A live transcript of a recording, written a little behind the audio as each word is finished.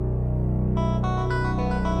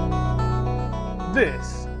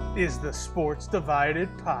This is the Sports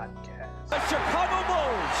Divided Podcast. The Chicago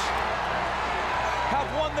Bulls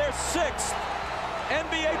have won their 6th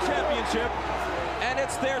NBA championship, and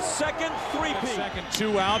it's their second three-peat. Second,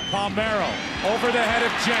 2 out, Palmero over the head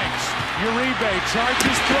of Jenks. Uribe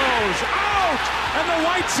charges, throws, out! And the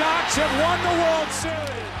White Sox have won the World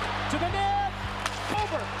Series. To the net,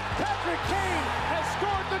 over. Patrick Kane has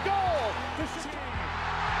scored the goal.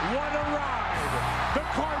 What a ride! The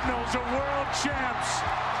Cardinals are world champs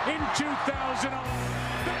in 2011.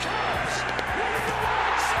 The Cubs win the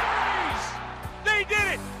World Series! They did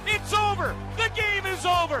it! It's over! The game is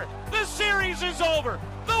over! The series is over!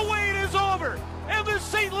 The wait is over! And the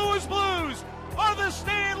St. Louis Blues are the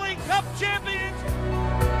Stanley Cup champions!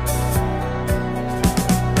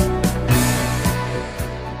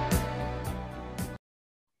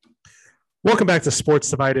 Welcome back to Sports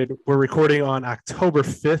Divided. We're recording on October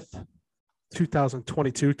 5th,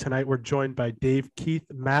 2022. Tonight we're joined by Dave, Keith,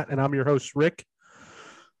 Matt, and I'm your host, Rick.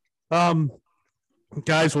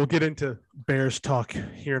 Guys, we'll get into Bears talk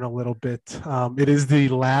here in a little bit. It is the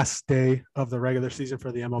last day of the regular season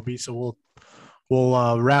for the MLB, so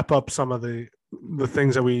we'll wrap up some of the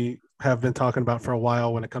things that we have been talking about for a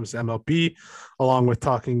while when it comes to MLB, along with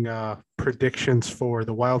talking predictions for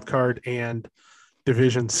the wild card and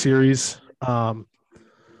division series.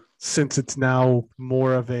 Since it's now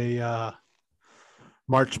more of a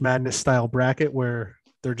March Madness style bracket where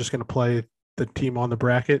they're just going to play the team on the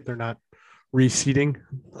bracket, they're not reseeding.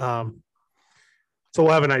 So we'll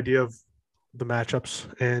have an idea of the matchups,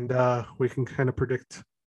 and we can kind of predict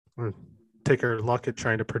or take our luck at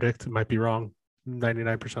trying to predict. It might be wrong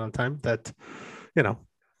 99% of the time. That,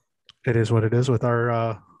 it is what it is with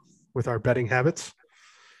our betting habits.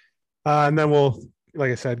 And then we'll,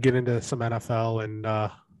 like I said, get into some NFL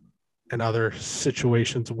and other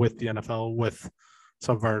situations with the NFL with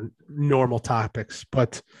some of our normal topics.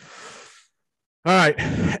 But all right,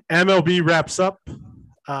 MLB wraps up.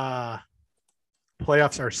 Playoffs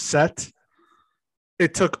are set.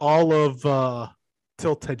 It took all of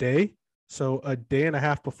till today, so a day and a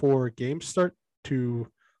half before games start, to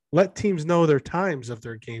let teams know their times of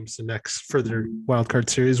their games for their wild card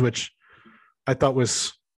series, which I thought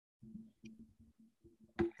was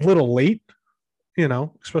a little late,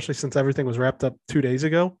 especially since everything was wrapped up 2 days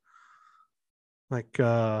ago. Like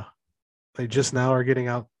they just now are getting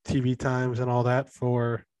out TV times and all that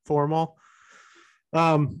for them all.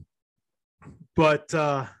 But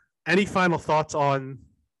any final thoughts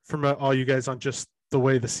from all you guys on just the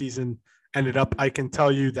way the season ended up? I can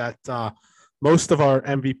tell you that most of our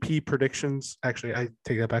MVP predictions, actually, I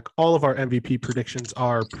take that back. All of our MVP predictions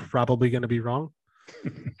are probably going to be wrong.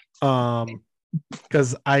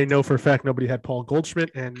 Because I know for a fact nobody had Paul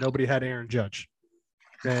Goldschmidt and nobody had Aaron Judge.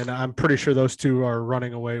 And I'm pretty sure those two are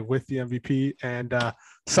running away with the MVP. And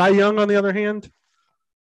Cy Young, on the other hand,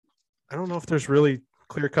 I don't know if there's really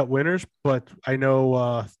clear-cut winners, but I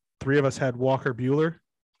know 3 of us had Walker Buehler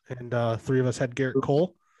and 3 of us had Garrett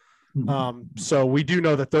Cole. So we do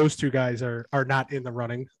know that those 2 guys are not in the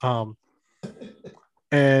running.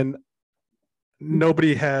 And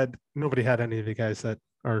nobody had any of the guys that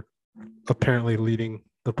are apparently leading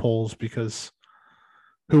the polls, because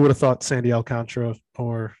who would have thought Sandy Alcantara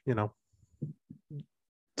or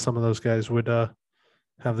some of those guys would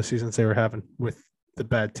have the seasons they were having with the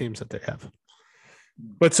bad teams that they have.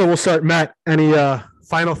 But so we'll start. Matt, any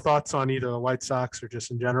final thoughts on either the White Sox or just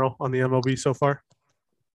in general on the MLB so far?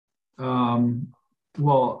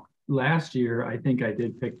 Well, last year I think I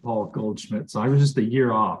did pick Paul Goldschmidt, so I was just a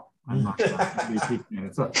year off. I'm not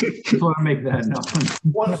MVP. So I just want to make that known.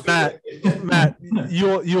 Matt,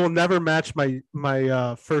 you will never match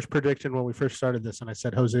my first prediction when we first started this, and I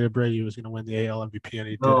said Jose Abreu was going to win the AL MVP, and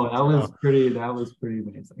he did. Oh, that was pretty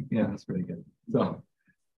amazing. Yeah, that's pretty good. So,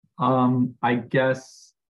 I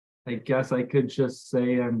guess I could just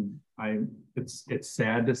say it's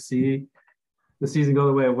sad to see the season go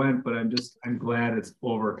the way it went, but I'm glad it's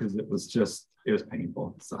over, because it was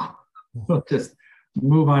painful. So we'll just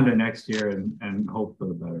move on to next year and hope for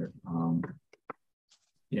the better.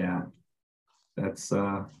 That's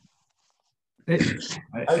I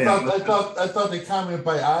thought the comment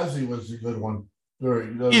by Ozzy was a good one.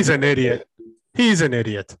 He's an idiot. He's an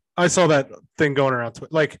idiot. I saw that thing going around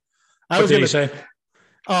Twitter. Like, I was going to say,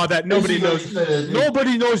 that nobody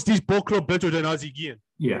knows these ball club better than Ozzy Guillen.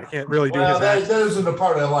 Yeah, I can't really do his that isn't the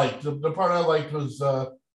part I liked. The part I liked was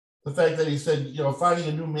the fact that he said, finding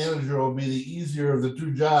a new manager will be the easier of the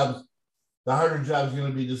 2 jobs. The harder job is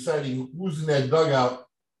going to be deciding who's in that dugout,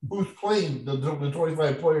 who's playing the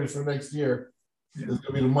 25 players for next year. There's going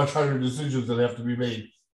to be the much harder decisions that have to be made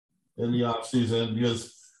in the offseason,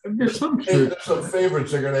 because There's some Hey, truth. there's some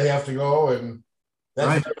favorites are going to have to go, and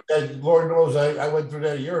that's that, Lord knows I went through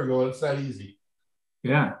that a year ago. It's not easy.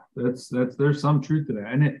 Yeah, that's there's some truth to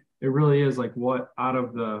that, and it really is like what out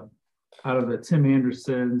of the Tim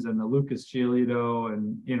Andersons and the Lucas Giolito,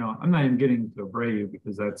 and I'm not even getting to Abreu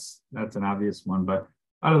because that's an obvious one, but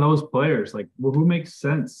out of those players, like, well, who makes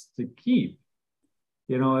sense to keep?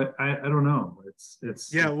 I don't know.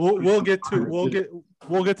 It's Yeah, we'll get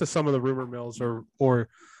to some of the rumor mills or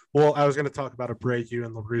well, I was going to talk about Abreu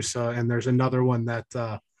and La Russa, and there's another one that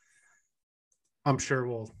I'm sure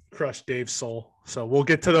will crush Dave's soul. So we'll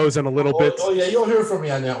get to those in a little bit. Oh yeah, you'll hear from me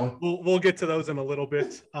on that one. We'll get to those in a little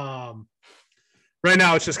bit. Right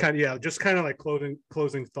now it's just kind of like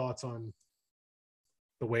closing thoughts on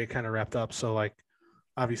the way it kind of wrapped up. So like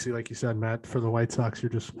obviously, like you said, Matt, for the White Sox, you're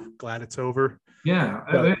just glad it's over. Yeah,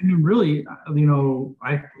 I mean, really,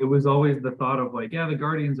 it was always the thought of like, yeah, the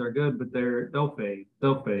Guardians are good, but they'll fade,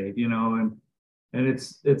 and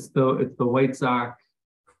it's the White Sox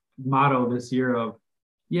motto this year of,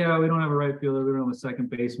 yeah, we don't have a right fielder, we don't have a second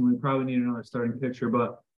baseman, we probably need another starting pitcher,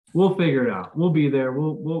 but we'll figure it out. We'll be there.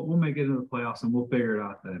 We'll make it into the playoffs and we'll figure it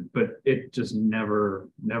out then. But it just never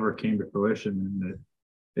came to fruition, and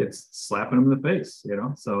it's slapping them in the face,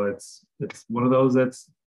 So it's one of those that's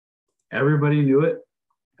everybody knew it.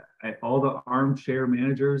 All the armchair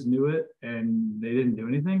managers knew it, and they didn't do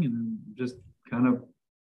anything, and just kind of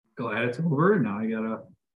glad it's over. Now I gotta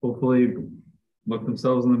hopefully look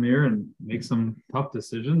themselves in the mirror and make some tough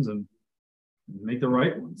decisions and make the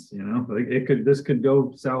right ones. This could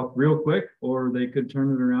go south real quick, or they could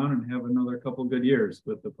turn it around and have another couple good years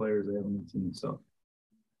with the players they have on the team.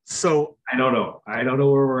 So I don't know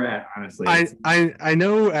where we're at, honestly. I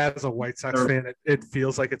know as a White Sox fan, it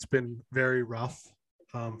feels like it's been very rough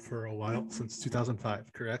for a while, since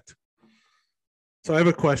 2005, correct? So I have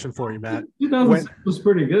a question for you, Matt. 2006 was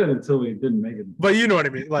pretty good until we didn't make it. But you know what I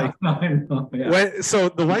mean? Like, I know, yeah. So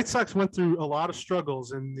the White Sox went through a lot of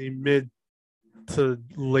struggles in the mid to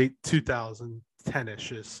late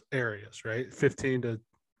 2010-ish areas, right? 15 to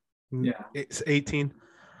 18.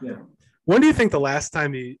 Yeah. When do you think the last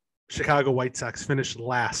time the Chicago White Sox finished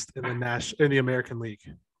last in the American League?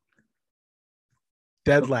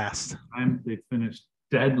 Dead last. They finished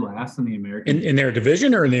dead last in the American in their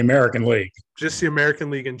division or in the American League? Just the American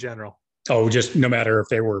League in general. Oh, just no matter if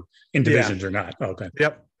they were in divisions or not. Okay.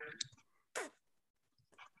 Yep.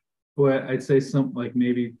 Well, I'd say something like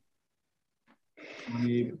maybe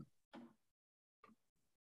 20,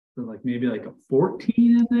 maybe like a 14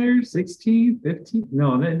 in there, 16, 15.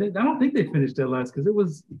 No, I don't think they finished dead last because it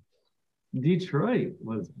was Detroit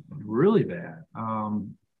was really bad.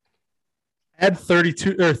 Add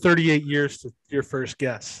 32 or 38 years to your first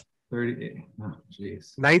guess. 38. Oh,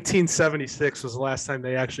 jeez. 1976 was the last time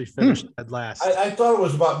they actually finished dead last. I thought it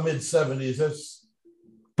was about mid-70s.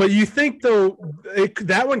 But you think, though,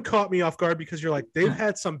 that one caught me off guard because you're like, they've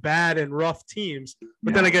had some bad and rough teams.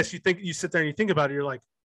 But then I guess you sit there and you think about it, you're like,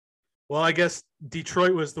 well, I guess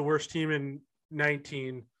Detroit was the worst team in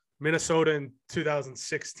 19, Minnesota in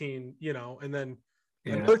 2016, and then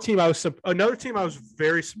another team I was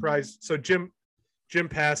very surprised. So Jim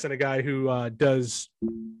Passan, a guy who does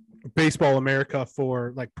Baseball America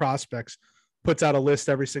for like prospects, puts out a list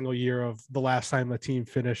every single year of the last time the team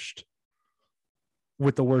finished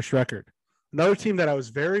with the worst record. Another team that I was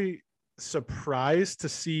very surprised to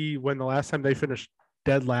see when the last time they finished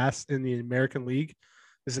dead last in the American League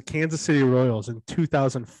is the Kansas City Royals in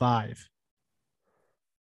 2005.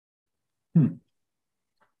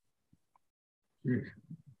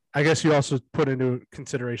 I guess you also put into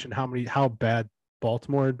consideration how bad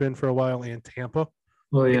Baltimore had been for a while, and Tampa.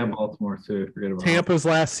 Well, yeah, Baltimore too. Forget about Tampa's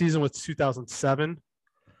last season was 2007,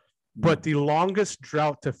 but the longest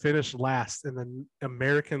drought to finish last in the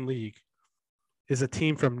American League is a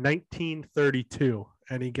team from 1932.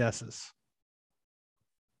 Any guesses?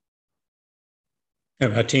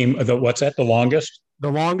 A team, what's that? The longest? The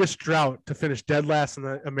longest drought to finish dead last in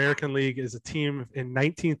the American League is a team in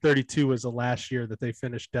 1932 was the last year that they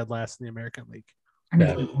finished dead last in the American League.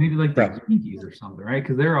 Maybe like the Yankees or something, right?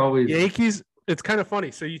 Because they're always Yankees. It's kind of funny.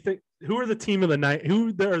 So you think who are the teams of the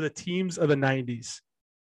 90s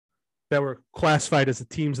that were classified as the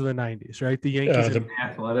teams of the 90s, right? The Yankees, and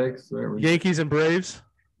Athletics, Yankees and Braves.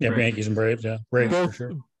 Yeah, right. Yankees and Braves. Yeah, Braves both, for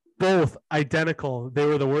sure. Both identical. They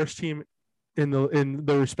were the worst team in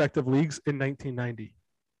the respective leagues in 1990.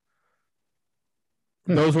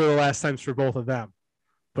 Those were the last times for both of them.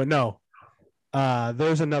 But no,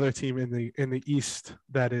 there's another team in the East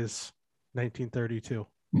that is 1932.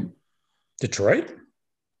 Detroit?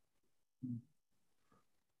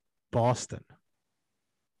 Boston.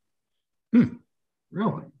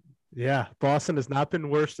 Really? Yeah, Boston has not been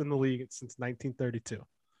worse in the league since 1932.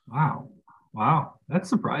 Wow, that's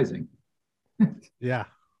surprising. Yeah.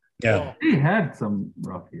 Yeah. They had some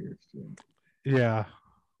rough years too. Yeah.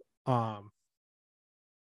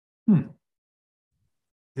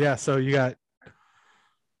 Yeah, so you got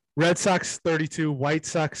Red Sox 32, White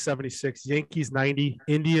Sox 76, Yankees 90,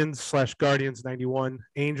 Indians/Guardians 91,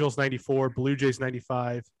 Angels 94, Blue Jays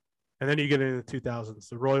 95. And then you get into the 2000s.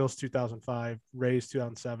 The Royals 2005, Rays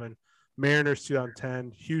 2007, Mariners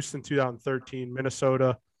 2010, Houston 2013,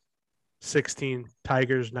 Minnesota 16,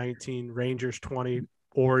 Tigers 19, Rangers 20,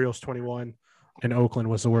 Orioles 21, and Oakland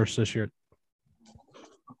was the worst this year.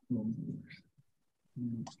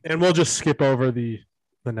 And we'll just skip over the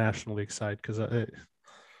National League side because I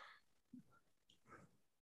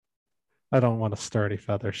don't want to stir any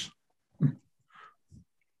feathers.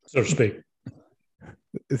 So to speak.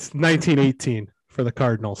 It's 1918 for the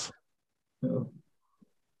Cardinals.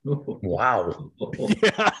 Wow.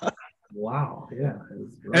 Yeah. Wow. Yeah.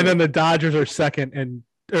 And then the Dodgers are second,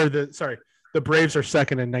 the Braves are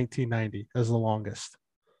second in 1990 as the longest.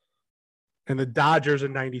 And the Dodgers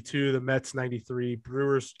in 92, the Mets 93,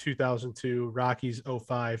 Brewers 2002, Rockies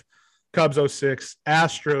 05, Cubs 06,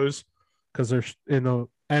 Astros, because they're in the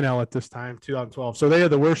NL at this time, 2012. So they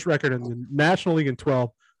had the worst record in the National League in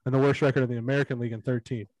 12 and the worst record in the American League in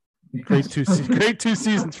 13. Great two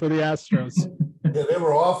seasons for the Astros. Yeah, they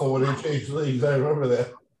were awful when they changed leagues. I remember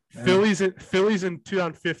that. Phillies in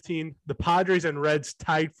 2015. The Padres and Reds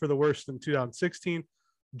tied for the worst in 2016.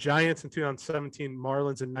 Giants in 2017.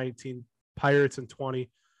 Marlins in 19. Pirates in 20.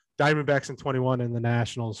 Diamondbacks in 21. And the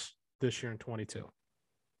Nationals this year in 22.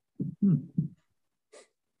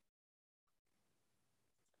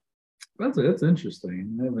 That's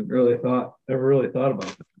interesting. I haven't ever really thought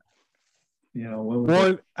about that.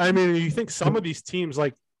 I mean, you think some of these teams,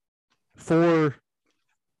 like for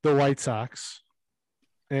the White Sox,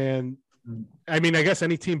 and I mean, I guess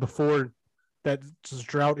any team before that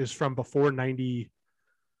drought is from before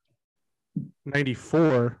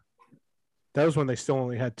 94. That was when they still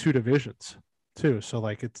only had two divisions, too. So,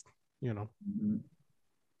 like, it's, and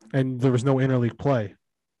there was no interleague play.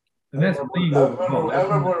 And that's I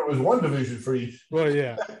remember when it was one division for each. Well,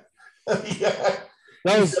 yeah. Yeah.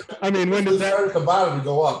 That was, I mean, when did that start at the bottom and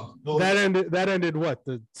go up? That ended what,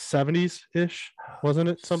 the 70s ish, wasn't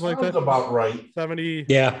it? Something like that. About right. 70.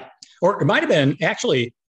 Yeah, or it might have been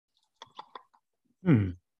actually.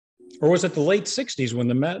 Or was it the late 60s when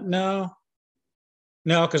the Mets? No,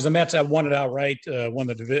 because the Mets had won it outright, won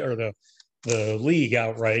the league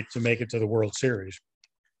outright to make it to the World Series,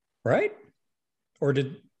 right? Or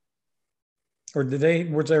did they?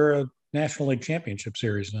 Was there a National League Championship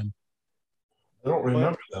Series then? I don't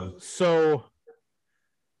remember them. So,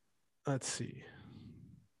 let's see.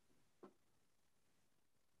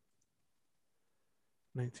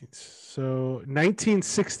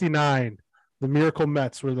 1969, the Miracle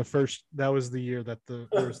Mets were the first. That was the year that there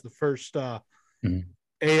was the first AL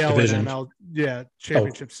Division. and NL,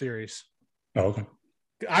 championship series. Oh, okay.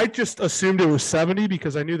 I just assumed it was 70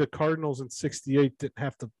 because I knew the Cardinals in 68 didn't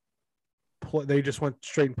have to play. They just went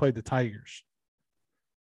straight and played the Tigers.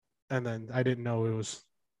 And then I didn't know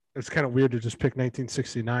it's kind of weird to just pick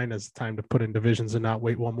 1969 as the time to put in divisions and not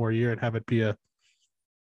wait one more year and have it be a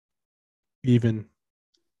even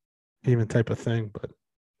type of thing. But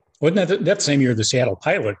wasn't that same year the Seattle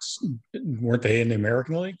Pilots, weren't they in the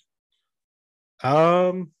American League?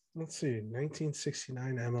 Let's see,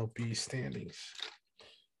 1969 MLB standings.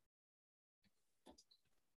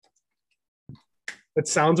 That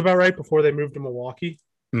sounds about right before they moved to Milwaukee.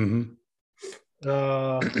 Mm-hmm.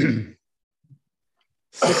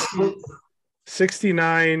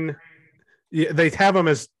 69. Yeah, they have them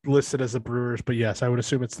as listed as the Brewers, but yes, I would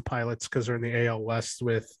assume it's the Pilots because they're in the AL West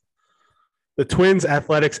with the Twins,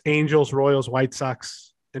 Athletics, Angels, Royals, White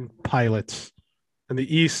Sox, and Pilots. And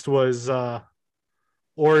the East was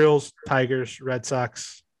Orioles, Tigers, Red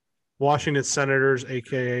Sox, Washington Senators,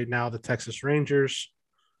 aka now the Texas Rangers,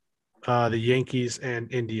 the Yankees,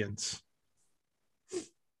 and Indians.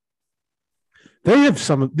 They have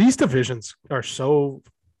some of these divisions are so.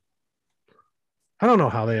 I don't know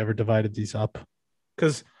how they ever divided these up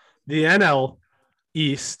because the NL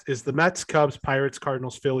East is the Mets, Cubs, Pirates,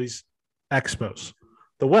 Cardinals, Phillies, Expos.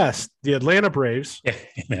 The West, the Atlanta Braves. Yeah,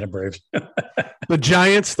 Atlanta Braves. The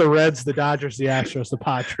Giants, the Reds, the Dodgers, the Astros, the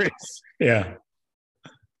Padres. Yeah.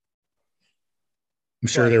 I'm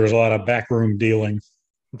sure there was a lot of backroom dealing.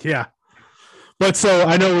 Yeah. But so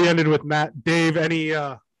I know we ended with Matt. Dave, any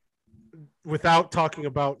without talking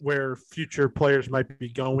about where future players might be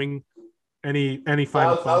going, any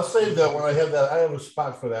final I'll save that when I have that. I have a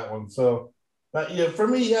spot for that one. So But yeah, for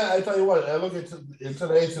me, yeah, I tell you what, I look at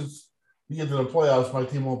today, since we get to the playoffs, my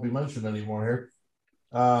team won't be mentioned anymore here.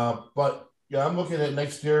 But yeah, I'm looking at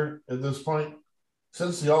next year at this point.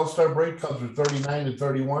 Since the All-Star break, Cubs are 39 and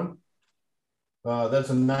 31. That's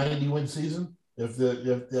a 90-win season. If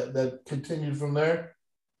that continued from there,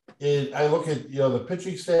 I look at the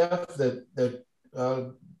pitching staff that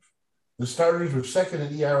the starters were second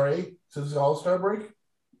in ERA since the All-Star break,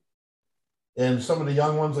 and some of the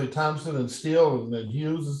young ones like Thompson and Steele and then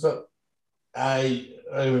Hughes and stuff.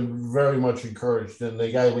 I'm very much encouraged, and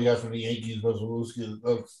the guy we got from the Yankees, Wesniewski,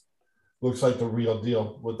 looks like the real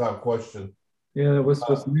deal without question. Yeah,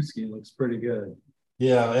 Wesniewski looks pretty good.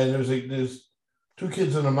 Yeah, and there's two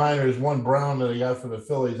kids in the minors, one Brown that I got for the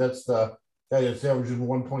Phillies. That's the guy that's averaging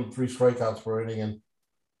 1.3 strikeouts per inning, and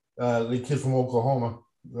the kid from Oklahoma.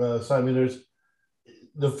 So I mean,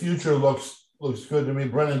 the future looks good to me.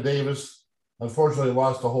 Brennan Davis, unfortunately,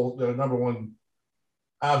 lost their number one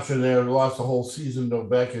option there. Lost the whole season to a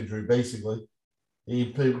back injury. Basically,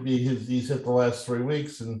 he's hit the last 3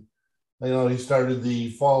 weeks, and he started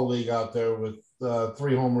the fall league out there with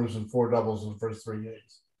 3 homers and 4 doubles in the first 3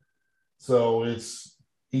 games. So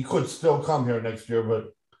he could still come here next year,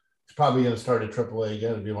 but he's probably going to start at AAA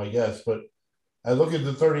again, would be my guess. But I look at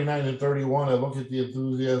the 39 and 31. I look at the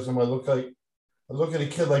enthusiasm. I look at a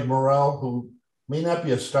kid like Morel, who may not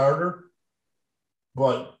be a starter,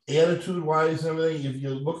 but attitude-wise and everything, if you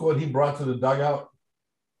look at what he brought to the dugout,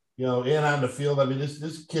 and on the field, I mean,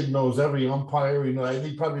 this kid knows every umpire. I think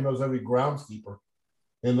he probably knows every groundskeeper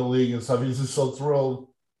in the league and stuff. He's just so thrilled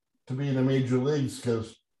to be in the major leagues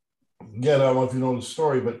because, again, I don't know if you know the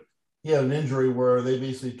story, but he had an injury where they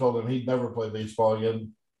basically told him he'd never play baseball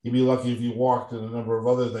again. He'd be lucky if he walked, and a number of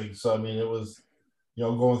other things. So, I mean, it was,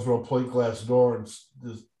 going through a plate glass door and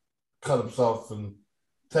just cut himself and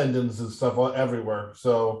tendons and stuff everywhere.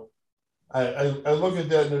 So I look at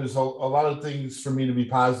that, and there's a lot of things for me to be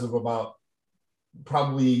positive about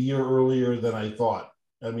probably a year earlier than I thought.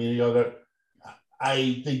 I mean,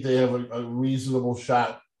 I think they have a reasonable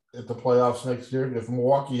shot at the playoffs next year. If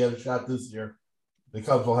Milwaukee had a shot this year, the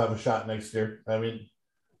Cubs will have a shot next year. I mean,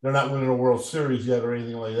 they're not winning a World Series yet or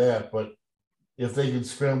anything like that, but if they could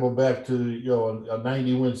scramble back to a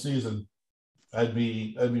 90-win season, I'd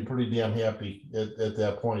be pretty damn happy at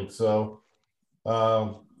that point. So,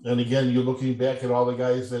 and again, you're looking back at all the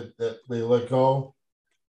guys that they let go.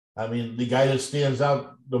 I mean, the guy that stands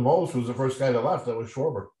out the most was the first guy that left. That was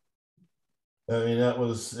Schwarber. I mean, that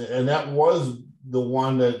was the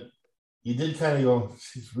one that you did kind of go,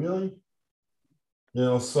 "She's really,"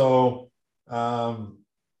 So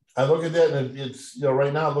I look at that, and it's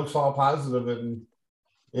right now it looks all positive, and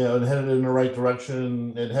it headed in the right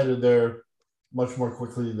direction. It headed there much more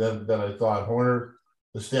quickly than I thought. Horner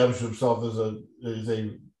established himself as a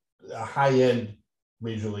high-end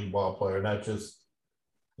major league ball player, not just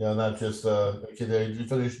a kid. He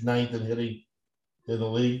finished 9th in hitting in the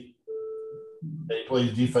league. And he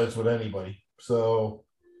plays defense with anybody. So,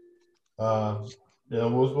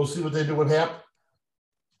 we'll see what they do with Happ.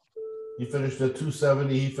 He finished at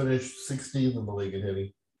 270. He finished 16th in the league in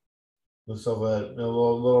hitting. So that a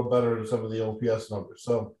little better than some of the OPS numbers.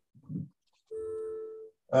 So,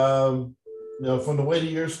 from the way the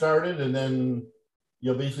year started, and then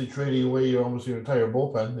basically trading away almost your entire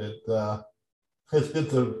bullpen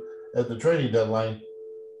at the trading deadline,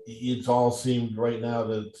 it's all seemed right now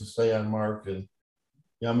to stay on mark. And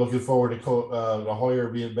I'm looking forward to Hoyer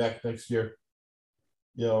being back next year,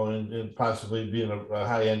 and possibly being a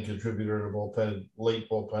high-end contributor to the bullpen, late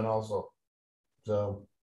bullpen also. So,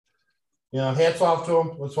 hats off to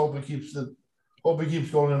him. Let's hope it keeps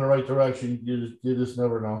going in the right direction. You just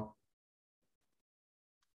never know.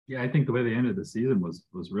 Yeah, I think the way they ended the season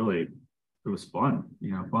was really, it was fun.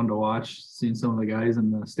 Fun to watch, seeing some of the guys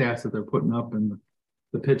and the stats that they're putting up and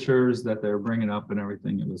the pitchers that they're bringing up and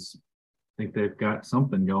everything. I think they've got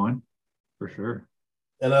something going for sure.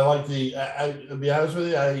 And I like to be honest with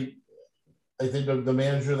you, I think the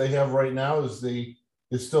manager they have right now is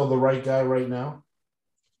still the right guy right now.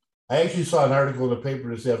 I actually saw an article in the paper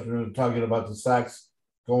this afternoon talking about the Sox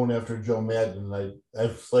going after Joe Maddon. I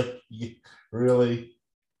was like, really?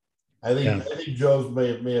 I think Joe's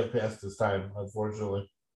may have passed his time, unfortunately.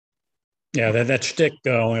 Yeah, that shtick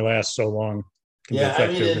only lasts so long. Yeah, I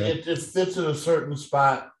mean, it fits in a certain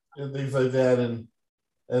spot and things like that, and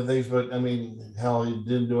things. But I mean, hell, he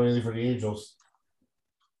didn't do anything for the Angels.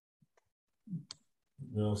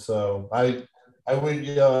 So I wish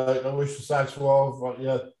the Sox well.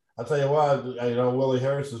 Yeah, I'll tell you what. I know Willie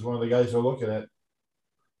Harris is one of the guys they're looking at.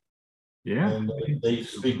 Yeah, and they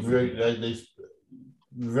speak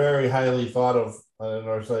very highly thought of on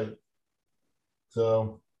our site.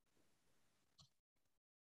 So,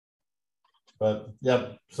 but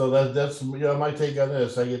yeah, so that's my take on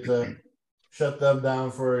this. I get to shut them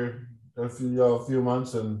down for a few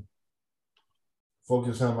months and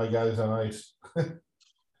focus on my guys on ice.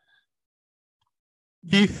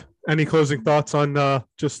 Keith, any closing thoughts on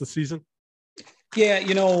just the season? Yeah,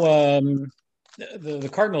 the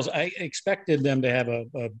Cardinals, I expected them to have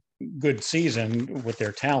a good season with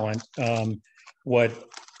their talent. What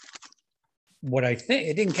I think,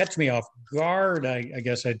 it didn't catch me off guard, I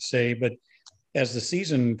guess I'd say, but as the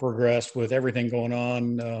season progressed with everything going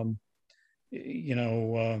on,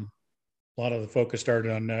 a lot of the focus started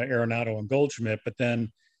on Arenado and Goldschmidt, but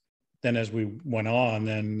then as we went on,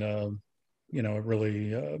 then it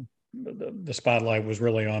really the spotlight was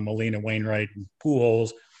really on Molina, Wainwright, and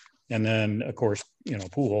Pujols, and then of course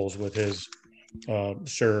Pujols with his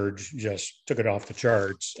surge just took it off the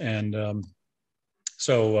charts, and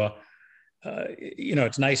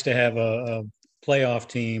it's nice to have a playoff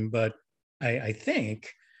team, but I think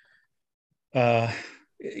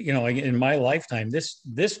in my lifetime,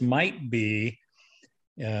 this might be,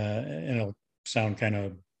 and it'll sound kind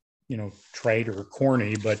of, trite or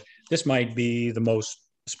corny, but this might be the most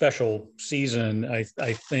special season, I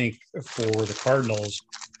think, for the Cardinals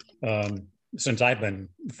since I've been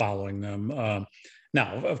following them.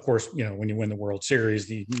 Now, of course, when you win the World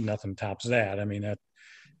Series, nothing tops that. I mean, that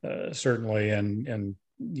certainly, and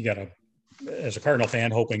you got to, as a Cardinal fan,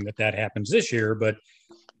 hoping that happens this year, but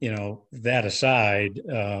that aside,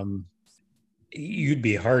 you'd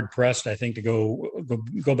be hard pressed, I think, to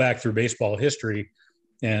go back through baseball history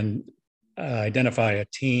and identify a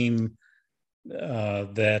team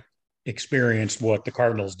that experienced what the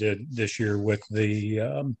Cardinals did this year with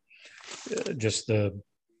the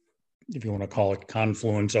if you want to call it,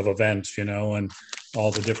 confluence of events, and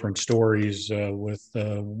all the different stories with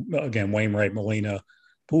again, Wainwright, Molina,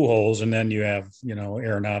 Pujols, and then you have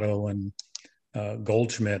Arenado and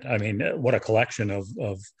Goldschmidt. I mean, what a collection of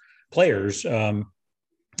players.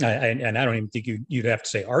 I don't even think you'd have to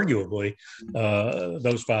say arguably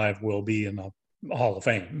those five will be in the Hall of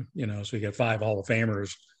Fame. So you get 5 Hall of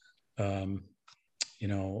Famers, on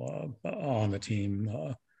the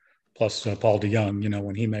team, plus Paul DeYoung,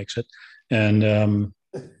 when he makes it, and.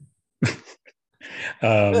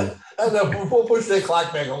 We'll push the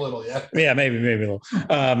clock back a little, yeah. Yeah, maybe a little.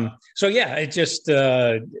 So yeah, it just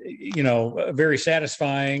very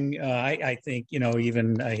satisfying. I think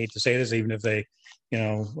even, I hate to say this, even if they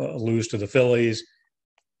lose to the Phillies,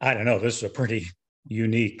 I don't know. This is a pretty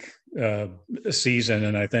unique season,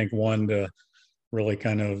 and I think one to really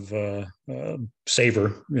kind of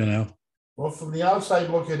savor. Well, from the outside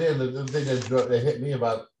looking in, the thing that hit me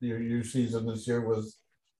about your season this year was,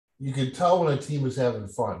 you could tell when a team is having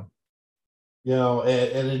fun,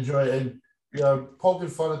 and enjoy, and poking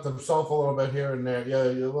fun at themselves a little bit here and there.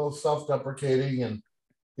 Yeah, you're a little self-deprecating, and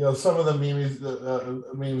some of the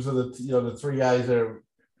memes of the 3 guys that are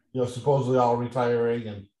supposedly all retiring,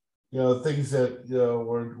 and things that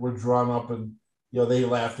were drawn up, and they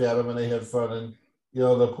laughed at them and they had fun, and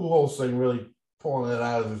the Pujols thing really pulling it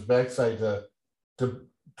out of his backside to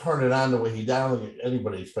turn it on the way he down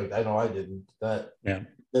anybody expect. I know I didn't.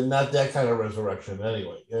 And not that kind of resurrection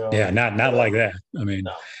anyway. Yeah, not like that. I mean,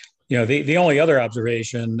 no. The only other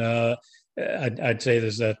observation I'd say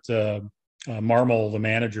is that Marmol, the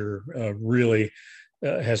manager, really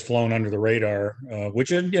has flown under the radar,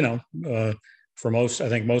 which is, for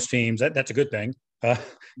most teams, that's a good thing.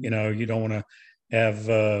 You don't want to have,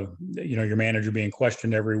 your manager being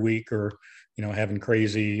questioned every week, or, having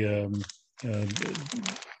crazy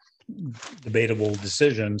debatable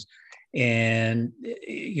decisions. And,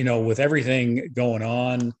 with everything going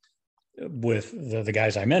on with the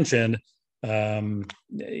guys I mentioned, and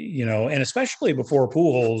especially before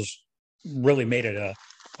Pujols really made it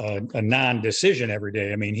a non-decision every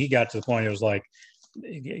day. I mean, he got to the point, it was like,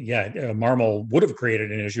 Marmol would have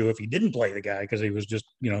created an issue if he didn't play the guy, because he was just,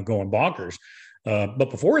 going bonkers. But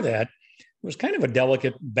before that, it was kind of a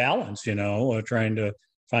delicate balance, trying to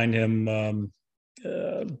find him,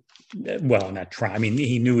 not try. I mean,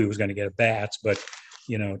 he knew he was going to get at bats, but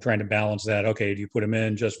trying to balance that. Okay, do you put him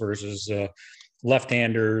in just versus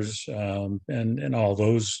left-handers, and all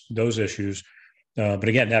those issues? But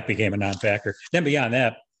again, that became a non-factor. Then beyond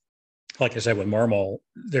that, like I said with Marmol,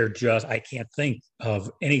 I can't think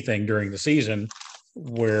of anything during the season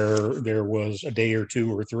where there was a day or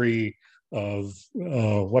 2 or 3 of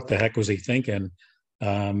what the heck was he thinking,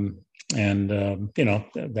 that'll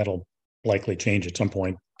likely change at some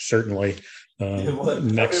point, certainly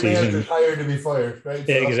next season. Hired to be fired, right?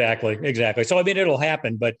 So. Exactly. So I mean, it'll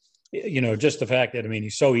happen, but just the fact that, I mean,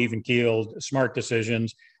 he's so even keeled, smart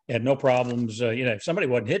decisions, had no problems. If somebody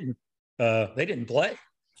wasn't hitting, they didn't play,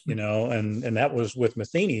 and that was with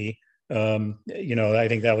Matheny. I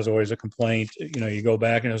think that was always a complaint. You go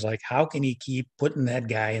back and it was like, how can he keep putting that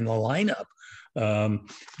guy in the lineup?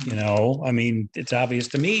 I mean, it's obvious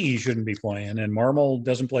to me he shouldn't be playing, and Marmol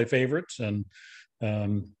doesn't play favorites. And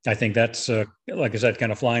I think that's, like I said,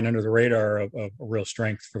 kind of flying under the radar of a real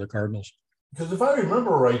strength for the Cardinals. Because if I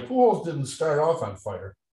remember right, Pujols didn't start off on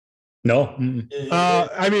fire. No.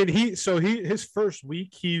 I mean, his first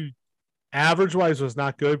week, he average wise was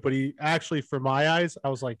not good, but he actually, for my eyes, I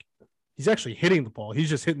was like, he's actually hitting the ball. He's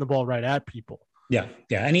just hitting the ball right at people. Yeah,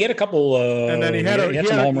 and he had a couple. And then he had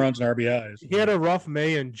some home runs and RBIs. He had a rough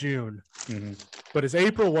May and June, but his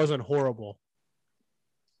April wasn't horrible.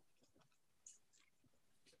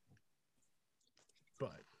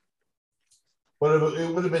 But it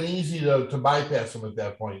would have been easy to bypass him at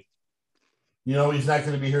that point. He's not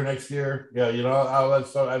going to be here next year. Yeah, all that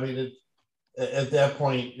stuff. I mean, at that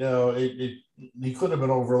point, he could have been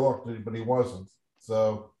overlooked, but he wasn't.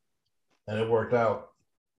 So, and it worked out.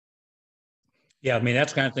 Yeah, I mean,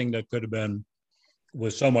 that's the kind of thing that could have been,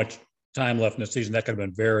 with so much time left in the season, that could have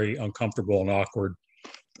been very uncomfortable and awkward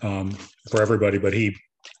for everybody. But he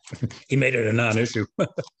made it a non-issue.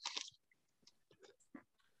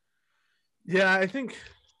 Yeah, I think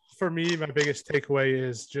for me, my biggest takeaway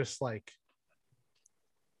is just like,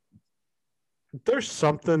 there's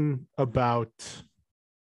something about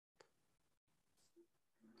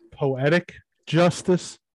poetic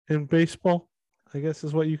justice in baseball, I guess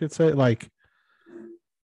is what you could say. Like,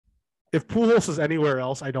 if Pujols is anywhere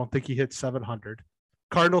else, I don't think he hits 700.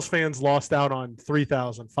 Cardinals fans lost out on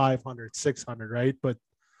 3,000, 500, 600, right? But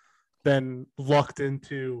then lucked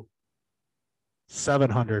into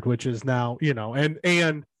 700, which is now,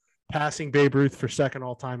 and passing Babe Ruth for second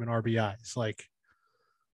all time in RBIs. Like,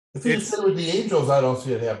 if he stayed with the Angels, I don't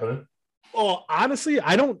see it happening. Well, honestly,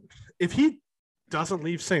 I don't. If he doesn't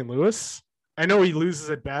leave St. Louis, I know he loses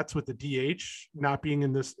at bats with the DH not being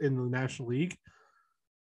in the National League.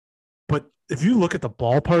 But if you look at the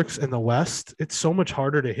ballparks in the West, it's so much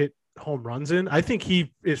harder to hit home runs in. I think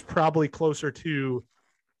he is probably closer to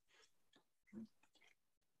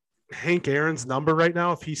Hank Aaron's number right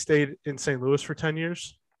now if he stayed in St. Louis for 10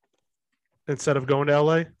 years instead of going to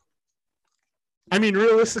LA. I mean,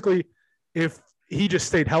 realistically, if he just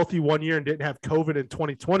stayed healthy 1 year and didn't have COVID in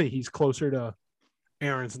 2020, he's closer to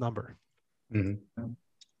Aaron's number.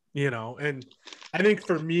 Mm-hmm. And I think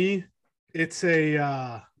for me, it's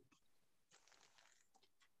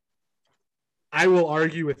I will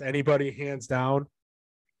argue with anybody hands down.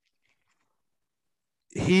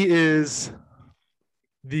 He is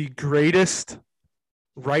the greatest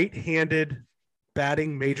right-handed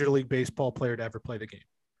batting Major League Baseball player to ever play the game.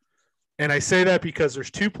 And I say that because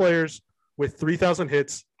there's two players with 3,000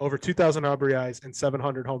 hits, over 2,000 RBIs, and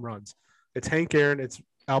 700 home runs. It's Hank Aaron. It's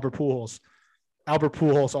Albert Pujols. Albert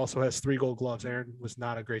Pujols also has 3 Gold Gloves. Aaron was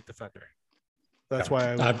not a great defender. That's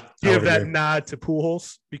why I would give that nod to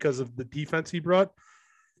Pujols because of the defense he brought.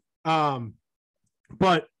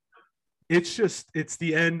 But it's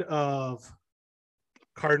the end of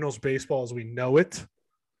Cardinals baseball as we know it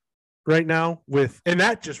right now, and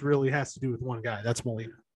that just really has to do with one guy. That's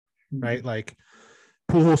Molina, right? Like,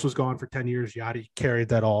 Pujols was gone for 10 years. Yachty carried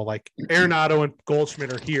that all. Like, Arenado and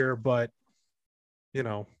Goldschmidt are here, but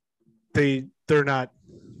they're not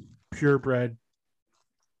purebred,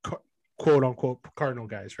 quote unquote, Cardinal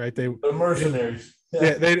guys, right? They're mercenaries.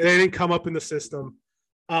 Yeah, they didn't come up in the system.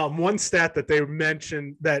 One stat that they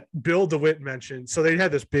mentioned, that Bill DeWitt mentioned, so they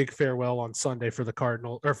had this big farewell on Sunday for the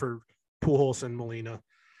Cardinal, or for Pujols and Molina.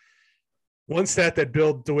 One stat that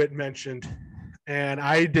Bill DeWitt mentioned, and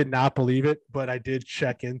I did not believe it, but I did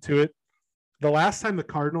check into it. The last time the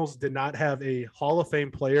Cardinals did not have a Hall of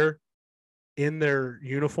Fame player in their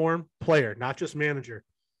uniform, player, not just manager,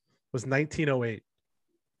 was 1908.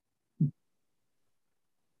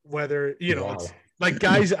 Whether, Wow. It's like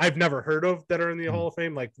guys I've never heard of that are in the Hall of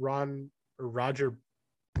Fame, like Roger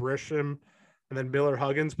Brisham, and then Miller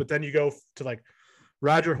Huggins. But then you go to like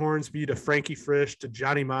Roger Hornsby, to Frankie Frisch, to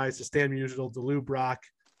Johnny Mize, to Stan Musial, to Lou Brock,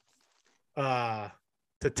 to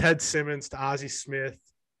Ted Simmons, to Ozzie Smith.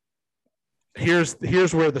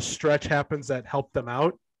 Here's where the stretch happens that helped them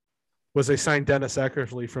out, was they signed Dennis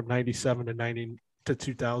Eckersley from 97 to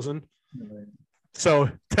 2000. So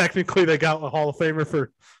technically they got a Hall of Famer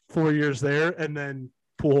for 4 years there. And then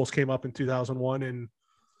Pujols came up in 2001, and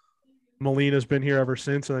Molina's been here ever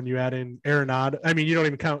since. And then you add in Arenado. I mean, you don't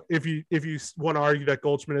even count, if you want to argue that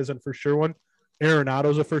Goldschmidt isn't for sure one,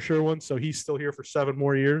 Arenado's a for sure one. So he's still here for 7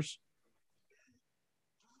 more years.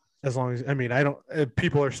 As long as, I mean, I don't,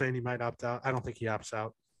 people are saying he might opt out. I don't think he opts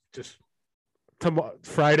out. Just tomorrow,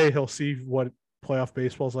 Friday, he'll see what playoff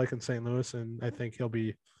baseball is like in St. Louis, and I think he'll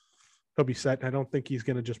be set. I don't think he's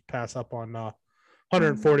going to just pass up on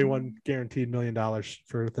 $141 guaranteed $1 million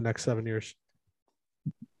for the next 7 years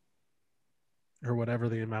or whatever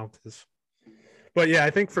the amount is. But yeah,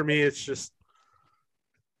 I think for me, it's just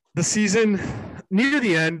the season near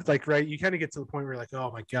the end, like, right, you kind of get to the point where you're like,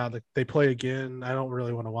 oh my God, like they play again. I don't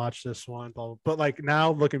really want to watch this one. But like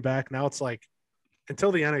now looking back, now it's like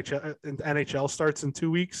until the NHL starts in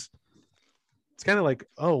 2 weeks, it's kind of like,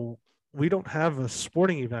 oh, we don't have a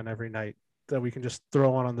sporting event every night that we can just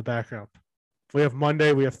throw on the background. We have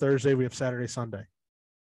Monday, we have Thursday, we have Saturday, Sunday.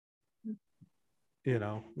 You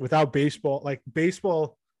know, without baseball, like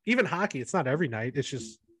baseball, even hockey, it's not every night. It's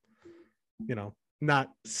just, you know,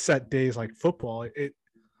 not set days like football.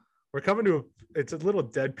 We're coming to it's a little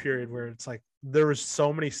dead period where it's like there was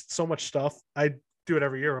so much stuff. I do it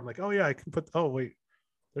every year. I'm like, oh yeah, I can put. Oh wait,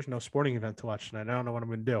 there's no sporting event to watch tonight. I don't know what I'm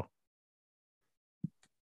going to do.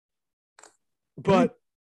 But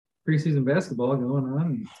preseason basketball going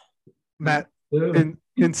on. Matt,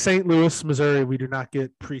 in St. Louis, Missouri, we do not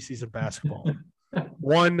get preseason basketball.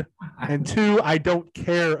 1 and 2, I don't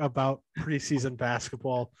care about preseason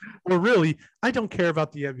basketball, or really, I don't care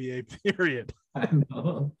about the NBA. Period. I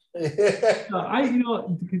know.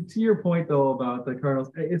 To your point though about the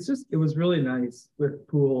Cardinals, it was really nice with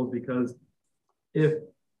Pujols because if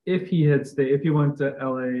he went to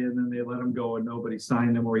LA and then they let him go and nobody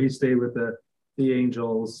signed him, or he stayed with the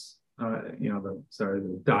Angels,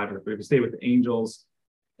 the Dodgers, but if he stayed with the Angels,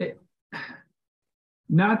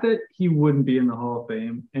 not that he wouldn't be in the Hall of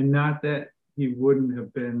Fame and not that he wouldn't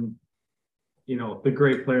have been, the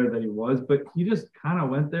great player that he was, but he just kind of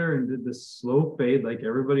went there and did this slow fade like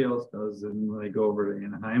everybody else does and like go over to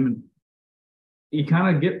Anaheim, and he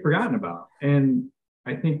kind of get forgotten about. And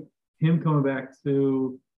I think him coming back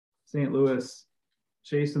to St. Louis,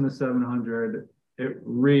 chasing the 700,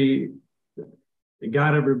 it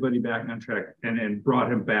got everybody back on track and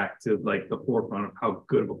brought him back to like the forefront of how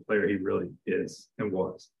good of a player he really is and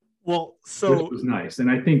was. Well, so it was nice.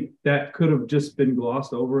 And I think that could have just been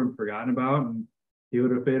glossed over and forgotten about, and he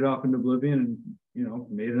would have faded off into oblivion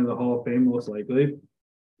and, made it into the Hall of Fame most likely.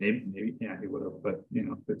 Maybe, yeah, he would have, but it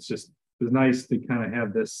was nice to kind of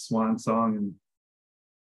have this swan song and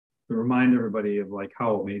to remind everybody of like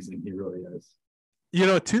how amazing he really is.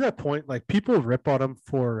 To that point, like people rip on him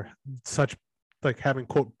for such like having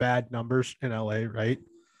quote bad numbers in LA, right?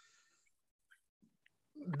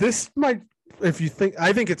 This might, I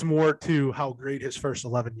think it's more to how great his first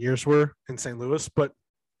 11 years were in St. Louis, but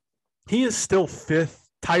he is still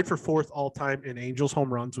tied for 4th all time in Angels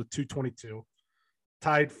home runs with 222,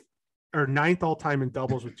 ninth all time in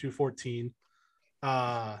doubles with 214,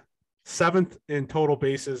 7th in total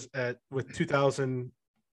bases with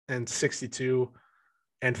 2,062,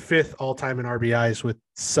 and 5th all time in RBIs with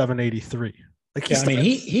 783. Like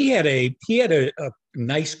he had a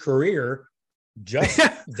nice career just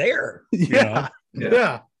there. Yeah.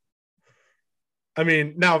 I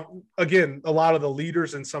mean, now again, a lot of the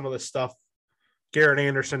leaders in some of the stuff, Garrett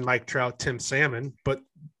Anderson, Mike Trout, Tim Salmon, but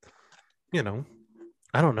I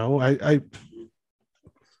don't know.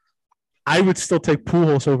 I would still take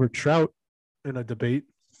Pujols over Trout in a debate.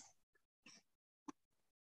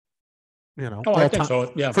 I think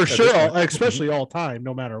so. Yeah, for sure, especially all time,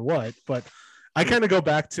 no matter what. But I kind of go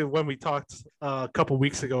back to when we talked a couple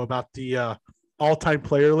weeks ago about the all-time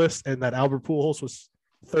player list, and that Albert Pujols was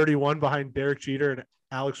 31 behind Derek Jeter and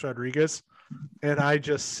Alex Rodriguez, and I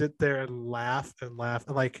just sit there and laugh and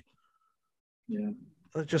like,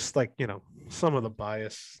 just like some of the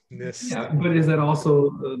biasness. Yeah, but is that also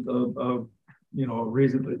a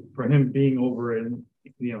reason for him being over in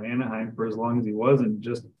Anaheim for as long as he was and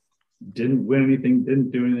just didn't win anything, didn't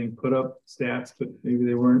do anything, put up stats, but maybe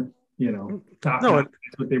they weren't top,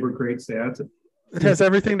 but they were great stats. It has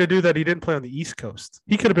everything to do that he didn't play on the East Coast.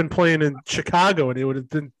 He could have been playing in Chicago and it would have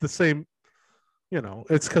been the same.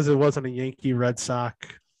 It's because it wasn't a Yankee, Red Sox,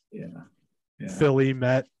 Philly,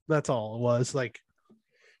 Met. That's all it was. Like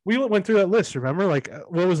we went through that list. Remember, like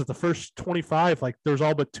what was it? The first 25, like there's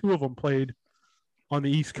all but 2 of them played on the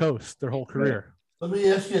East Coast their whole career. Let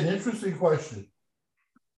me ask you an interesting question.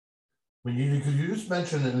 Because you just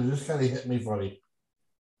mentioned it and it just kind of hit me funny.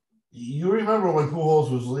 You remember when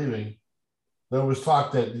Pujols was leaving, there was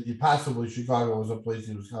talk that possibly Chicago was a place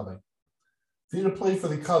he was coming. If he'd have played for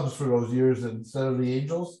the Cubs for those years instead of the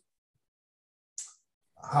Angels,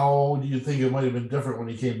 how do you think it might have been different when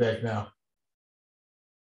he came back now?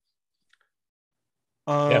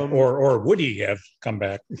 Or would he have come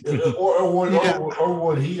back? or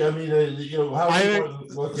would he? I mean, how do you want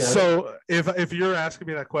to look at it? So if you're asking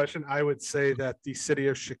me that question, I would say that the city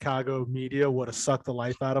of Chicago media would have sucked the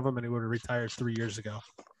life out of him and he would have retired 3 years ago.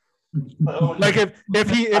 Like if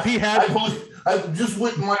he had I just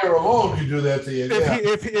Whitmire alone could do that to you.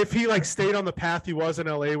 If he like stayed on the path he was in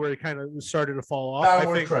LA where he kind of started to fall off,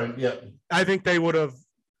 I think they would have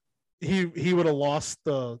he would have lost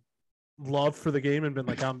the love for the game and been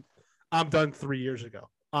like, I'm done 3 years ago.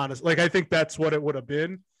 Honestly, like I think that's what it would have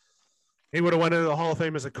been. He would have went into the Hall of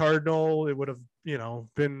Fame as a Cardinal. It would have,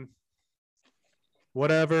 been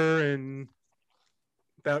whatever, and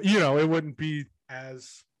that it wouldn't be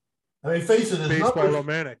as. I mean, face it,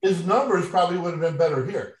 his numbers probably would have been better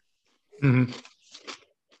here. Mm-hmm.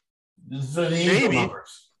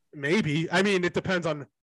 Maybe. I mean, it depends on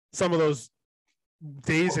some of those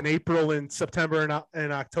days in April and September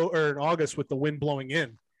and October and August with the wind blowing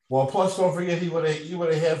in. Well, plus don't forget he would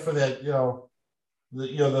have had for that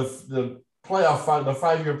the playoff the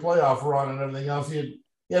 5-year playoff run and everything else. He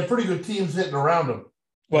had pretty good teams hitting around him.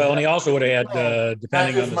 Well, and he also would have had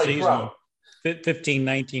depending on the season. 15,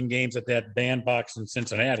 19 games at that bandbox in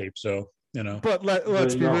Cincinnati. So, But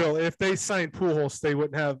let's be real. If they signed Pujols, they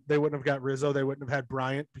wouldn't have got Rizzo. They wouldn't have had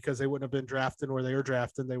Bryant because they wouldn't have been drafted where they were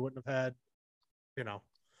drafted. They wouldn't have had,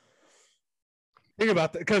 think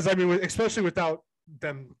about that. Because, I mean, especially without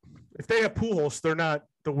them, if they have Pujols, they're not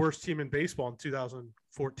the worst team in baseball in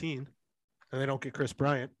 2014. And they don't get Chris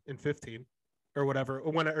Bryant in 15 or whatever,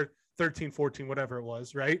 or 13, 14, whatever it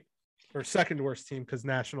was, right? Or second worst team because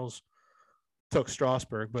Nationals took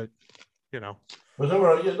Strasburg, but But there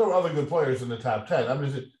were other good players in the top 10. I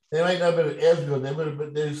mean, they might not have been as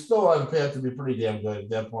good. They're still on the path to be pretty damn good at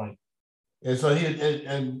that point. And so he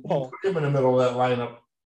put him in the middle of that lineup.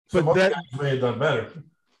 So most guys may have done better.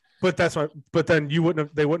 But that's why. But then they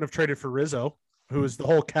wouldn't have traded for Rizzo, who was the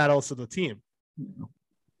whole catalyst of the team.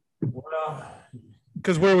 Well,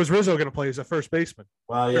 because where was Rizzo going to play as a first baseman?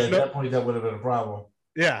 Well, yeah, at that point that would have been a problem.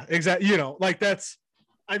 Yeah, exactly. Like that's.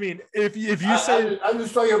 I mean, if you say I'm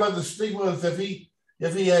just talking about the stigma if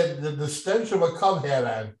he had the stench of a Cub hat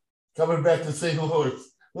on coming back to St. Louis,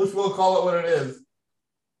 we'll call it what it is.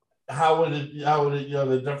 How would it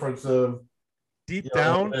the difference of deep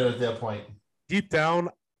down at that point? Deep down,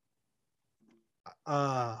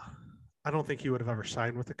 I don't think he would have ever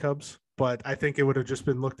signed with the Cubs, but I think it would have just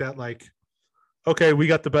been looked at like, okay, we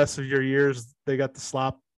got the best of your years. They got the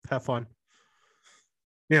slop. Have fun.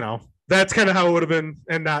 That's kind of how it would have been,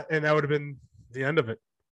 and that would have been the end of it.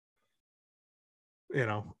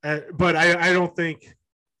 But I don't think.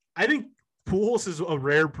 I think Pujols is a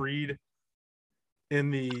rare breed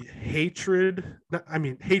in the hatred. I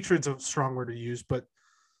mean, hatred's a strong word to use, but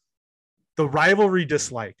the rivalry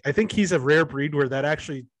dislike. I think he's a rare breed where that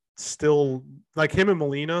actually still, like him and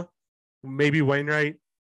Molina, maybe Wainwright,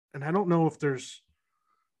 and I don't know if there's.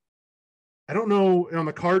 I don't know on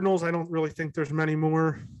the Cardinals. I don't really think there's many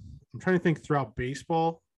more. I'm trying to think throughout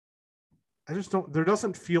baseball. I just don't. There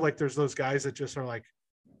doesn't feel like there's those guys that just are like,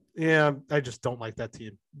 yeah, I just don't like that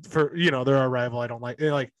team. They're our rival. I don't like.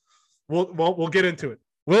 Like, we'll get into it.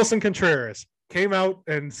 Wilson Contreras came out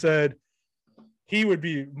and said he would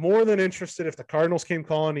be more than interested if the Cardinals came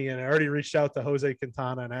calling. He had already reached out to Jose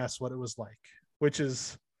Quintana and asked what it was like, which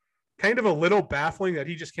is kind of a little baffling that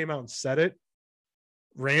he just came out and said it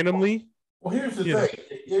randomly. Well, here's the thing.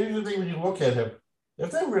 Here's the thing when you look at him. If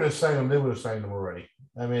they were going to sign him, they would have signed him already.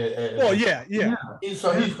 I mean, yeah.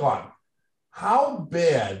 So he's gone. How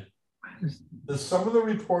bad does some of the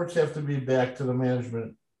reports have to be back to the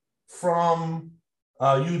management from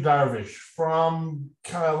Yu Darvish, from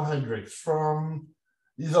Kyle Hendricks, from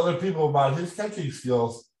these other people about his catching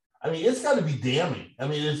skills? I mean, it's got to be damning. I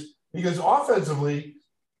mean, it's because offensively,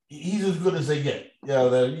 he's as good as they get.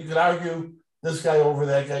 You could argue this guy over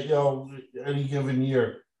that guy, any given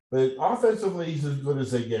year. But offensively, he's as good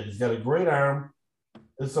as they get. He's got a great arm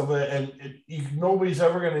and stuff like that. And nobody's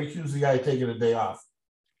ever going to accuse the guy of taking a day off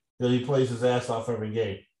because he plays his ass off every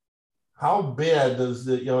game. How bad does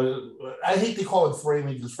I hate to call it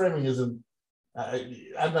framing because framing isn't,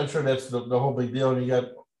 I'm not sure that's the whole big deal. And you got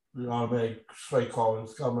automatic strike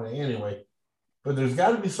calls coming anyway. But there's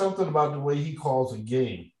got to be something about the way he calls a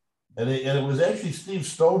game. And it was actually Steve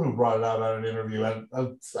Stone who brought it out on an interview on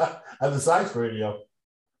the Sox radio.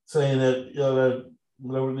 Saying that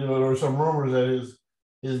there were some rumors that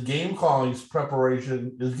his game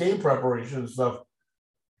preparation and stuff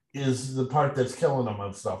is the part that's killing him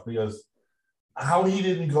and stuff because how he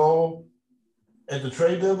didn't go at the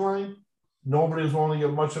trade deadline, nobody was willing to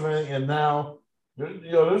get much of anything, and now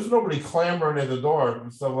there's nobody clamoring at the door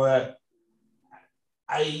and stuff like that.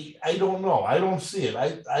 I don't know. I don't see it.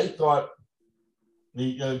 I thought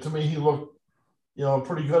to me he looked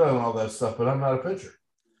pretty good on all that stuff, but I'm not a pitcher.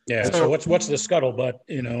 Yeah. So what's the scuttlebutt,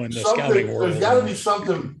 in the scouting world? There's got to be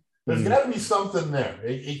something. There's got to be something there.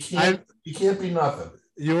 It can't be nothing.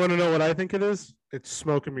 You want to know what I think it is? It's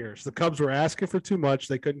smoke and mirrors. The Cubs were asking for too much.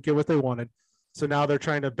 They couldn't get what they wanted. So now they're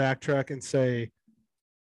trying to backtrack and say,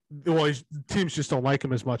 well, teams just don't like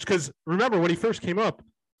him as much. Because remember, when he first came up,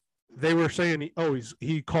 they were saying,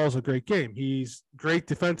 he calls a great game. He's great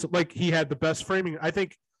defensive. Like, he had the best framing. I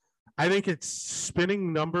think it's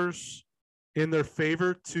spinning numbers in their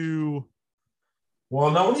favor to.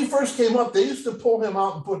 Well, now when he first came up, they used to pull him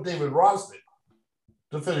out and put David Ross in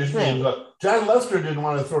to finish games. But John Lester didn't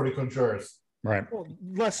want to throw to Contreras. Right.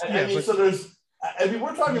 Well, so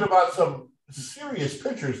we're talking about some serious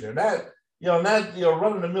pitchers there. Not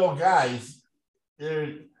run of the mill guys.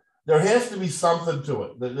 There has to be something to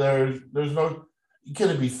it. There's no. Can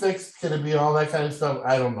it be fixed? Can it be all that kind of stuff?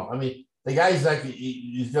 I don't know. I mean, the guy's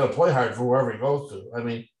he's going to play hard for wherever he goes to. I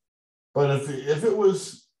mean, but if it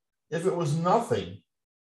was nothing,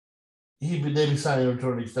 they'd be signing him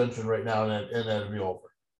to an extension right now, and that'd be over.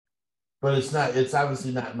 But it's not. It's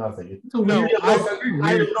obviously not nothing. No catchers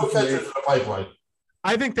in the pipeline.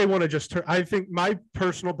 I think they want to just turn. I think my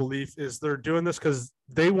personal belief is they're doing this because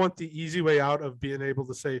they want the easy way out of being able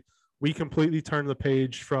to say we completely turned the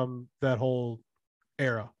page from that whole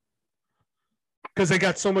era. Because they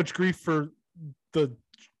got so much grief for the.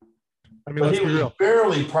 I mean, but let's he be was real.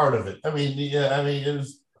 Barely part of it. I mean, it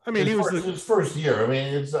was. He was his first year. I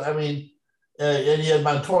mean, and you had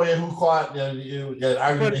Montoya who caught.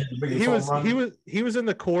 He was in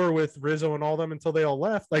the core with Rizzo and all them until they all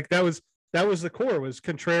left. Like that was the core was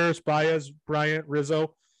Contreras, Baez, Bryant,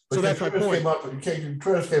 Rizzo. So that's my point.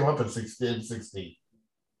 Contreras came up at 16.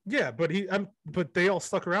 Yeah, but they all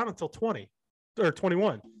stuck around until 20 or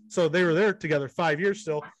 21. So they were there together 5 years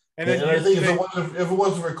still. And then I think if it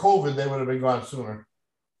wasn't for COVID, they would have been gone sooner.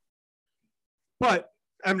 But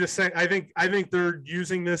I'm just saying, I think they're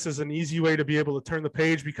using this as an easy way to be able to turn the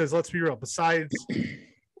page because let's be real. Besides,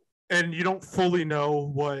 and you don't fully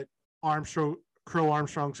know what Crow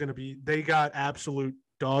Armstrong's going to be. They got absolute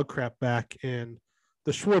dog crap back in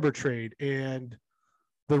the Schwarber trade and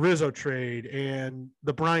the Rizzo trade and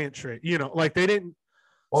the Bryant trade. Like they didn't.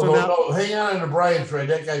 No, hang on in the Bryant trade.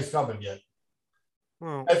 That guy's coming yet.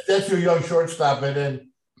 Well, that's your young shortstop, and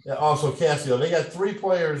then also Casio. They got 3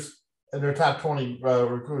 players in their top 20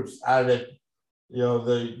 recruits out of it.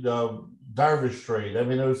 The Darvish trade. I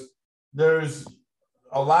mean, there's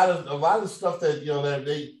a lot of stuff that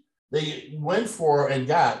that they went for and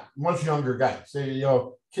got much younger guys.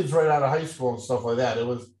 Kids right out of high school and stuff like that. It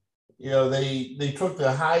was they took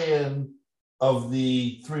the high end of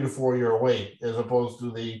the 3 to 4 year away as opposed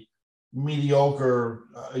to the mediocre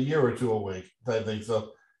a year or two away type thing.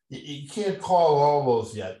 So you can't call all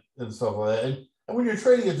those yet and stuff like that. And when you're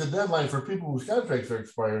trading at the deadline for people whose contracts are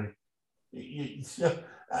expiring,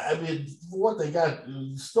 I mean, what they got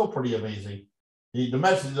is still pretty amazing. The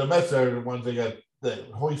Mets are the ones that got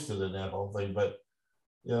hoisted in that whole thing, but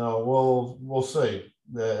we'll see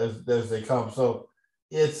as they come. So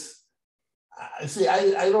it's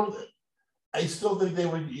I still think they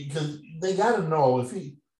would, because they got to know if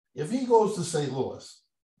he goes to St. Louis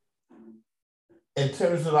and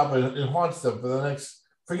tears it up and haunts them for the next,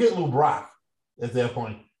 forget Lou Brock at that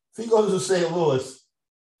point. If he goes to St. Louis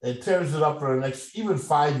and tears it up for the next even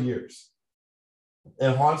 5 years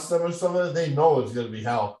and haunts them or something, they know it's going to be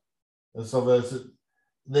hell. And so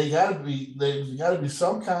there's got to be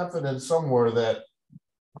some confidence somewhere that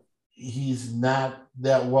he's not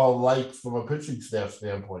that well liked from a pitching staff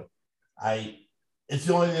standpoint. It's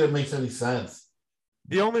the only thing that makes any sense.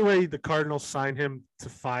 The only way the Cardinals sign him to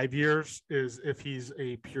 5 years is if he's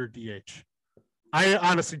a pure DH. I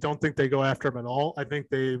honestly don't think they go after him at all. I think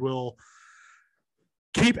they will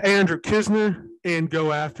keep Andrew Kisner and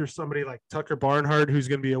go after somebody like Tucker Barnhart, who's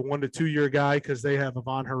going to be a 1 to 2 year guy because they have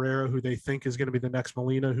Ivan Herrera, who they think is going to be the next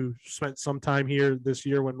Molina, who spent some time here this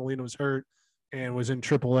year when Molina was hurt and was in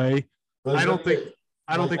AAA. I don't think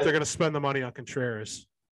they're going to spend the money on Contreras.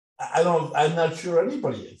 I'm not sure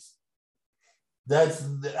anybody is.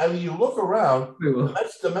 You look around,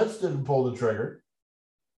 the Mets didn't pull the trigger.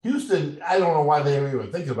 Houston, I don't know why they were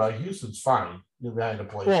even thinking about it. Houston's fine behind the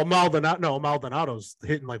plate. Well, Maldonado's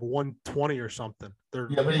hitting like 120 or something. They're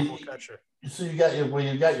catcher. So you got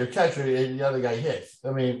your catcher and the other guy hits.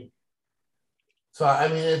 I mean,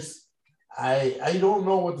 it's I don't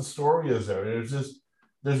know what the story is there.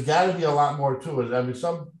 There's got to be a lot more to it. I mean,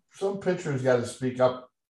 some pitchers got to speak up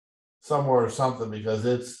somewhere or something because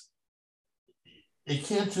it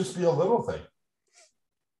can't just be a little thing.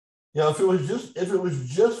 You know, if it was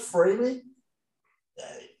just framing,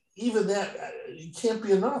 even that it can't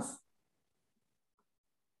be enough.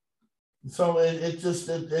 So it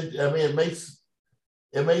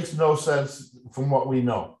makes no sense from what we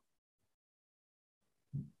know.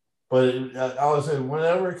 But I was saying,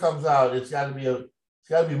 whenever it comes out, it's got to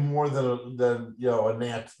be more than a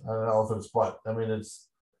gnat on an elephant's butt. I mean,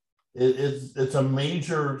 it's a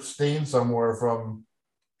major stain somewhere from,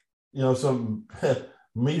 some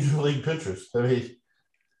major league pitchers. I mean,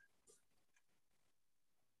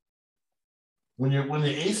 when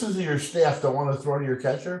the aces of your staff don't want to throw to your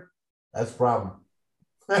catcher, that's a problem.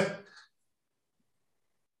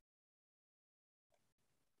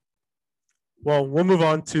 Well, we'll move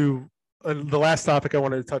on to the last topic I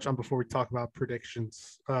wanted to touch on before we talk about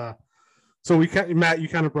predictions. So Matt, you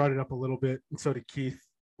kind of brought it up a little bit, and so did Keith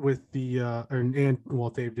with the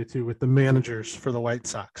Dave did too, with the managers for the White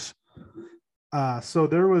Sox. So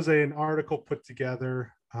there was an article put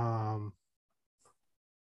together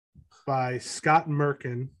by Scott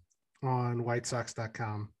Merkin on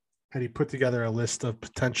WhiteSox.com, and he put together a list of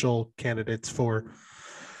potential candidates for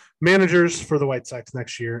managers for the White Sox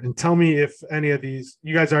next year. And tell me if any of these,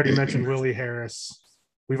 you guys already mentioned Willie Harris.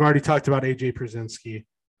 We've already talked about AJ Pierzynski,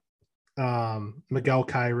 Miguel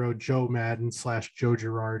Cairo, Joe Madden / Joe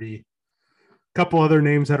Girardi. A couple other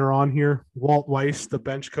names that are on here. Walt Weiss, the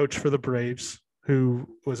bench coach for the Braves, who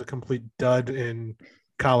was a complete dud in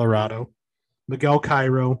Colorado. Miguel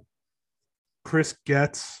Cairo, Chris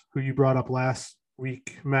Getz, who you brought up last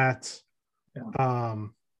week, Matt. Yeah.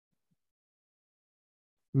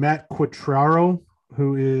 Matt Quatraro,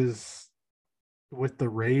 who is with the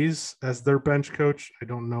Rays as their bench coach. I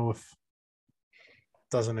don't know if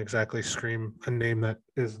doesn't exactly scream a name that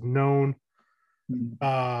is known.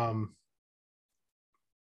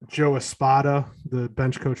 Joe Espada, the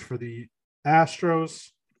bench coach for the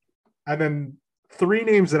Astros. And then three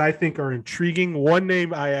names that I think are intriguing. One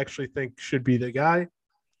name I actually think should be the guy.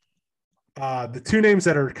 The two names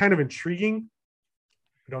that are kind of intriguing,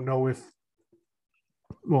 I don't know if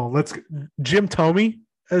Jim Thome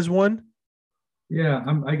as one. Yeah,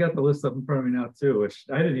 I got the list up in front of me now too, which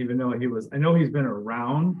I didn't even know he was. I know he's been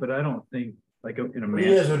around, but I don't think in a man.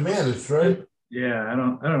 He hasn't managed, right? Yeah, I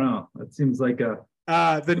don't know. It seems like a.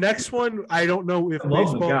 The next one, I don't know if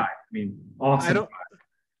baseball. The guy. I mean, awesome.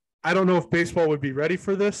 I don't know if baseball would be ready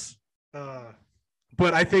for this,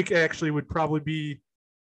 but I think it actually would probably be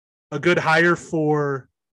a good hire for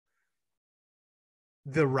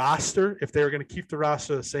the roster if they were going to keep the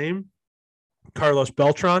roster the same. Carlos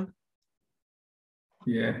Beltran.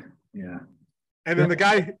 Yeah. And then the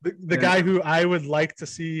guy who I would like to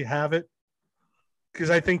see have it, because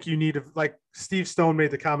I think you need like Steve Stone made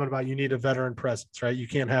the comment about you need a veteran presence, right? You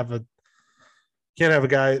can't have a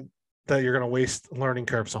guy that you're going to waste learning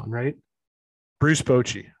curves on, right? Bruce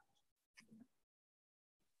Bochy.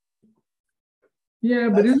 Yeah,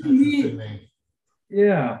 but isn't he?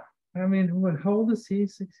 Yeah. I mean, how old is he?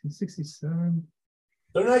 67?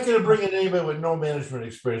 They're not going to bring in anybody with no management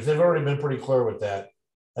experience. They've already been pretty clear with that.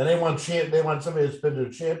 And they want somebody that's been to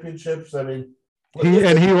championships. I mean,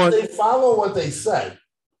 they follow what they said.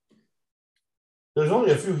 There's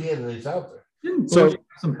only a few candidates out there. Didn't Bochy have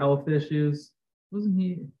some health issues? Wasn't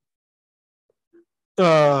he?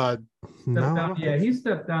 No. Yeah, he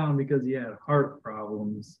stepped down because he had heart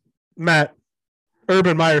problems. Matt,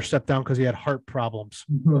 Urban Meyer stepped down because he had heart problems.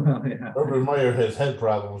 Well, yeah. Urban Meyer has head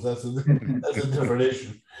problems. That's a different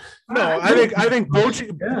issue. No, I think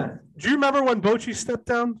Bochy. Yeah. Do you remember when Bochy stepped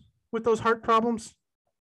down with those heart problems?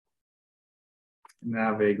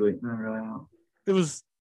 Nah, vaguely. Not really. No. It was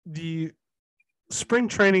the spring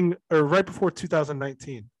training, or right before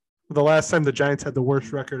 2019, the last time the Giants had the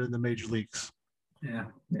worst record in the major leagues. Yeah.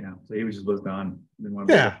 So he was done.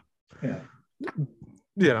 Yeah.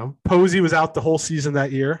 Posey was out the whole season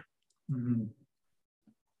that year. Mm-hmm.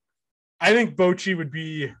 I think Bochy would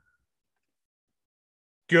be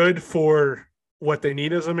good for what they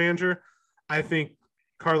need as a manager. I think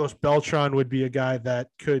Carlos Beltran would be a guy that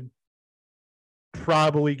could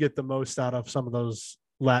probably get the most out of some of those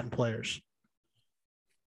Latin players.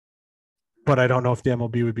 But I don't know if the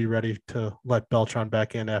MLB would be ready to let Beltran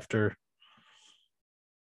back in after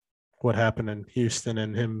what happened in Houston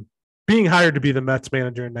and him being hired to be the Mets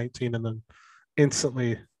manager in 19 and then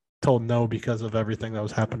instantly told no because of everything that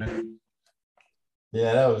was happening.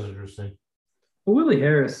 Yeah, that was interesting. Well, Willie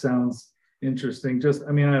Harris sounds interesting. I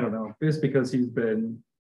don't know. Just because he's been,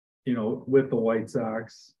 with the White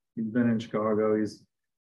Sox. He's been in Chicago. He's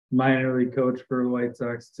minor league coach for the White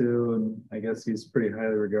Sox too. And I guess he's pretty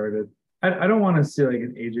highly regarded. I don't want to see like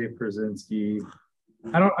an AJ Pierzynski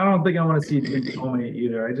I don't think I want to see Jim Thome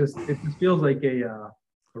either. It just feels like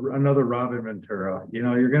another Robin Ventura. You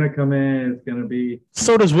know, you're gonna come in, it's gonna be.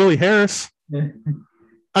 So does Willie Harris.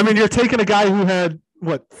 I mean, you're taking a guy who had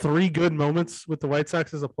 3 good moments with the White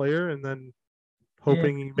Sox as a player, and then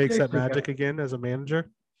hoping he makes that magic again as a manager.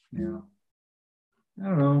 Yeah, I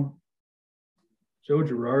don't know. Joe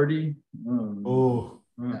Girardi. The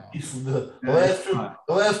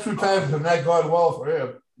last two times have not gone well for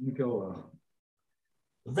him.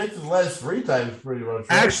 Victor's last 3 times pretty much.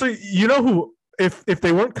 Right? Actually, you know who? If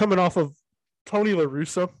they weren't coming off of Tony La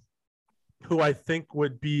Russa, who I think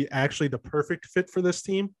would be actually the perfect fit for this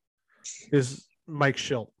team, is Mike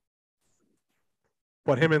Schilt.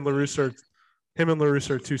 But him and La Russa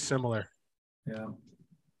are too similar. Yeah.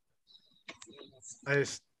 I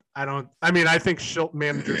think Schilt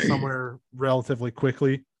managers somewhere relatively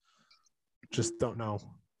quickly. Just don't know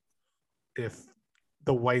if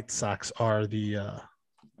the White Sox are the.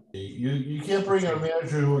 You can't bring in a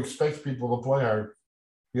manager who expects people to play hard.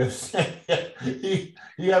 Yes, you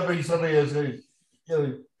got to bring somebody that's going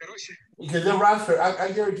to, because the roster.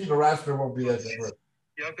 I guarantee the roster won't be that different.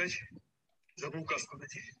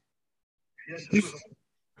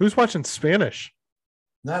 Who's watching Spanish?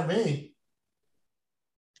 Not me.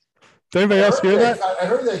 Did anybody else hear that? I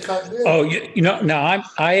heard they cut in. Oh, now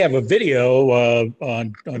I have a video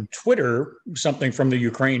on Twitter, something from the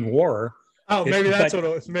Ukraine war. Oh, maybe that's what it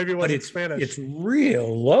was. Maybe it wasn't Spanish. It's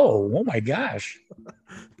real low. Oh my gosh!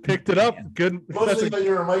 Picked it up. Good. Mostly on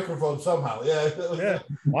your microphone somehow. Yeah.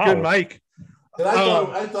 Wow. Good mic. And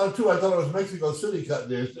I thought it was Mexico City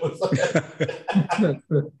cutting in.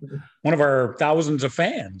 One of our thousands of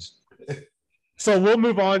fans. So we'll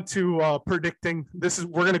move on to predicting. We're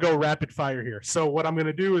going to go rapid fire here. So what I'm going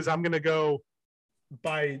to do is I'm going to go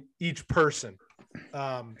by each person.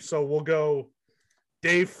 So we'll go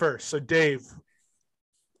Dave first. So Dave,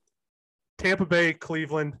 Tampa Bay,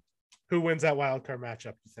 Cleveland. Who wins that wild card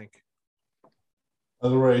matchup, you think?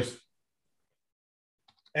 The Rays.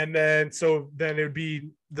 And then it would be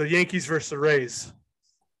the Yankees versus the Rays.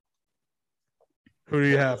 Who do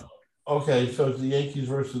you have? Okay, so it's the Yankees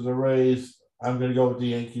versus the Rays. I'm going to go with the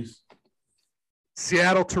Yankees.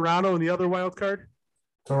 Seattle, Toronto, and the other wild card?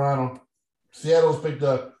 Toronto. Seattle's picked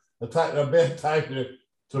a bad time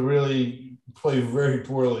to really play very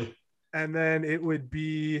poorly. And then it would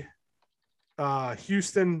be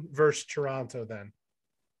Houston versus Toronto then.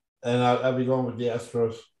 And I'll be going with the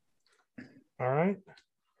Astros. All right.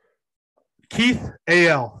 Keith,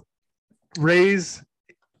 AL. Rays,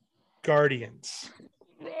 Guardians.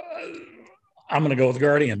 I'm going to go with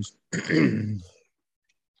Guardians.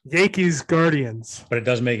 Yankees, Guardians. But it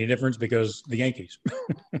doesn't make any difference because the Yankees.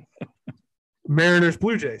 Mariners,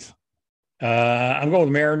 Blue Jays. I'm going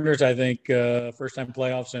with Mariners. I think first time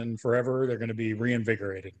playoffs in forever. They're going to be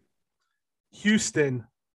reinvigorated. Houston,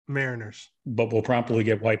 Mariners. But we'll promptly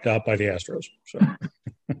get wiped out by the Astros. So.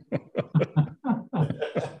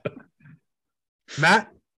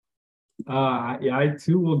 Matt? I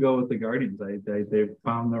too will go with the Guardians. They've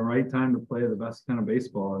found the right time to play the best kind of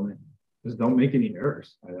baseball, and they just don't make any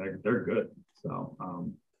errors. They're good. So,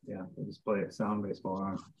 they just play a sound baseball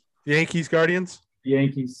on. Yankees, Guardians?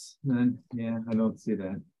 Yankees. I don't see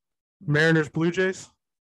that. Mariners, Blue Jays?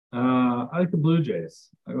 I like the Blue Jays.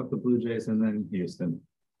 I go with the Blue Jays and then Houston.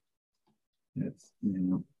 It's,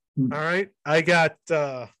 All right. I got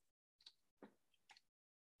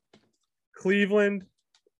Cleveland,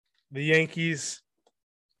 the Yankees,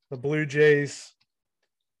 the Blue Jays,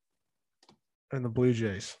 and the Blue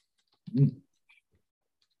Jays.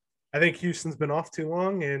 I think Houston's been off too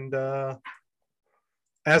long, and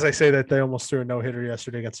as I say that, they almost threw a no-hitter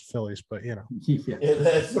yesterday against the Phillies, but Yeah,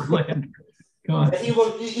 that's the plan. Come on. He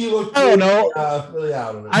looked I don't know. really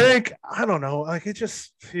out of it. I don't know. Like, it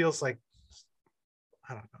just feels like,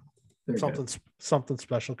 I don't know. Something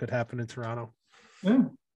special could happen in Toronto. Yeah.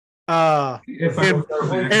 And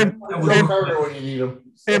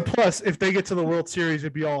plus, if they get to the World Series,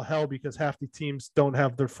 it'd be all hell because half the teams don't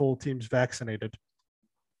have their full teams vaccinated,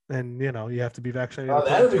 and you have to be vaccinated.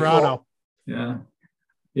 That'd be Toronto. Cool.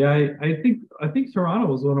 Yeah. I think Toronto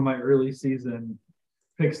was one of my early season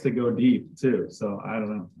picks to go deep too. So I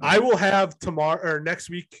don't know. I will have tomorrow or next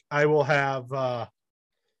week. I will have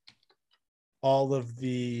all of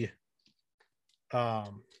the.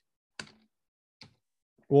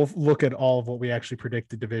 We'll look at all of what we actually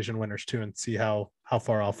predicted division winners too, and see how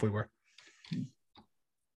far off we were,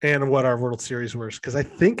 and what our World Series were. Because I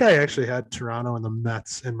think I actually had Toronto and the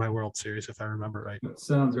Mets in my World Series, if I remember right. That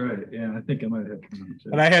sounds right. Yeah, I think I might have.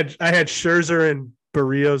 And I had Scherzer and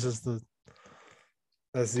Barrios as the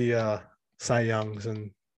Cy Youngs,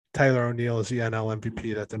 and Tyler O'Neill is the NL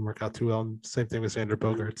MVP. That didn't work out too well. And same thing with Xander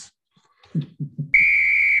Bogaerts.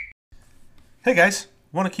 Hey guys,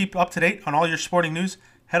 want to keep up to date on all your sporting news?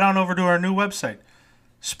 Head on over to our new website,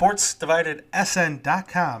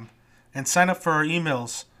 sportsdividedsn.com, and sign up for our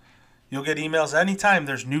emails. You'll get emails anytime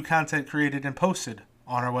there's new content created and posted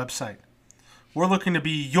on our website. We're looking to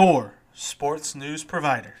be your sports news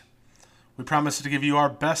provider. We promise to give you our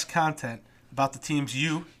best content about the teams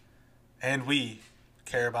you and we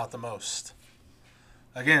care about the most.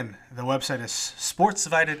 Again, the website is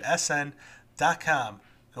sportsdividedsn.com.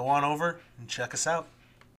 Go on over and check us out.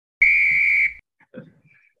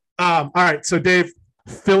 All right, so Dave,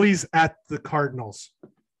 Phillies at the Cardinals.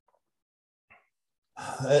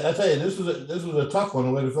 I tell you, this was a tough one.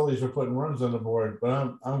 The way the Phillies are putting runs on the board,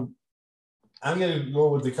 but I'm going to go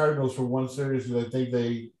with the Cardinals for one series because I think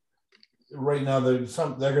they're going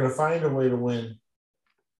to find a way to win.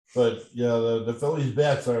 But yeah, the Phillies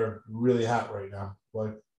bats are really hot right now.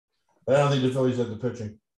 But I don't think the Phillies have the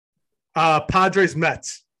pitching. Padres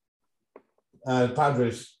Mets.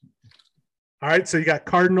 Padres. All right, so you got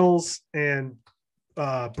Cardinals and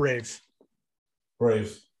Braves.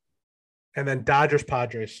 Braves. And then Dodgers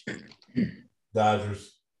Padres.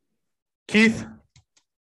 Dodgers. Keith.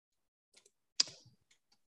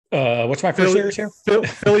 What's my first series here?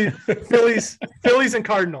 Phillies and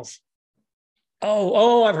Cardinals.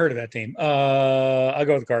 Oh, I've heard of that team. I'll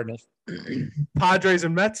go with the Cardinals. Padres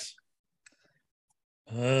and Mets.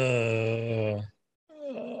 I'm going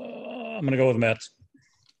to go with the Mets.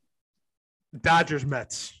 Dodgers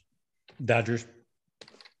Mets. Dodgers.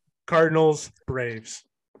 Cardinals Braves.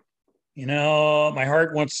 You know, my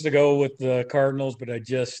heart wants to go with the Cardinals, but I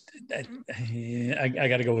got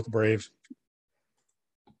to go with the Braves.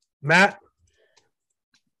 Matt.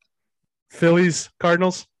 Phillies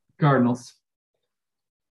Cardinals. Cardinals.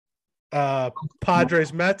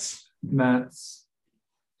 Padres Mets. Mets.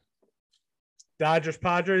 Dodgers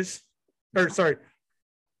Padres.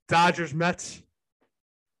 Dodgers Mets.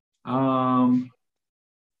 Yeah,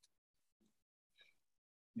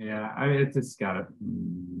 I mean, it's just gotta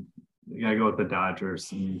go with the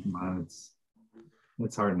Dodgers. And come on,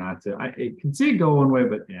 it's hard not to. I can see it go one way,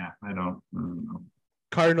 but yeah, I don't know.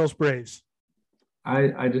 Cardinals Braves. I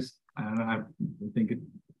don't know. I think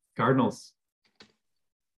Cardinals.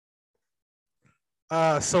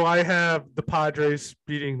 So I have the Padres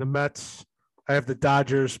beating the Mets. I have the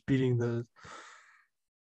Dodgers beating the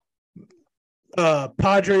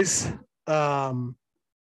Padres.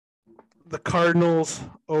 The Cardinals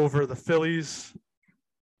over the Phillies.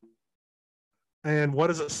 And what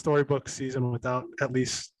is a storybook season without at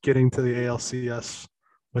least getting to the ALCS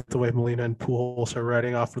with the way Molina and Pujols are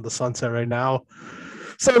riding off for the sunset right now?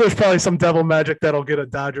 So there's probably some devil magic that'll get a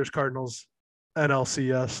Dodgers Cardinals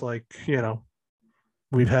NLCS, like,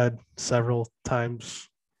 we've had several times.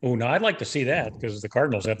 Oh, no, I'd like to see that because the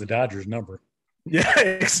Cardinals have the Dodgers number. Yeah,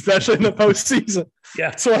 especially in the postseason.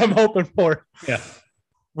 Yeah. That's what I'm hoping for. Yeah.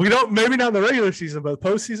 We don't, maybe not in the regular season, but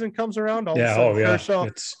postseason comes around. Kershaw.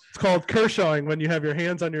 It's called Kershawing when you have your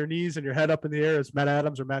hands on your knees and your head up in the air as Matt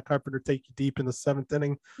Adams or Matt Carpenter take you deep in the seventh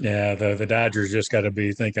inning. Yeah, the Dodgers just got to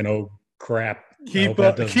be thinking, oh, crap. Keep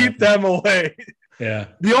them away. Yeah.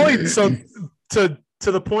 The only, so to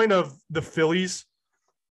the point of the Phillies,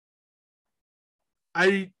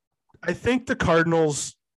 I think the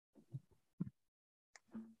Cardinals,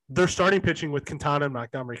 their starting pitching with Quintana and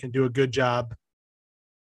Montgomery can do a good job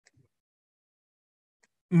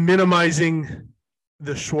minimizing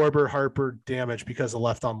the Schwarber-Harper damage because of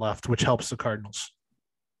left on left, which helps the Cardinals.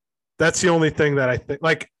 That's the only thing that I think,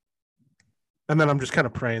 and then I'm just kind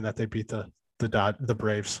of praying that they beat the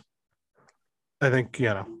Braves. I think,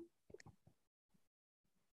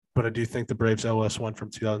 but I do think the Braves owe us one from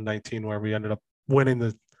 2019 where we ended up winning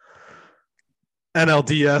the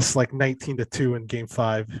NLDS 19-2 in Game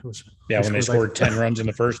 5. When they scored 10 runs in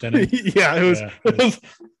the first inning. Yeah, it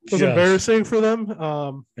was embarrassing for them.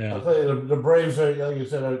 I'll tell you, the Braves are, like you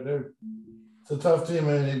said, it's a tough team,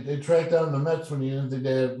 and they tracked down the Mets when you didn't think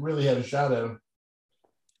they really had a shot at them.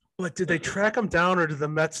 But did they track them down, or did the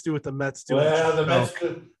Mets do what the Mets do? Well, the Mets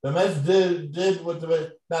did what the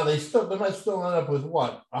Mets. Now the Mets still end up with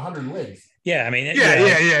what, 100 wins. Yeah, I mean,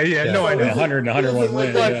 yeah. No, I know 100 and 101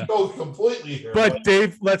 wins. Let's go completely here. But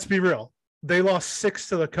Dave, let's be real. They lost 6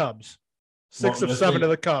 to the Cubs, 6 of 7 to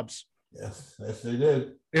the Cubs. Yes, they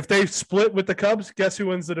did. If they split with the Cubs, guess who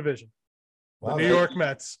wins the division? The New York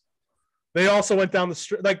Mets. They also went down the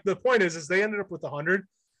stretch. The point is they ended up with 100,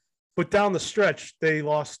 but down the stretch they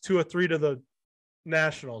lost 2 or 3 to the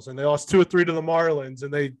Nationals, and they lost 2 or 3 to the Marlins,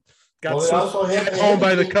 and they Got Well, they swept also had at home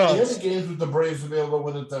by the They had Cubs, the games with the Braves to be able to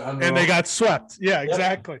win it and they got swept. Yeah, Yep.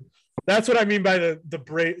 exactly. That's what I mean by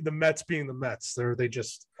the Mets being the Mets. They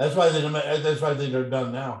just That's why they're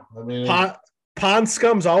done now. I mean, pond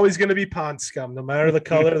scum's always going to be pond scum, no matter the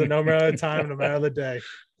color, no matter the time, no matter the day.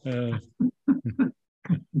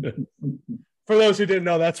 For those who didn't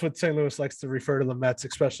know, that's what St. Louis likes to refer to the Mets,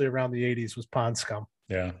 especially around the 80s, was pond scum.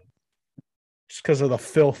 Yeah. Just because of the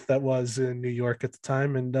filth that was in New York at the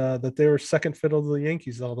time, and that they were second fiddle to the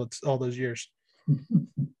Yankees all those years,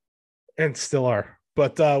 and still are.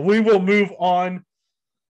 But we will move on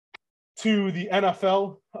to the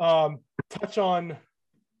NFL. Touch on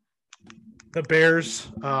the Bears,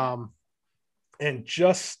 and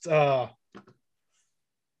just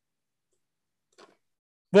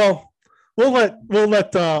we'll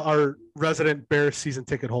let our resident Bears season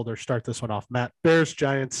ticket holder start this one off. Matt, Bears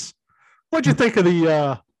Giants. What'd you think of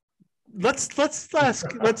the?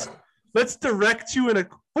 Let's direct you in a.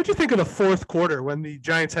 What'd you think of the fourth quarter when the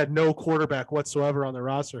Giants had no quarterback whatsoever on their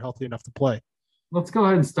roster, healthy enough to play? Let's go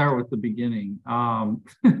ahead and start with the beginning.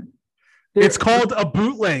 It's called a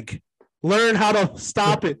bootleg. Learn how to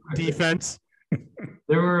stop it, defense.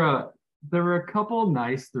 There were a couple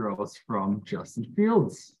nice throws from Justin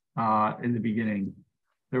Fields in the beginning.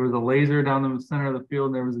 There was a laser down the center of the field,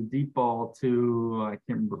 and there was a deep ball to I can't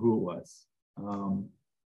remember who it was.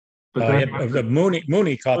 But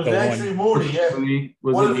Mooney caught the one. Actually Mooney, yeah. Mooney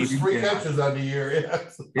One of his 3 catches on the year. Yeah.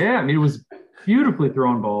 Yeah, I mean, it was beautifully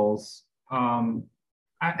thrown balls. I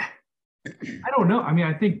don't know. I mean,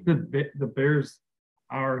 I think the Bears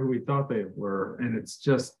are who we thought they were, and it's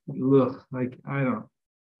just like I don't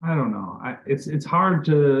know. It's hard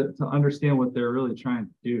to understand what they're really trying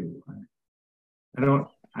to do. I don't.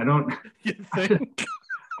 You think?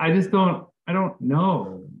 I just don't. I don't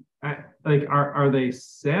know. Are they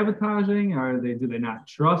sabotaging? Do they not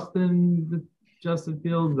trust in the Justin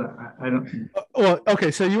Fields? I don't. Well,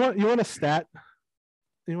 okay. So you want a stat?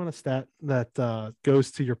 You want a stat that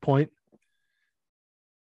goes to your point?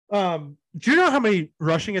 Do you know how many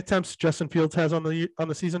rushing attempts Justin Fields has on the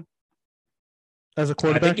season as a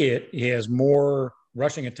quarterback? I think he has more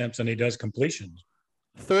rushing attempts than he does completions.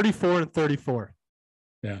 34 and 34.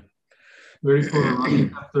 Yeah.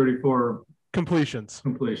 34 completions.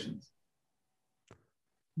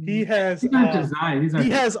 He has he's not designed.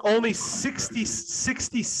 He has only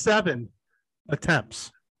 67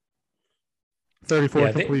 attempps.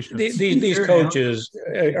 34 completions. These coaches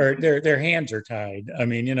are their hands are tied. I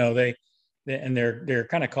mean, they're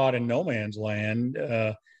kind of caught in no man's land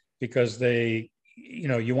because you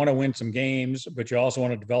want to win some games, but you also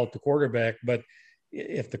want to develop the quarterback. But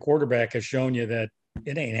if the quarterback has shown you that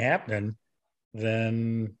it ain't happening,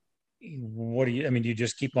 then what do you? I mean, you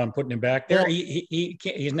just keep on putting him back there. He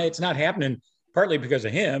can't. It's not happening. Partly because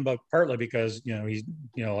of him, but partly because he's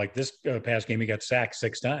like this past game he got sacked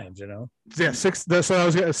 6 times. Yeah, 6. So I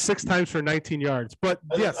was 6 times for 19 yards. But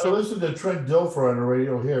yeah, I listened to Trent Dilfer on the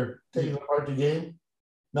radio here taking apart the game.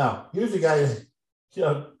 Now here's a guy.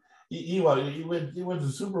 He went to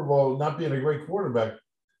the Super Bowl not being a great quarterback,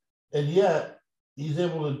 and yet he's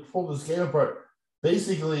able to pull this game apart.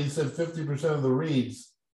 Basically, he said 50% of the reads.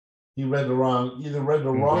 He read the wrong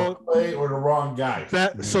play or the wrong guy.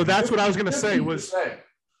 So that's what I was going to say was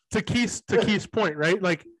to Keith's point, right?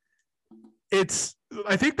 Like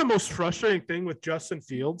I think the most frustrating thing with Justin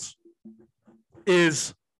Fields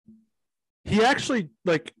is he actually,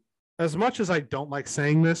 like, as much as I don't like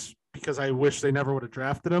saying this because I wish they never would have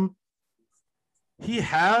drafted him, he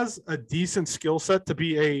has a decent skill set to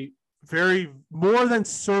be a very more than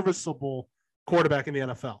serviceable quarterback in the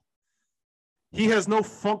NFL. He has no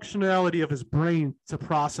functionality of his brain to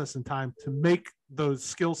process in time to make those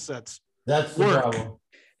skill sets work. The problem.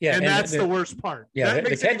 Yeah, and that's the worst part. Yeah,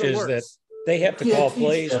 the catch is that they have to call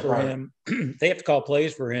plays for him. They have to call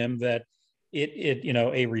plays for him that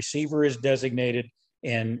a receiver is designated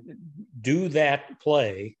and do that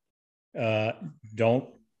play. Don't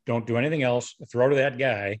do anything else. Throw to that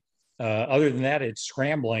guy. Other than that, it's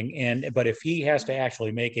scrambling. But if he has to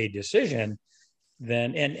actually make a decision,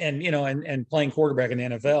 then and playing quarterback in the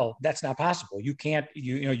NFL, that's not possible. You can't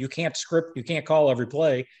script, you can't call every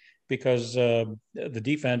play because the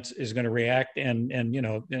defense is going to react and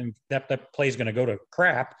that play is going to go to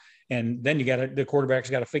crap, and then the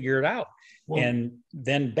quarterback's got to figure it out. Well, and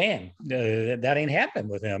then bam, that ain't happened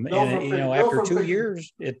with him. After 2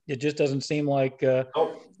 years, it just doesn't seem like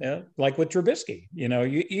like with Trubisky.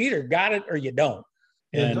 You either got it or you don't.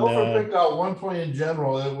 And Dilfer picked out one play in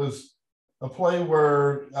general. It was a play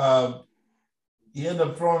where he ended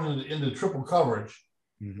up throwing into triple coverage.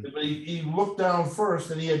 Mm-hmm. But he looked down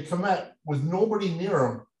first, and he had Kmet with nobody near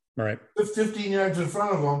him Right. 15 yards in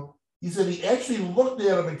front of him. He said he actually looked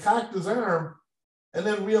at him and cocked his arm and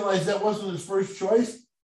then realized that wasn't his first choice.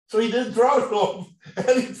 So he didn't throw it to him,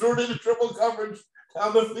 and he threw it into triple coverage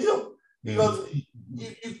down the field. He goes,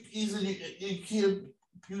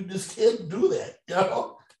 you just can't do that. You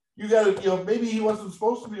know, you got to, maybe he wasn't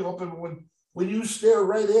supposed to be open when you stare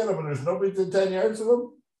right at him and there's nobody within 10 yards of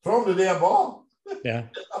him, throw him the damn ball. Yeah.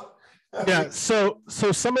 Yeah. So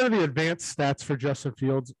some of the advanced stats for Justin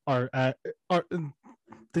Fields are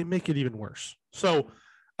they make it even worse. So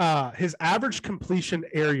his average completion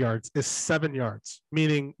air yards is 7 yards,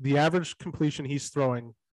 meaning the average completion he's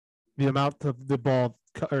throwing, the amount of the ball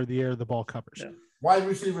or the air the ball covers. Yeah. Wide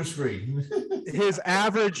receiver screen. This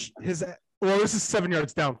is 7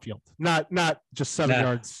 yards downfield, not just 7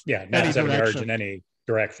 yards. Yeah, not 7 yards in any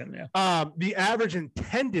direction. Yeah. The average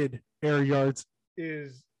intended air yards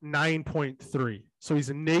is 9.3. So he's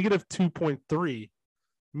a negative 2.3,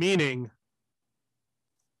 meaning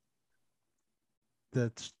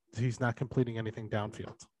that he's not completing anything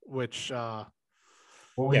downfield, which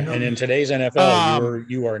and in today's NFL,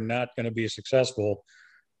 you are not going to be successful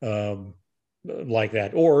like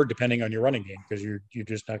that, or depending on your running game, because you're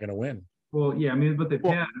just not going to win. Well, yeah, I mean, but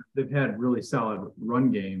they've had really solid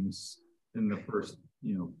run games in the first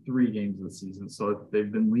 3 games of the season, so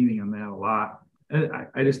they've been leaning on that a lot.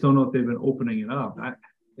 I just don't know if they've been opening it up.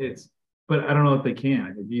 But I don't know if they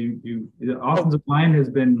can. The offensive line has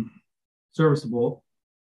been serviceable.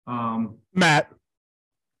 Matt.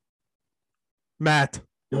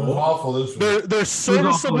 It was awful this week. They're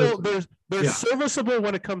serviceable. They're serviceable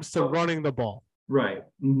when it comes to running the ball. Right.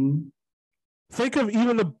 Mm-hmm. Think of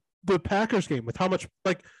even the Packers game with how much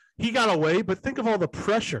he got away, but think of all the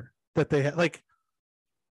pressure that they had.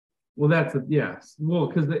 Well, yes. Well,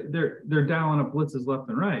 because they're dialing up blitzes left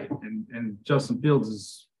and right, and Justin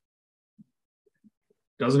Fields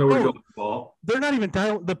doesn't know where to go with the ball. They're not even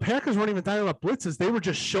dialing. The Packers weren't even dialing up blitzes. They were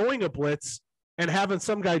just showing a blitz and having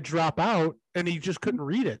some guy drop out, and he just couldn't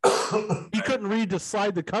read it. He couldn't read to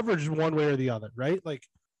slide the coverage one way or the other, right?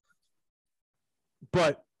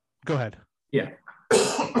 But go ahead. Yeah.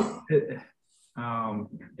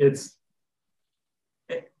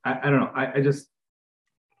 I don't know.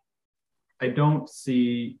 I don't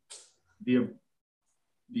see the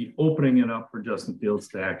opening it up for Justin Fields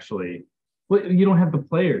to actually. But you don't have the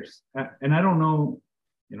players, and I don't know.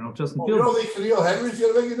 Justin Fields. You don't think Khalil Henry's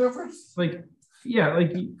going to make a difference?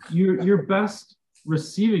 Your best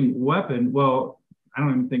receiving weapon. Well, I don't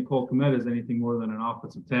even think Cole Kmet is anything more than an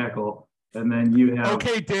offensive tackle. And then you have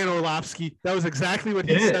Dan Orlovsky. That was exactly what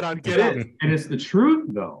he said on Get Up. And it's the truth,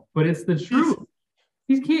 though. But it's the truth.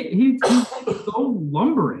 He's so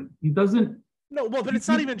lumbering. He doesn't. No, well, but it's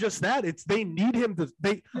not even just that. It's they need him to.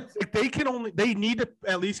 They need to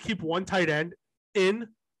at least keep one tight end in,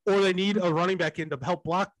 or they need a running back in to help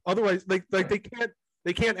block. Otherwise, they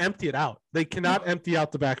can't empty it out. They cannot empty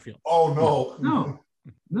out the backfield. Oh no.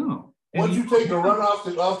 Once you take the run off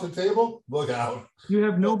the table, look out. You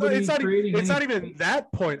have nobody. It's not even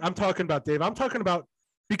that point. I'm talking about, Dave. I'm talking about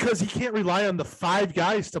because he can't rely on the 5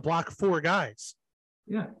 guys to block 4 guys.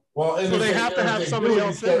 Yeah. Well, so they have to have somebody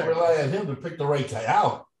else in there. Rely on him to pick the right guy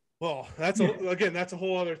out. Well, that's a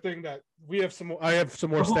whole other thing that we have some. I have some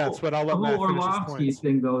more stats, but I'll let Matt finish his points.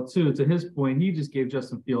 Thing though, too. To his point, he just gave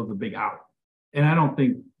Justin Fields a big out, and I don't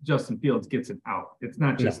think Justin Fields gets an out. It's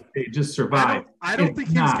not just they just survive. I don't think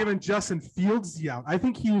he was giving Justin Fields the out. I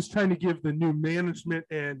think he was trying to give the new management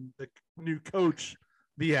and the new coach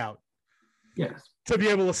the out. Yes. To be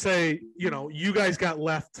able to say, you guys got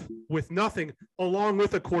left with nothing, along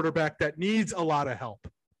with a quarterback that needs a lot of help.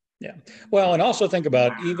 Yeah. Well, and also think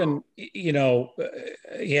about even, he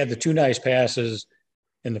had the 2 nice passes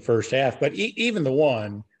in the first half, but even the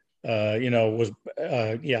one, was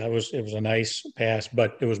it was a nice pass,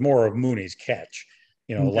 but it was more of Mooney's catch,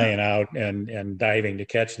 laying out and diving to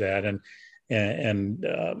catch that.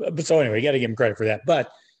 But so anyway, you got to give him credit for that.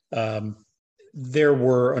 But there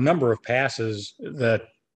were a number of passes that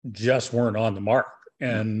just weren't on the mark.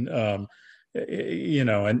 And, and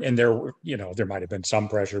there were, there might've been some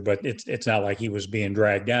pressure, but it's not like he was being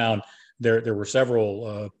dragged down. There were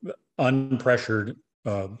several unpressured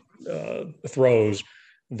throws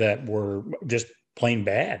that were just plain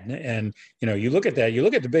bad. And, you look at that, you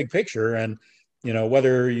look at the big picture and,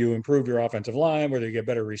 whether you improve your offensive line, whether you get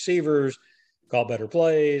better receivers, call better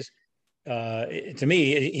plays, to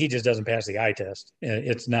me, he just doesn't pass the eye test.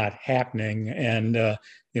 It's not happening. And,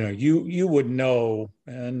 you would know,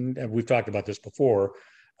 and we've talked about this before,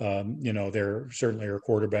 there certainly are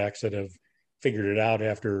quarterbacks that have figured it out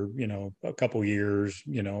after, a couple years,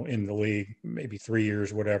 in the league, maybe 3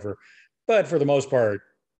 years, whatever. But for the most part,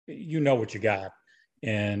 you know what you got.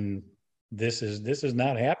 And this is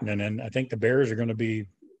not happening. And I think the Bears are going to be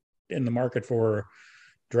in the market for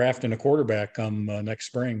drafting a quarterback come next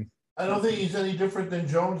spring. I don't think he's any different than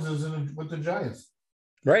Jones is with the Giants.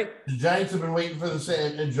 Right. The Giants have been waiting for the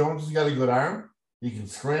same, and Jones has got a good arm. He can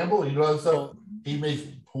scramble. He does stuff. He makes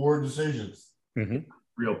poor decisions. Mm-hmm.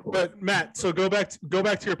 Real poor. But Matt, so go back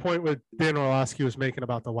to your point with Dan Orlovsky was making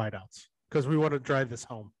about the wideouts, because we want to drive this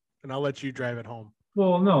home, and I'll let you drive it home.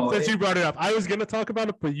 Well, no. Since you brought it up, I was going to talk about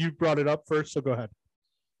it, but you brought it up first, so go ahead.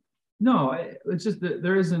 No, it's just that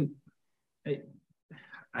there isn't.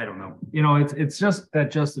 I don't know. You know, it's just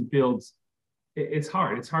that Justin Fields. It's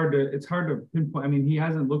hard. It's hard to pinpoint. I mean, he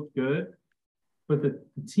hasn't looked good, but the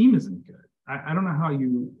team isn't good. I don't know how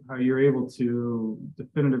you're able to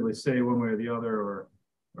definitively say one way or the other,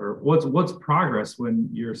 or what's progress when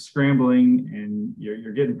you're scrambling and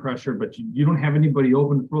you're getting pressure, but you don't have anybody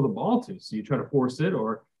open to throw the ball to. So you try to force it,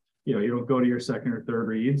 or you don't go to your second or third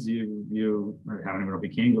reads. I don't even know if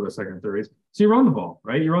you can go to second or third reads. So you run the ball,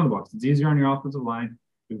 right? You run the ball. It's easier on your offensive line.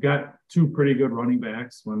 We've got two pretty good running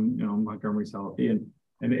backs when Montgomery's healthy, and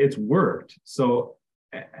it's worked. So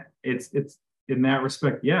it's in that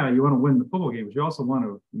respect, yeah, you want to win the football game, but you also want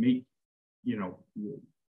to make,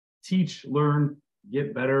 teach, learn,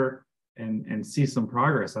 get better, and see some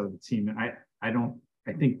progress out of the team. And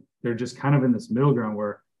I think they're just kind of in this middle ground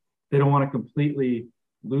where they don't want to completely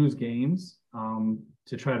lose games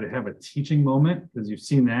to try to have a teaching moment, because you've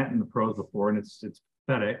seen that in the pros before, and it's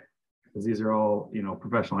pathetic because these are all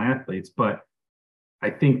professional athletes. But I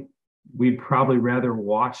think we'd probably rather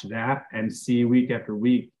watch that and see week after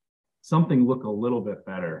week something look a little bit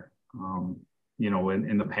better,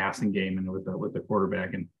 in the passing game and with the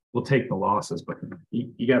quarterback, and we'll take the losses. But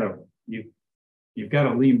you've got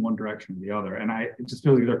to lean one direction or the other. And it just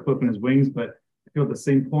feels like they're clipping his wings. But I feel at the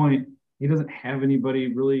same point, he doesn't have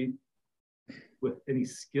anybody really with any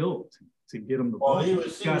skill to get him the ball. Well, he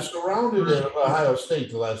was surrounded at Ohio State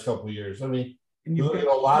the last couple of years. I mean, you look at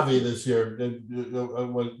Olave this year.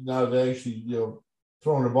 Now they actually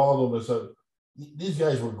throwing the ball to him. So these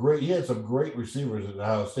guys were great. He had some great receivers at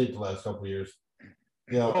Ohio State the last couple of years.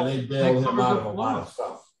 And they bailed him out of a lot of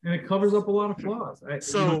stuff. And it covers up a lot of flaws.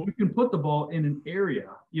 So you can put the ball in an area.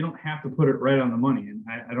 You don't have to put it right on the money. And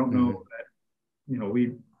I don't know that,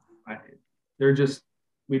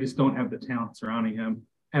 we just don't have the talent surrounding him.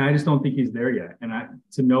 And I just don't think he's there yet. And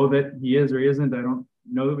to know that he is or he isn't, I don't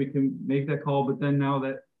know that we can make that call. But then now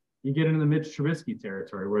that you get into the Mitch Trubisky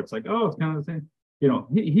territory where it's like, oh, it's kind of the same.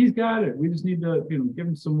 He's got it. We just need to, give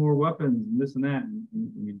him some more weapons and this and that. And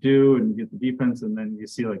you do, and you get the defense, and then you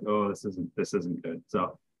see like, oh, this isn't good.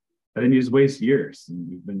 So I think you just waste years. And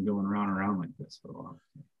we've been going around like this for a while.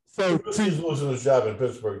 So he's losing his job in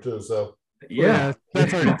Pittsburgh too. So yeah,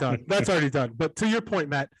 that's already done. That's already done. But to your point,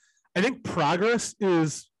 Matt, I think progress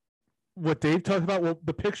is what Dave talked about. Well,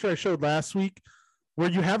 the picture I showed last week, where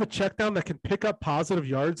you have a check down that can pick up positive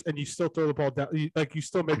yards and you still throw the ball down. You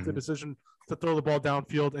still make the decision to throw the ball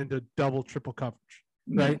downfield into double, triple coverage,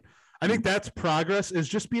 right? I think that's progress, is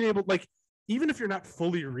just being able, even if you're not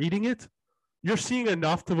fully reading it, you're seeing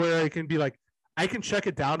enough to where I can be like, I can check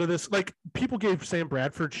it down to this. Like, people gave Sam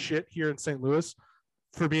Bradford shit here in St. Louis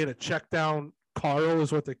for being a check down Carl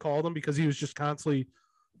is what they called him, because he was just constantly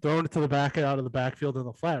throwing it to the back out of the backfield in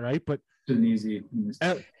the flat, right? But an easy.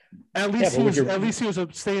 At least he was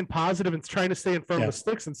staying positive and trying to stay in front of the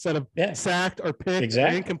sticks instead of sacked or picked,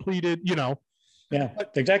 incompleted. Yeah,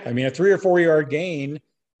 exactly. I mean, a 3 or 4 yard gain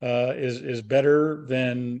is better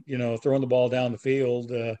than throwing the ball down the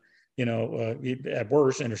field. At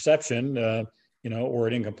worst, interception. Or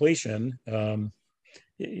an incompletion. And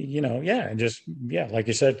just like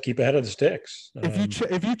you said, keep ahead of the sticks.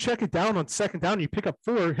 If you check it down on second down, you pick up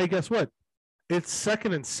 4. Hey, guess what? It's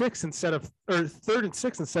 2nd and 6 or 3rd and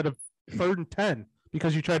 6 instead of 3rd and 10,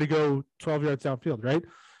 because you try to go 12 yards downfield, right?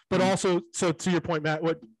 But also, so to your point, Matt,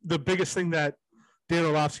 what the biggest thing that Dan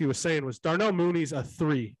Orlovsky was saying was Darnell Mooney's a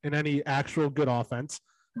 3 in any actual good offense,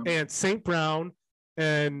 and St. Brown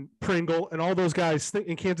and Pringle and all those guys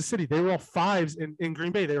in Kansas City, they were all 5s. In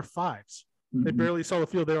Green Bay, they were 5s. They barely saw the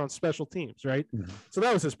field. They were on special teams, right? So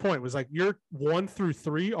that was his point, was like your 1 through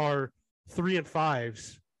 3 are 3 and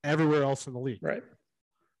 5s everywhere else in the league. Right.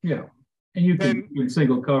 Yeah. And you can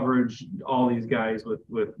single coverage all these guys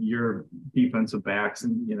with your defensive backs,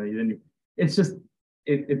 and it's just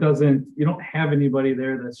it doesn't, you don't have anybody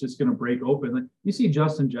there that's just going to break open. Like, you see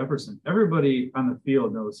Justin Jefferson, everybody on the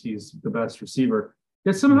field knows he's the best receiver.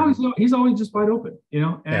 Yet somehow he's always just wide open,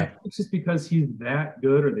 and it's just because he's that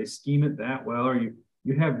good, or they scheme it that well, or you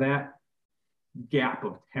have that gap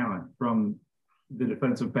of talent from the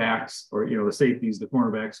defensive backs or, the safeties, the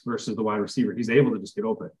cornerbacks versus the wide receiver. He's able to just get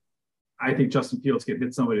open. I think Justin Fields can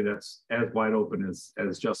hit somebody that's as wide open as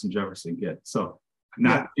Justin Jefferson gets. So I'm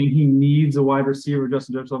not think he needs a wide receiver,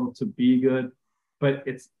 Justin Jefferson level, to be good, but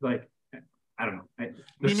it's like, I don't know.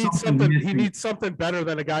 He needs something better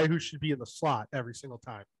than a guy who should be in the slot every single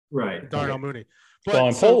time. Right. Darnell Mooney. But, well,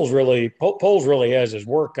 and Poles really has his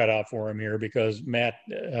work cut out for him here because Matt,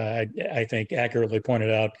 I think, accurately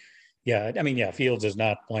pointed out, Fields is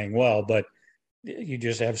not playing well, but you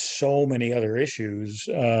just have so many other issues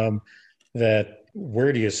that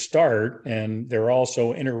where do you start? And they're all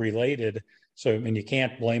so interrelated. So, you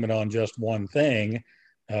can't blame it on just one thing.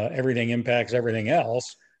 Everything impacts everything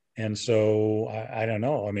else. And so I don't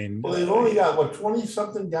know. Well, they've only got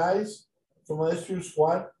 20-something guys from last year's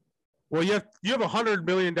squad. Well, you have $100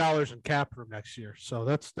 million in cap room next year, so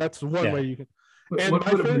that's one way you can. But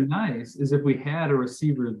what would have been nice is if we had a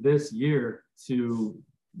receiver this year to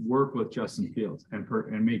work with Justin Fields and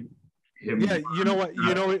make him. Yeah, you know what?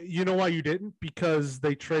 You know why you didn't? Because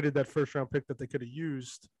they traded that first round pick that they could have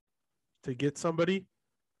used to get somebody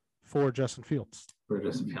for Justin Fields.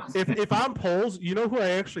 If I'm Poles, you know who I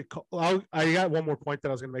actually call? I got one more point that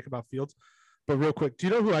I was going to make about Fields, but real quick, do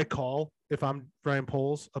you know who I call if I'm Brian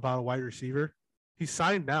Poles about a wide receiver? He's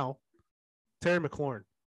signed now. Terry McLaurin.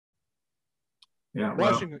 Yeah,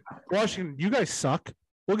 Washington, you guys suck.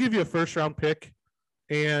 We'll give you a first round pick,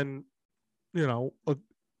 and I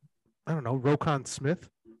don't know, Roquan Smith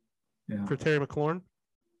for Terry McLaurin.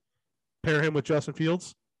 Pair him with Justin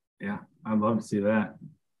Fields. Yeah, I'd love to see that.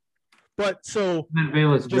 But so then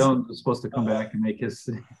Velus Jones was supposed to come back and make his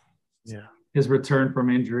return from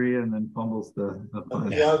injury, and then fumbles the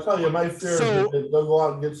Yeah, I'll tell you, my fear is that they'll go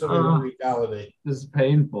out and get somebody to retaliate. This is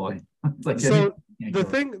painful. It's like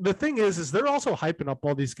the thing is they're also hyping up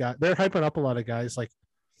all these guys. They're hyping up a lot of guys. Like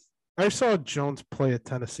I saw Jones play at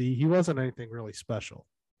Tennessee. He wasn't anything really special.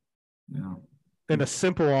 No. In a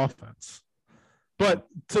simple offense. But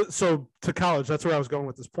to college, that's where I was going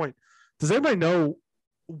with this point. Does anybody know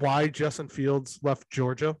why Justin Fields left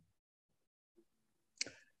Georgia?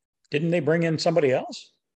 Didn't they bring in somebody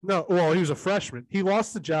else? No, well, he was a freshman. He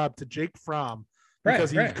lost the job to Jake Fromm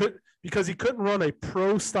because he couldn't run a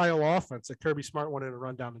pro style offense that Kirby Smart wanted to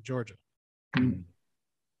run down to Georgia.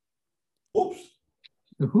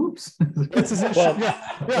 Oops. That's his issue.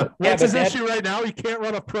 That's his issue right now. He can't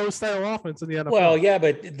run a pro style offense in the NFL. Well, yeah,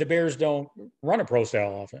 but the Bears don't run a pro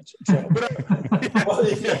style offense. So.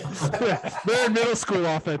 They're in middle school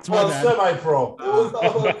offense. Well, semi-pro.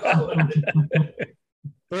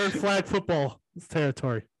 They're in flag football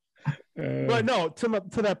territory. But no,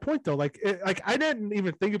 to that point though, like I didn't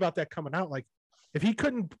even think about that coming out. Like if he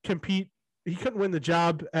couldn't compete, he couldn't win the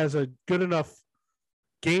job as a good enough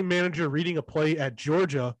game manager reading a play at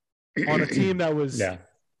Georgia on a team that was, that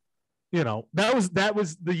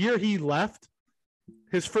was the year he left.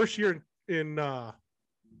 His first year in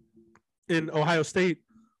Ohio State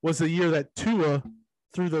was the year that Tua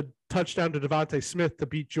threw the touchdown to Devontae Smith to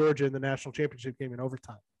beat Georgia in the national championship game in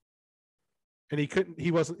overtime. And he couldn't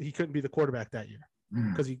be the quarterback that year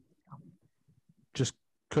because he just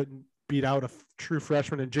couldn't beat out a true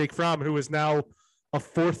freshman and Jake Fromm, who is now a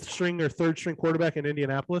fourth string or third string quarterback in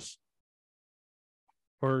Indianapolis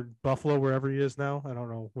or Buffalo, wherever he is now. I don't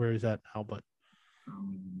know where he's at now, but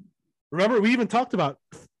remember we even talked about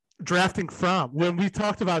drafting Fromm. When we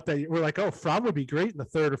talked about that, we're like, oh, Fromm would be great in the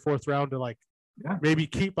third or fourth round to maybe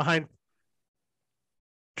keep behind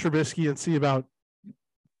Trubisky and see about,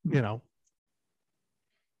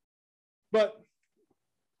 But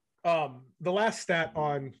the last stat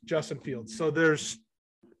on Justin Fields. So there's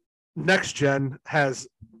Next Gen has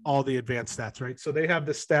all the advanced stats, right? So they have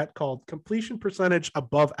this stat called completion percentage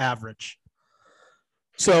above average.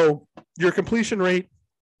 So your completion rate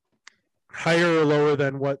higher or lower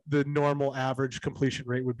than what the normal average completion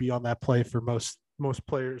rate would be on that play for most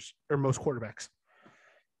players or most quarterbacks.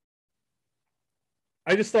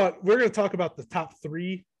 I just thought we're going to talk about the top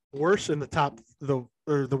three worst and the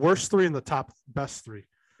worst three and the top best three.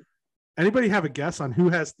 Anybody have a guess on who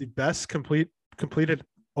has the best completed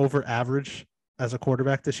over average as a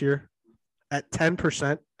quarterback this year at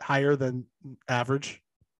 10% higher than average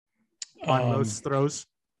on most throws?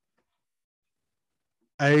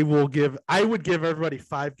 I would give everybody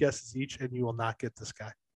 5 guesses each, and you will not get this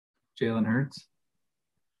guy. Jalen Hurts?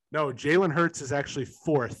 No, Jalen Hurts is actually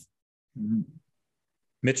 4th. Mm-hmm.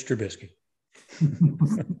 Mitch Trubisky.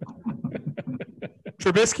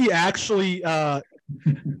 Trubisky actually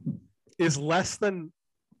is less than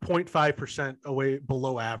 0.5% away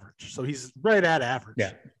below average. So he's right at average.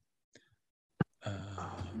 Yeah.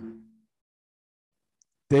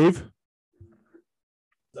 Dave?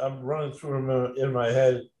 I'm running through them in my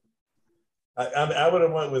head. I would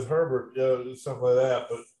have went with Herbert, stuff like that.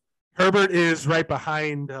 But Herbert is right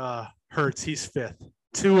behind Hurts. He's 5th.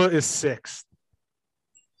 Tua is 6th.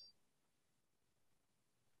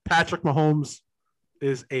 Patrick Mahomes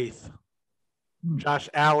is 8th. Josh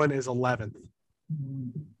Allen is 11th.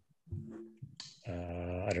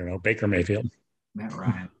 I don't know. Baker Mayfield. Matt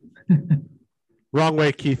Ryan. Wrong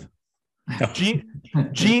way, Keith.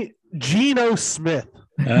 Geno Smith.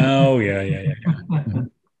 Oh, yeah.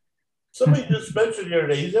 Somebody just mentioned the other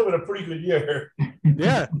day he's having a pretty good year.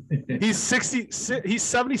 Yeah, he's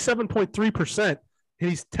 77.3%, and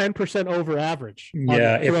he's 10% over average.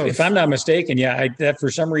 Yeah, if I'm not mistaken, that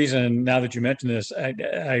for some reason, now that you mention this,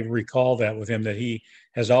 I recall that with him that he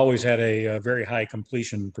has always had a very high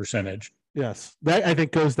completion percentage. Yes, that I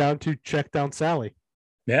think goes down to check down Sally.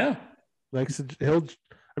 Yeah,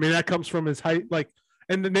 that comes from his height,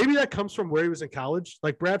 and maybe that comes from where he was in college.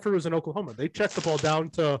 Like Bradford was in Oklahoma, they checked the ball down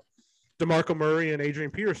to DeMarco Murray and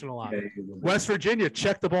Adrian Peterson a lot. West Virginia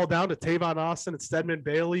checked the ball down to Tavon Austin and Stedman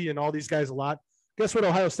Bailey and all these guys a lot. Guess what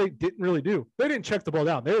Ohio State didn't really do? They didn't check the ball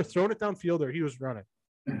down. They were throwing it downfield or he was running.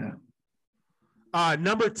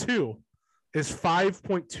 Number 2 is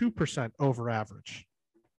 5.2% over average.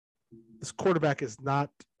 This quarterback is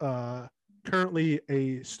not currently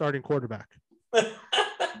a starting quarterback.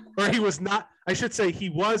 Or he was not. I should say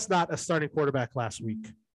he was not a starting quarterback last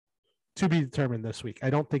week. To be determined this week. I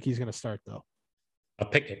don't think he's going to start, though. A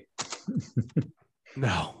Pickett.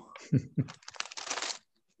 No.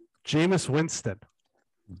 Jameis Winston.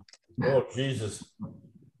 Oh, Jesus.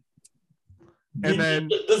 And then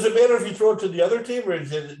does it matter if you throw it to the other team or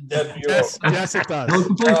is it that your yes, it does.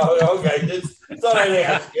 Okay. Thought I'd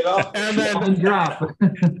ask, And then One drop.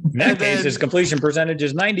 In that case, his completion percentage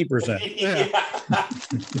is 90%. Yeah.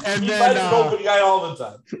 And He then finds an open guy all the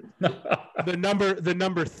time. the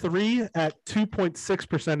number 3 at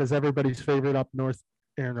 2.6% is everybody's favorite up north,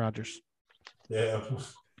 Aaron Rodgers. Yeah.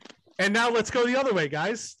 And now let's go the other way,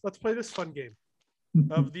 guys. Let's play this fun game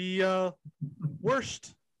of the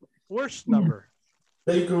worst number.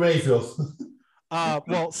 Baker Mayfield.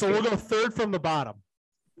 So we'll go third from the bottom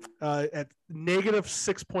at negative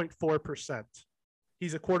 6.4%.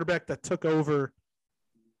 He's a quarterback that took over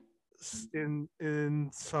in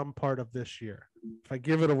some part of this year. If I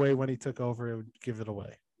give it away when he took over, it would give it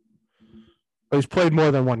away. But he's played more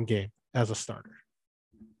than one game as a starter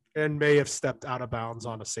and may have stepped out of bounds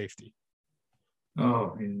on a safety.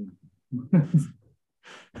 Oh, yeah.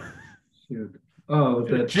 Shoot. Oh,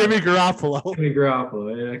 Jimmy Garoppolo. Jimmy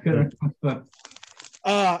Garoppolo.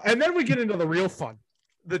 Yeah, and then we get into the real fun.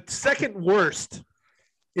 The second worst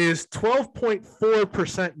is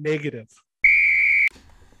 12.4% negative.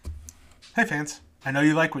 Hey fans, I know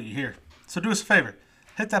you like what you hear, so do us a favor,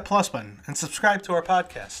 hit that plus button and subscribe to our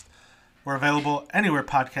podcast. We're available anywhere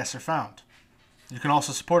podcasts are found. You can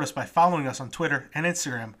also support us by following us on Twitter and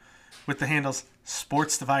Instagram with the handles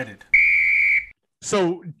Sports Divided.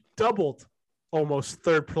 So doubled almost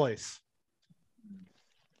third place.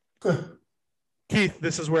 Keith,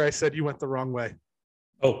 this is where I said you went the wrong way.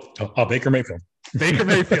 Baker Mayfield. Baker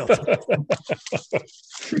Mayfield.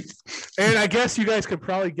 And I guess you guys could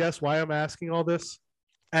probably guess why I'm asking all this.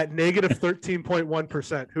 At negative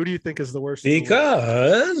 13.1%, who do you think is the worst?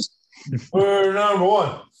 Because We're number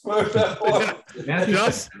one.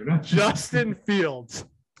 Justin Fields.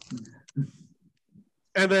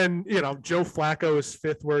 And then, Joe Flacco is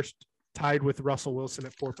 5th worst, tied with Russell Wilson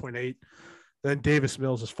at 4.8. Then Davis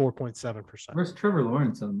Mills is 4.7%. Where's Trevor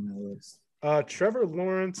Lawrence on that list? Trevor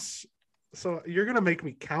Lawrence. So you're going to make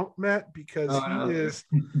me count, Matt, because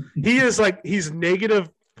he's negative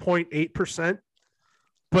 0.8%.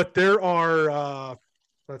 But there are,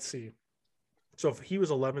 let's see. So if he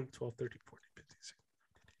was 11, 12, 13, 14, 15, 16.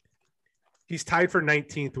 He's tied for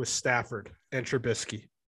 19th with Stafford and Trubisky.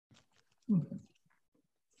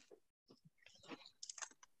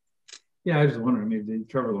 Yeah, I was just wondering, maybe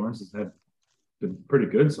Trevor Lawrence has been pretty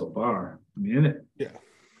good so far.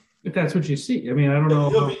 If that's what you see. I don't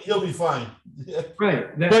know. He'll be fine.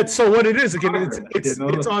 Right. But so what it is, again,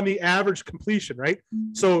 it's on the average completion, right?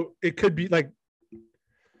 So it could be like,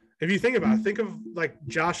 if you think about it, think of like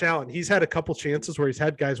Josh Allen. He's had a couple chances where he's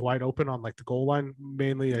had guys wide open on like the goal line.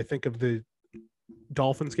 Mainly, I think of the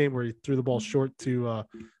Dolphins game where he threw the ball short to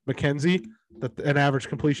McKenzie, that an average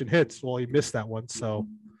completion hits. Well, he missed that one. So,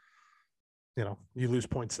 you lose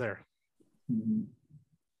points there. Mm-hmm.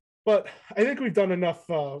 But I think we've done enough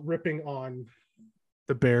ripping on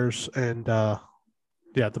the Bears and the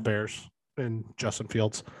Bears and Justin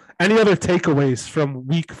Fields. Any other takeaways from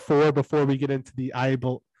week 4 before we get into the I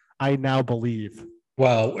Now Believe?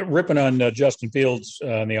 Well, ripping on Justin Fields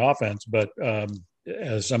on the offense, but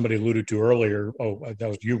as somebody alluded to earlier, that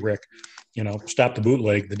was you, Rick, stop the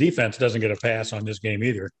bootleg. The defense doesn't get a pass on this game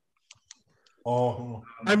either. Oh,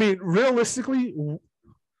 I mean, realistically,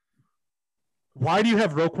 why do you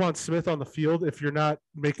have Roquan Smith on the field if you're not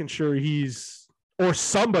making sure or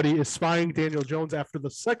somebody is spying Daniel Jones after the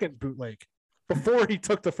second bootleg before he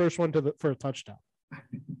took the first one for a touchdown?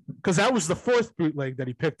 Because that was the fourth bootleg that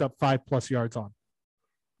he picked up 5+ yards on.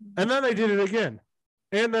 And then they did it again.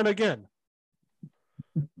 And then again.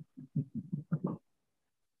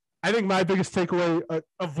 I think my biggest takeaway,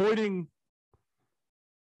 avoiding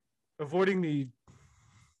the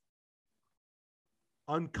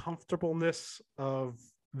uncomfortableness of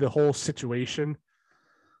the whole situation,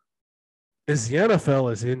 is the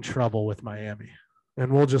NFL is in trouble with Miami.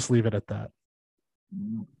 And we'll just leave it at that.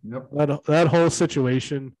 Yep. That whole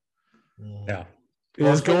situation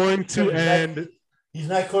is going to end. He's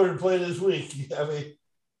not cleared to play this week. I mean,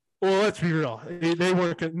 well, let's be real. They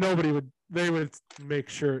weren't. They would make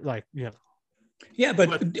sure, Yeah,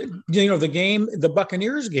 but the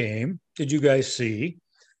Buccaneers game, did you guys see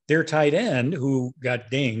their tight end who got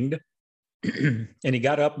dinged and he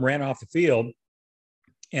got up and ran off the field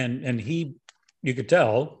and you could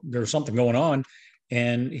tell there was something going on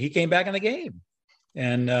and he came back in the game.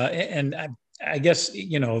 And I guess,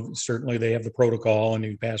 certainly they have the protocol and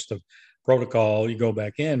you pass the protocol, you go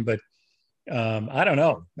back in, but I don't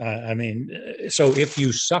know. I mean, so if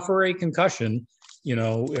you suffer a concussion,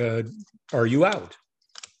 are you out?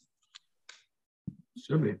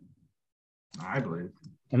 Should be, I believe.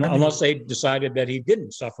 Unless they decided that he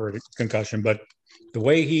didn't suffer a concussion, but the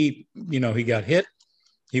way he got hit,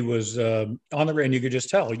 he was on the ground. You could just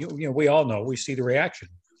tell. We all know. We see the reaction.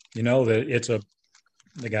 That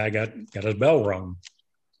the guy got his bell rung.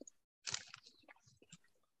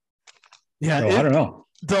 Yeah, so, I don't know.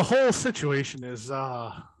 The whole situation is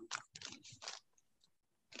I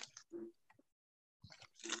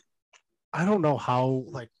don't know how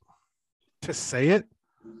to say it.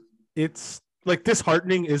 It's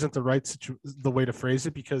disheartening isn't the right the way to phrase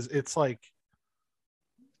it, because it's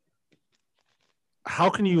how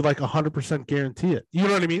can you 100% guarantee it? You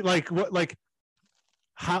know what I mean?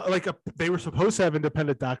 How they were supposed to have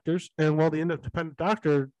independent doctors, and the independent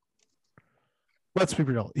doctor, let's be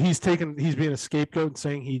real, he's being a scapegoat and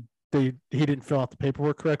saying he didn't fill out the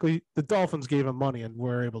paperwork correctly. The Dolphins gave him money and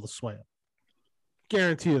were able to sway him.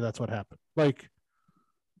 Guarantee you that's what happened.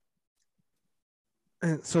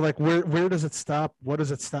 And so where does it stop? What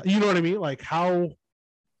does it stop? You know what I mean?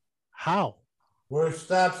 How? Where it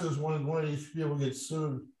stops is when one of these people gets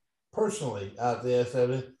sued personally out there.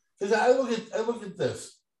 Because I look at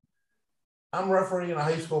this. I'm refereeing a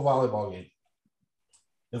high school volleyball game.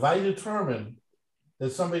 If I determine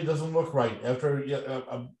that somebody doesn't look right after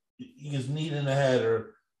he gets kneed in the head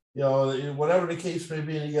or whatever the case may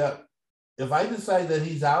be, if I decide that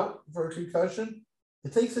he's out for a concussion,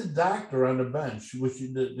 it takes a doctor on the bench, which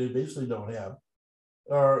they basically don't have,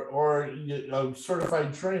 or a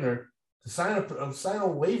certified trainer to sign a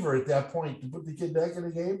waiver at that point to put the kid back in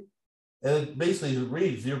the game. And it basically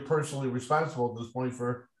reads, you're personally responsible at this point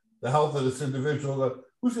for the health of this individual.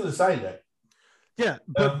 Who's going to sign that? Yeah,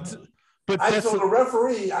 but so the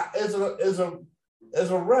referee, as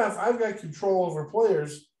a ref, I've got control over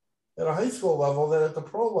players at a high school level that at the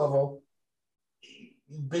pro level,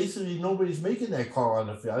 basically nobody's making that call on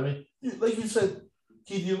the field. I mean, like you said,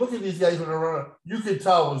 Keith, you look at these guys when they're running, you can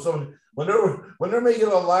tell when they're making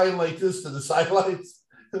a line like this to the sidelines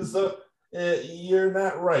and stuff. You're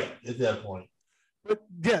not right at that point. But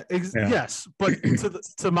yes, but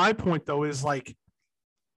to my point though is what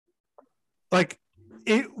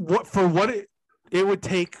it would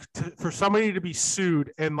take for somebody to be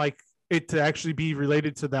sued and it to actually be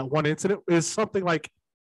related to that one incident is something like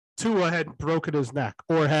Tua had broken his neck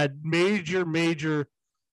or had major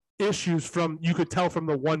issues you could tell from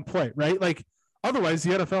the one play, right? Otherwise, the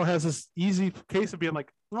NFL has this easy case of being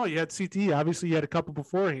oh, you had CTE. Obviously, you had a couple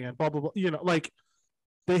beforehand, blah, blah, blah.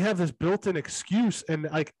 They have this built-in excuse. And,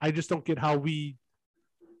 I just don't get how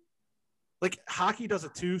hockey does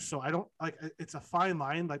it too. So I don't it's a fine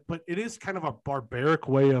line, but it is kind of a barbaric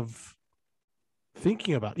way of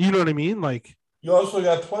thinking about it. You know what I mean? You also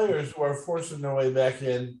got players who are forcing their way back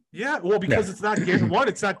in. Yeah, well, because it's not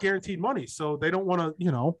it's not guaranteed money. So they don't want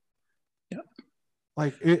to,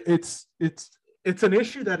 it's an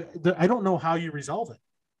issue that I don't know how you resolve it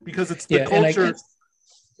because it's the culture.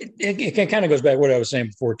 It kind of goes back to what I was saying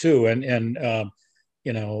before too. I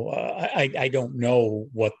don't know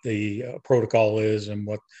what the protocol is and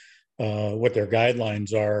what their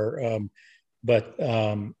guidelines are. But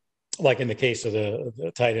like in the case of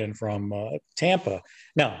the tight end from Tampa.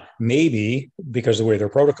 Now, maybe because the way their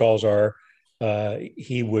protocols are,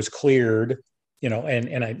 he was cleared,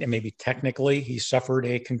 and maybe technically he suffered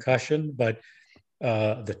a concussion, but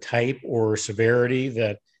the type or severity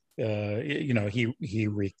that he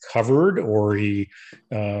recovered or he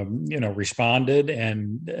responded,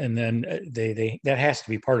 and then they that has to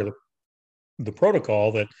be part of the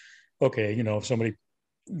protocol that, okay, if somebody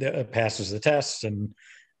passes the tests and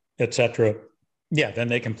et cetera, then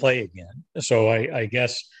they can play again. So I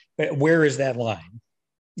guess, where is that line?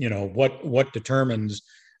 What determines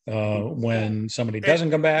when somebody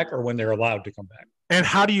doesn't come back or when they're allowed to come back? And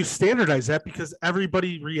how do you standardize that? Because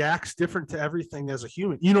everybody reacts different to everything as a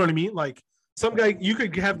human. You know what I mean? Like some guy, you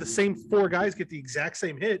could have the same 4 guys get the exact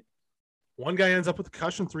same hit. One guy ends up with a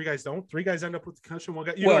concussion, 3 guys don't. 3 guys end up with a concussion, 1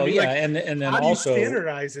 guy. You know what I mean? Like, and then how also do you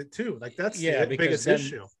standardize it too? Like that's the biggest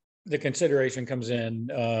issue. The consideration comes in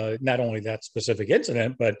not only that specific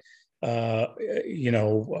incident, but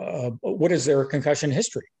what is their concussion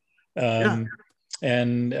history, and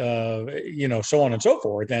so on and so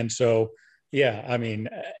forth. And so, I mean,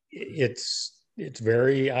 it's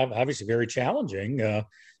very obviously very challenging.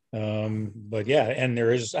 But and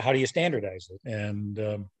there is, how do you standardize it?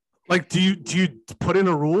 And like, do you put in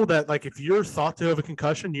a rule that, like, if you're thought to have a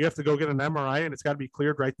concussion, you have to go get an MRI and it's got to be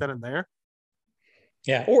cleared right then and there?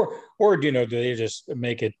 Yeah. Or do they just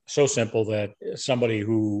make it so simple that somebody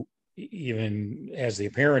who even has the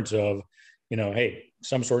appearance of, hey,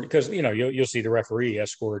 some sort, because, you'll see the referee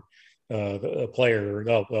escort a player,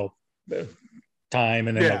 time,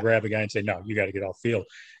 and then they'll grab a guy and say, no, you got to get off field.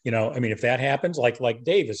 I mean, if that happens, like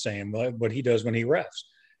Dave is saying, what he does when he refs.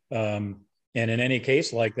 And in any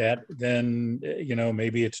case like that, then,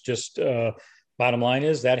 maybe it's just bottom line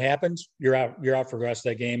is that happens, you're out for the rest of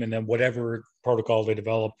that game. And then whatever protocol they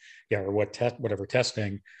develop, or whatever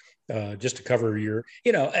testing, just to cover your,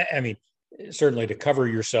 I mean, certainly to cover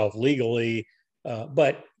yourself legally,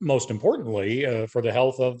 but most importantly, for the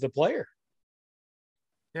health of the player.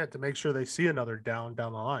 Yeah, to make sure they see another down the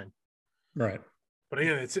line. Right. But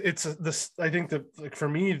again, it's this. I think that, like, for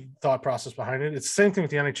me, thought process behind it, it's the same thing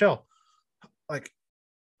with the NHL. Like,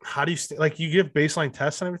 how do you you give baseline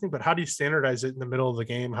tests and everything, but how do you standardize it in the middle of the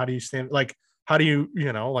game? How do you how do you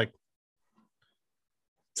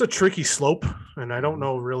it's a tricky slope, and I don't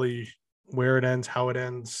know really where it ends, how it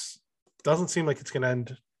ends. Doesn't seem like it's going to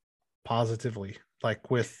end positively. Like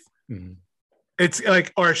with, it's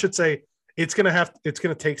like, or I should say, it's going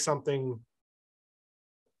to take something.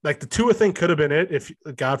 Like the Tua thing could have been it if,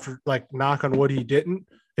 God, for knock on wood, he didn't.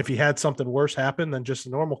 If he had something worse happen than just a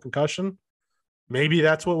normal concussion, maybe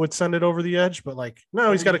that's what would send it over the edge. But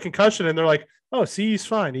no, he's got a concussion, and they're like, oh, see, he's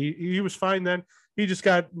fine. He was fine then. He just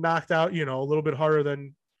got knocked out, a little bit harder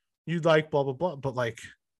than you'd like, blah, blah, blah.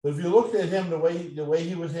 But if you looked at him, the way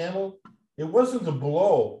he was handled, it wasn't the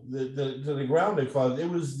blow to the ground that caused it. It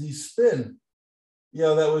was the spin.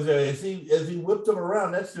 That was there. As he whipped him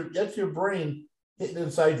around, that's your brain hitting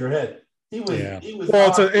inside your head. He was.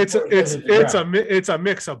 Well, it's a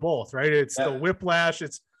mix of both, right? It's the whiplash.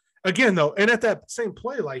 It's, again, though, and at that same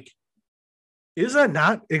play, is that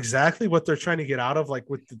not exactly what they're trying to get out of?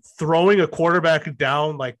 With throwing a quarterback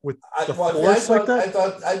down, with the force like that?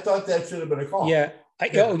 I thought that should have been a call. Yeah.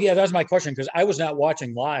 Oh, yeah, that was my question, because I was not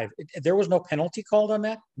watching live. There was no penalty called on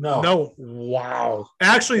that? No. Wow.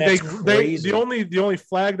 Actually, the only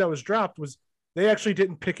flag that was dropped was they actually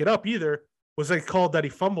didn't pick it up either. Was they called that he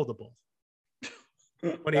fumbled the ball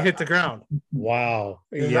when he hit the ground? Wow.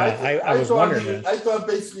 Yeah, I was wondering. I thought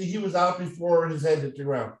basically he was out before his head hit the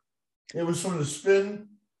ground. It was from the spin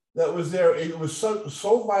that was there. It was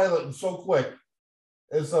so violent and so quick.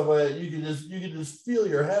 And stuff like that, you could just feel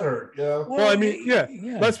your head hurt, Well, I mean, yeah.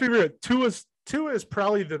 Let's be real. Tua is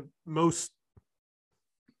probably the most.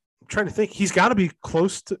 I'm trying to think. He's got to be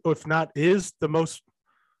close to, if not is, the most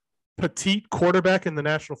petite quarterback in the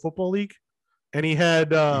National Football League, and he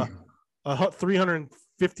had a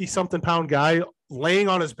 350 something pound guy laying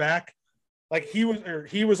on his back, he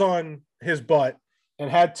was on his butt. And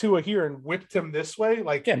had Tua here and whipped him this way,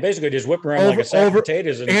 basically just whipped around like a sack of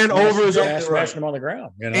potatoes and over his own, smashing him on the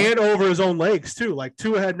ground, and over his own legs too.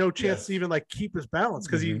 Tua had no chance to even keep his balance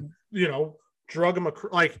because he, drug him.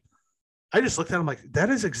 I just looked at him that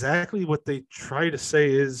is exactly what they try to say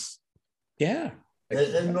is. Yeah,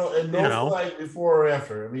 and no flag before or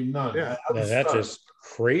after. I mean, none. Yeah, that's just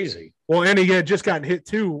crazy. Well, and he had just gotten hit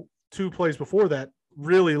two plays before that,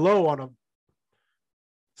 really low on a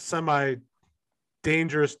semi.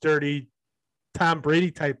 Dangerous, dirty, Tom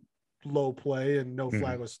Brady type low play, and no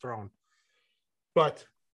flag was thrown. But,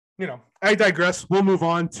 I digress. We'll move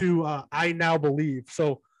on to I Now Believe.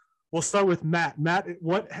 So We'll start with Matt. Matt,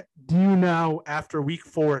 what do you now, after week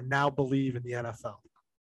 4, now believe in the NFL?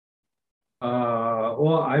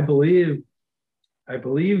 Well, I believe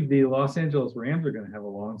the Los Angeles Rams are going to have a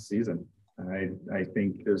long season. I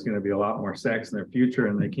think there's going to be a lot more sacks in their future,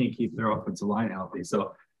 and they can't keep their offensive line healthy.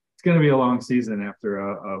 So it's going to be a long season after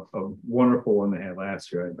a wonderful one they had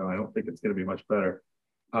last year. I don't think it's going to be much better.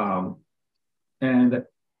 And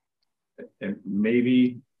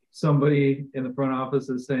maybe somebody in the front office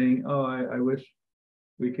is saying, "Oh, I wish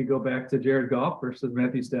we could go back to Jared Goff versus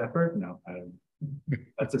Matthew Stafford." No, I don't.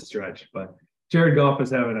 That's a stretch, but Jared Goff is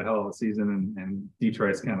having a hell of a season, and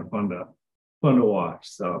Detroit's kind of fun to watch.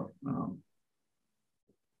 So,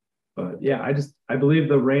 but yeah, I believe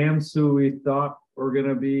the Rams, who we thought were going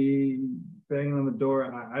to be banging on the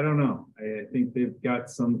door, I don't know. I think they've got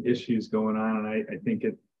some issues going on, and I think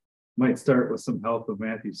it might start with some help of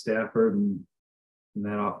Matthew Stafford and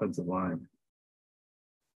that offensive line.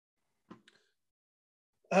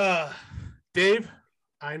 Dave,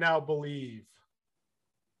 I now believe.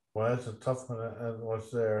 Well, that's a tough one.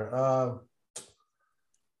 What's there? I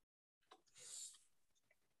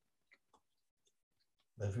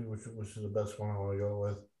think which is the best one I want to go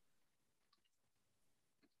with.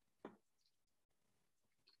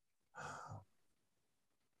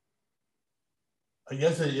 I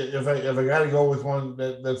guess if I got to go with one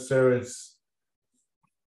that's there, it's.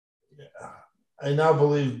 I now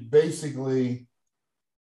believe basically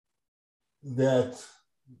that.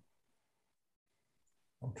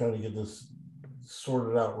 I'm trying to get this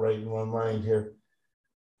sorted out right in my mind here.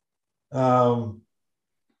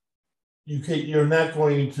 You're not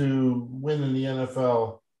going to win in the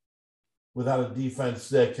NFL without a defense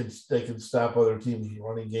that can stop other teams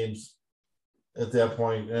running games at that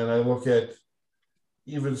point. And I look at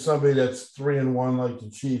even somebody that's 3-1 like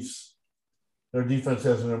the Chiefs, their defense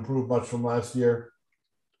hasn't improved much from last year.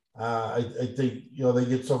 I think they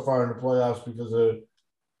get so far in the playoffs because of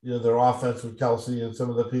their offense with Kelsey and some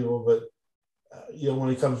of the people, but when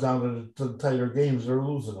it comes down to tighter games, they're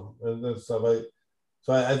losing them and stuff.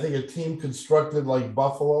 So I think a team constructed like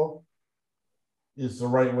Buffalo is the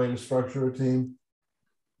right way to structure a team.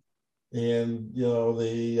 And,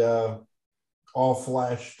 the all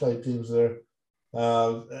flash type teams there.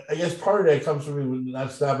 I guess part of that comes from me with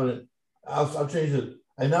not stopping it. I'll change it.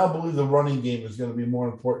 I now believe the running game is going to be more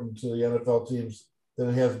important to the NFL teams than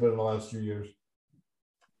it has been in the last few years.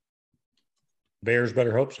 Bears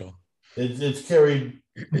better hope so. It's carried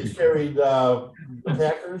the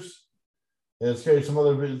Packers, and it's carried some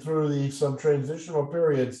other through some transitional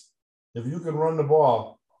periods. If you can run the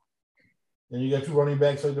ball, and you got 2 running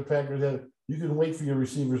backs like the Packers have, you can wait for your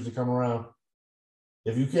receivers to come around.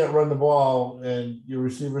 If you can't run the ball and your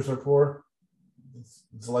receivers are poor,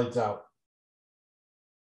 it's lights out.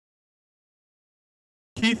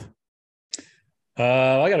 Keith?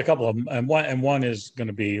 I got a couple of them, and one is going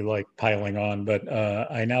to be like piling on, but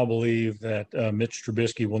I now believe that Mitch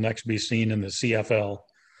Trubisky will next be seen in the CFL.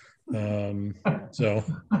 So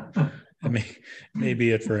I mean,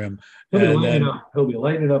 maybe it for him. He'll be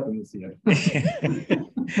lighting it up in the CFL.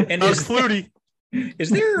 And is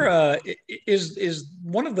there is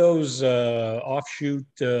one of those offshoot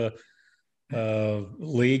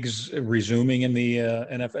leagues resuming in the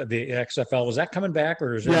NFL, the XFL? Is that coming back,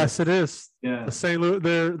 or is it? Yes, it is. Yeah, the St. Louis.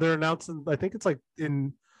 They're announcing. I think it's like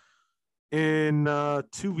in 2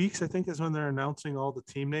 weeks. I think is when they're announcing all the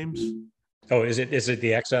team names. Oh, is it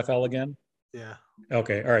the XFL again? Yeah.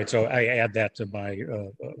 Okay. All right. So I add that to my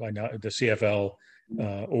the CFL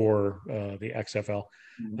or the XFL,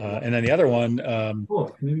 and then the other one.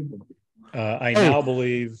 I now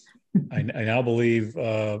believe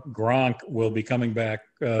Gronk will be coming back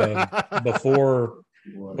before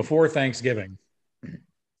Thanksgiving.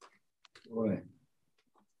 Boy.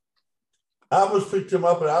 I almost picked him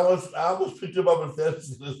up, and I almost picked him up in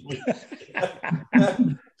fantasy this week.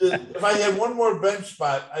 If I had one more bench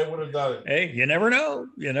spot, I would have done it. Hey, you never know.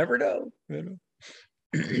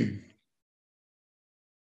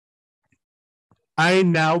 I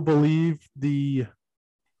now believe the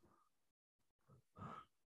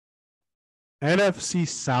NFC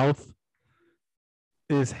South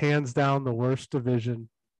is hands down the worst division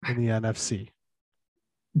in the NFC.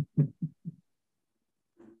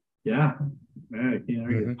 Yeah. I can't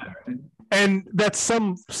argue that, right? And that's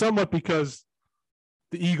somewhat because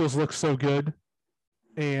the Eagles look so good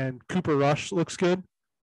and Cooper Rush looks good.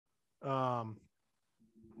 And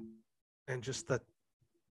just that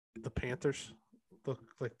the Panthers look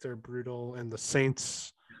like they're brutal, and the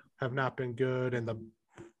Saints have not been good, and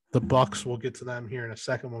the Bucks, we'll get to them here in a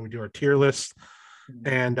second when we do our tier list.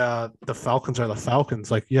 And the Falcons are the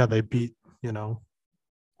Falcons. Like, yeah, they beat,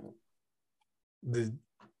 the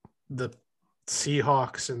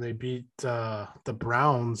Seahawks and they beat the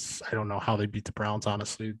Browns. I don't know how they beat the Browns,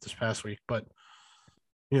 honestly, this past week, but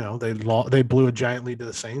they blew a giant lead to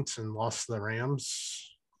the Saints and lost to the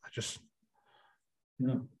Rams. I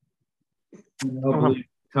believe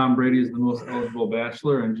Tom Brady is the most eligible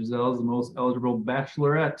bachelor and Giselle is the most eligible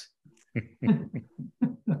bachelorette.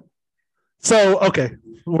 So, okay,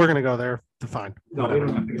 we're going to go there. Fine. No, we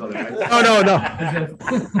don't have to go there. No.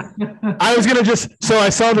 I was going to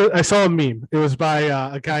I saw a meme. It was by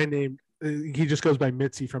a guy named, he just goes by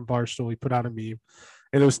Mitzi from Barstool. He put out a meme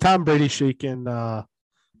and it was Tom Brady shaking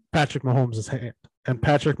Patrick Mahomes' hand. And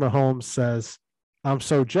Patrick Mahomes says, "I'm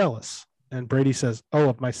so jealous." And Brady says, "Oh,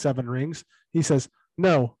 of my 7 rings?" He says,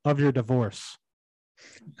 "No, of your divorce."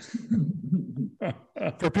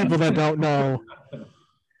 For people that don't know,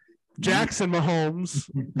 Jackson Mahomes,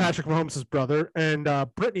 Patrick Mahomes' brother, and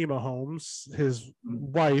Brittany Mahomes, his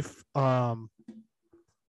wife,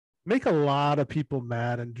 make a lot of people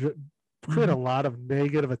mad and create a lot of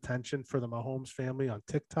negative attention for the Mahomes family on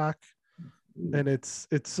TikTok. And it's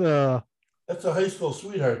that's a high school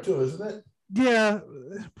sweetheart too, isn't it? Yeah,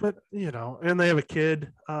 but and they have a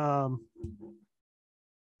kid. But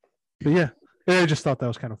yeah, I just thought that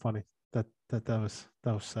was kind of funny that was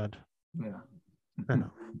said. Yeah, I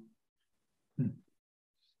know.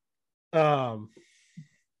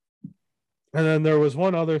 And then there was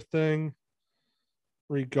one other thing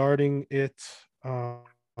regarding it. Let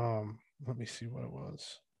me see what it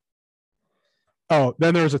was. Oh,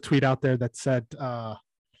 then there was a tweet out there that said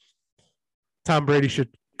Tom Brady should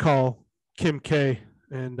call Kim K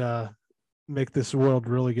and make this world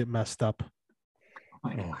really get messed up.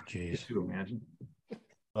 Oh, jeez. Could you imagine?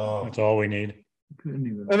 That's all we need.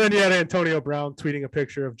 And then you had Antonio Brown tweeting a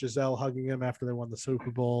picture of Giselle hugging him after they won the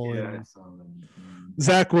Super Bowl. Yeah, and I saw that.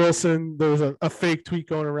 Zach Wilson, there was a fake tweet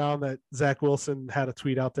going around that Zach Wilson had a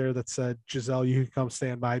tweet out there that said, "Giselle, you can come stay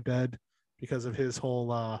in my bed," because of his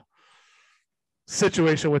whole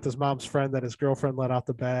situation with his mom's friend that his girlfriend let out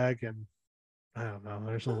the bag. And I don't know,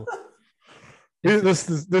 there's a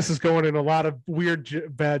this is going in a lot of weird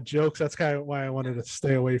bad jokes. That's kind of why I wanted to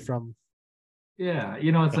stay away from. Yeah,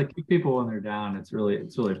 it's like people when they're down, it's really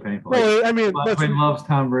painful. Well, I mean, everybody loves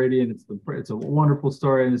Tom Brady, and it's a wonderful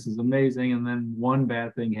story, and this is amazing. And then one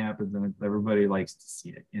bad thing happens, and everybody likes to see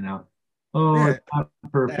it. It's not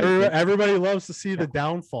perfect. Everybody loves to see the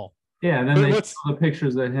downfall. Yeah, and then they show the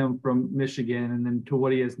pictures of him from Michigan, and then to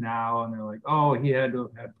what he is now, and they're like, "Oh, he had to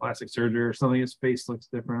have had plastic surgery or something. His face looks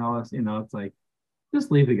different." All this, it's like, just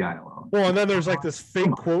leave the guy alone. Well, and then there's like this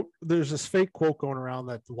fake quote. There's this fake quote going around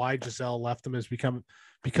that why Giselle left him is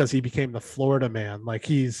because he became the Florida man. Like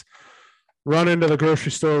he's run into the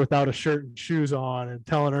grocery store without a shirt and shoes on and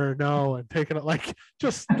telling her no and taking it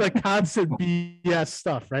just constant BS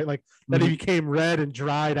stuff, right? Like that he became red and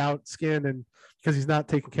dried out skin and because he's not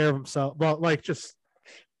taking care of himself. Well, just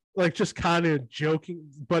kind of joking,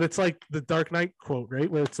 but it's like the Dark Knight quote, right?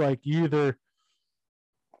 Where it's like you either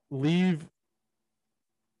leave.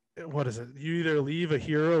 What is it? You either leave a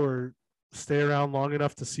hero or stay around long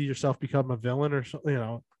enough to see yourself become a villain, or something,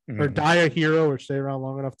 or die a hero or stay around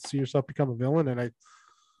long enough to see yourself become a villain. And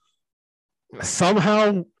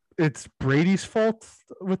somehow it's Brady's fault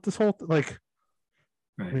with this whole right.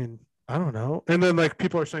 I mean, I don't know. And then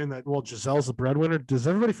people are saying that, well, Giselle's the breadwinner. Does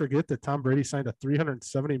everybody forget that Tom Brady signed a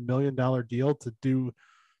 $370 million deal to do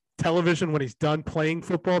television when he's done playing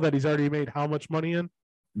football that he's already made how much money in?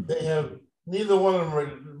 They have neither one of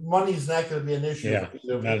them. Money's not going to be an issue. Yeah,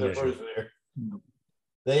 for either person here.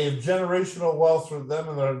 They have generational wealth for them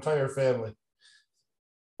and their entire family.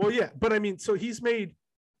 Well, yeah, but I mean, so he's made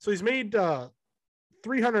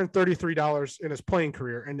 $333 in his playing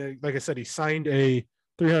career, and like I said, he signed a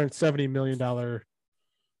 $370 million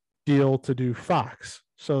deal to do Fox.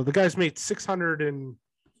 So the guy's made 600 and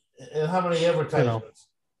how many advertisements?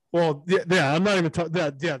 Well, yeah, I'm not even talking.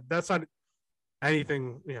 Yeah, that's not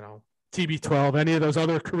anything. TB12, any of those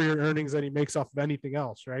other career earnings that he makes off of anything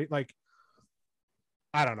else, right? Like,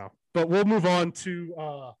 I don't know, but we'll move on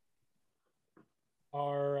to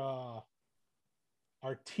our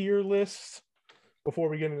tier list before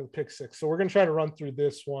we get into the pick six. So we're going to try to run through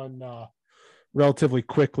this one relatively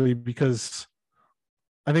quickly because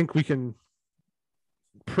I think we can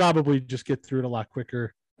probably just get through it a lot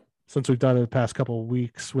quicker since we've done it the past couple of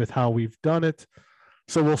weeks with how we've done it.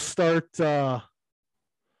 So we'll start down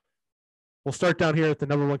here at the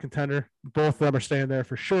number one contender. Both of them are staying there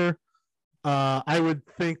for sure. I would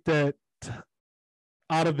think that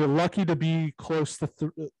out of the lucky to be close to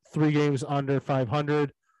 3 games under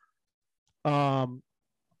 500, are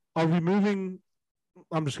we moving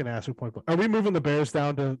I'm just going to ask you point blank. Are we moving the Bears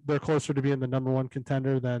down to they're closer to being the number one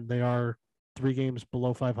contender than they are 3 games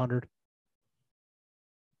below 500?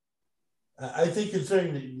 I think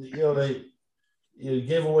considering they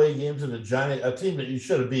gave away games to the Giants, a team that you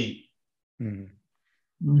should have beat.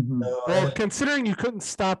 Well, considering you couldn't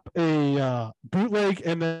stop a bootleg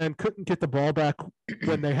and then couldn't get the ball back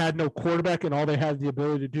when they had no quarterback and all they had the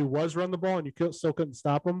ability to do was run the ball and you still couldn't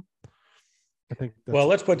stop them. I think. Well,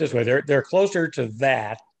 let's put it this way: they're closer to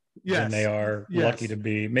that than they are lucky to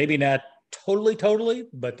be. Maybe not totally,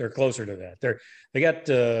 but they're closer to that. They got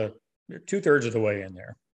they're 2/3 of the way in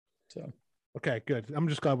there. So okay, good. I'm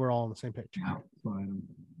just glad we're all on the same page. Yeah, fine.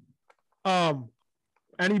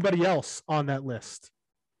 Anybody else on that list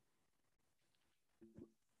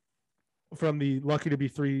from the lucky to be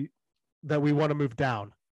 3 that we want to move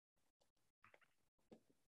down?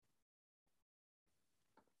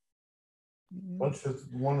 One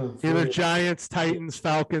of the either Giants, Titans,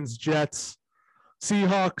 Falcons, Jets,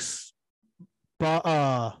 Seahawks,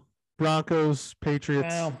 Broncos, Patriots.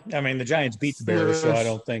 Well, I mean, the Giants beat the Bears, so I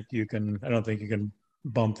don't think you can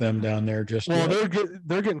bump them down there just well,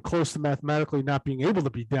 they're getting close to mathematically not being able to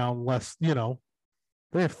be down less,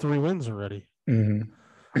 they have 3 wins already. Mm-hmm.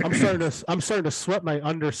 I'm starting to sweat my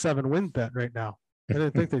under 7 win bet right now. I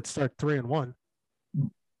didn't think they'd start 3-1.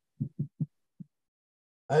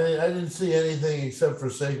 I didn't see anything except for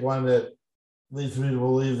Saquon that leads me to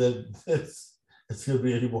believe that it's going to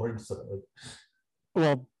be any more than 7.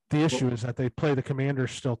 Well, the issue is that they play the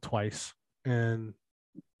Commanders still twice, and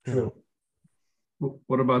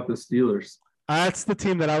What about the Steelers? That's the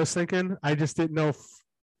team that I was thinking. I just didn't know.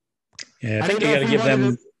 I think you got to give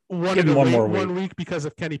them one week because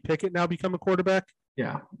of Kenny Pickett now become a quarterback.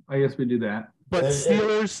 Yeah, I guess we do that. But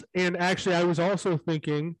Steelers, and actually, I was also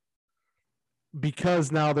thinking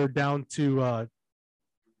because now they're down to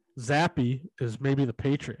Zappy is maybe the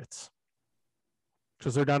Patriots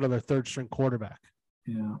because they're down to their 3rd string quarterback.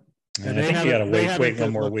 Yeah, and I think you got to wait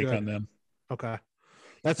one more week on them. Okay.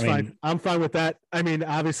 That's fine. I'm fine with that. I mean,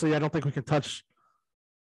 obviously, I don't think we can touch.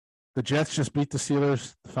 The Jets just beat the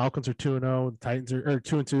Steelers. The Falcons are 2-0. The Titans are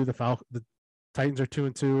 2-2. The Titans are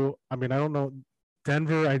 2-2. I mean, I don't know.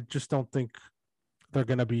 Denver, I just don't think they're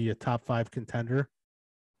going to be a top 5 contender.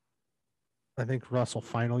 I think Russell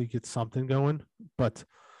finally gets something going. But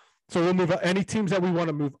so we'll move up. Any teams that we want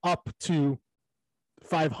to move up to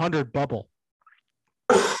 500 bubble.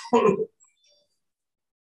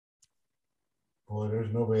 Boy,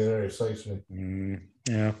 there's nobody there excites me.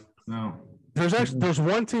 Yeah. No. There's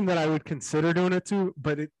one team that I would consider doing it to,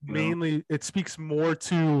 but it speaks more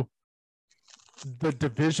to the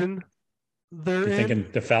division they're in.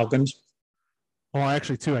 Thinking the Falcons? Well,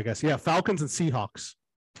 actually 2, I guess. Yeah, Falcons and Seahawks.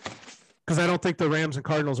 Because I don't think the Rams and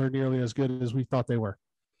Cardinals are nearly as good as we thought they were.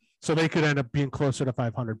 So they could end up being closer to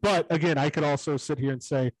 500. But again, I could also sit here and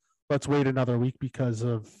say, let's wait another week because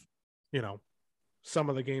of, some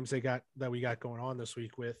of the games we got going on this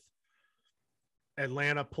week with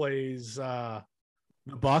Atlanta plays the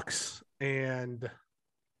Bucks and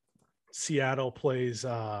Seattle plays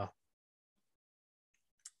let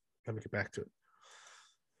me get back to it.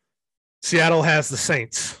 Seattle has the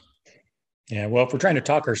Saints. Yeah, well, if we're trying to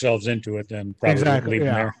talk ourselves into it, then probably leave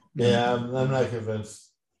them there. Yeah, I'm not convinced.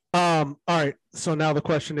 All right. So now the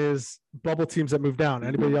question is bubble teams that move down.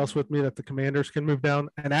 Anybody else with me that the Commanders can move down?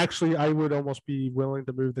 And actually, I would almost be willing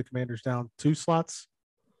to move the Commanders down 2 slots.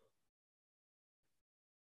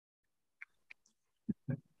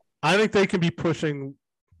 I think they can be pushing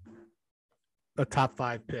a top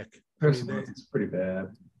 5 pick. It's pretty bad.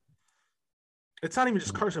 It's not even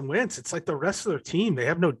just Carson Wentz. It's like the rest of their team. They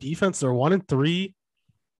have no defense. They're 1-3.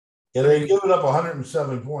 Yeah, they've given up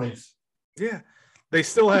 107 points. Yeah. They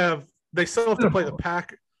still have to play the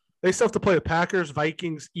Pack. They still have to play the Packers,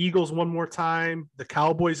 Vikings, Eagles one more time, the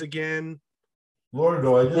Cowboys again. Lord,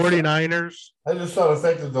 49ers. I just saw the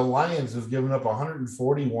fact that the Lions have given up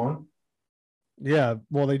 141. Yeah,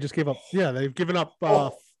 well, they just gave up. Yeah, they've given up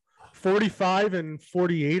 45 and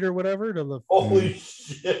 48 or whatever to the. Holy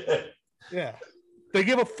shit! Yeah, they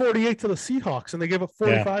gave up 48 to the Seahawks and they gave up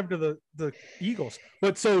 45 to the Eagles.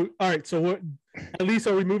 But so, all right, so what? At least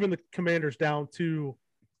are we moving the Commanders down to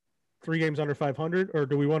 3 games under 500, or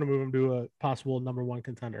do we want to move them to a possible number 1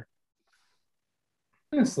 contender?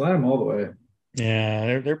 Yeah, slide them all the way.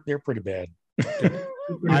 Yeah, they're pretty bad.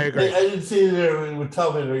 I agree. I didn't see that it would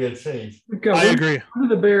tell me they're going to change. I agree. When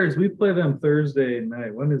are the Bears? We play them Thursday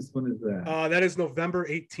night. When is that? That is November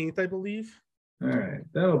 18th, I believe. All right,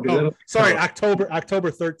 that'll be. Sorry, October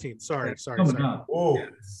 13th. Sorry. Coming up. Oh,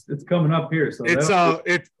 it's coming up here. So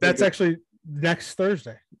that's actually next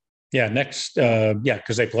Thursday. Yeah, next,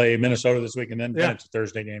 because they play Minnesota this week, and then it's a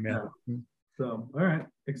Thursday game. Yeah. So, all right,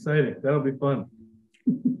 exciting. That'll be fun.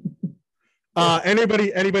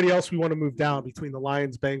 Anybody else we want to move down between the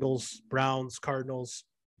Lions, Bengals, Browns, Cardinals,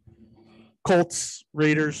 Colts,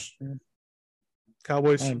 Raiders,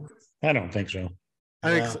 Cowboys? I don't think so. I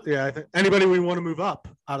think so. Yeah, I think anybody we want to move up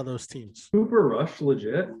out of those teams. Cooper Rush,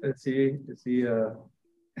 legit? Is he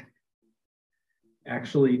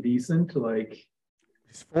actually decent? Like,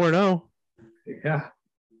 he's 4-0. Yeah.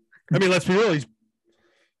 I mean, let's be real.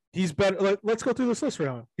 He's better. Let's go through this list right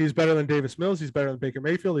now. He's better than Davis Mills. He's better than Baker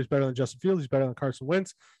Mayfield. He's better than Justin Fields. He's better than Carson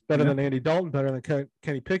Wentz. Better than Andy Dalton. Better than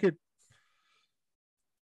Kenny Pickett.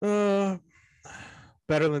 Better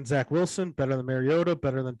than Zach Wilson. Better than Mariota.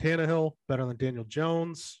 Better than Tannehill. Better than Daniel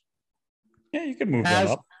Jones. Yeah, you can move that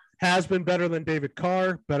up. Has been better than David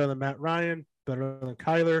Carr. Better than Matt Ryan. Better than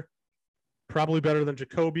Kyler. Probably better than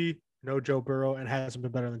Jacoby. No Joe Burrow, and hasn't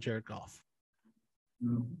been better than Jared Goff.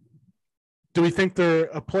 Do we think they're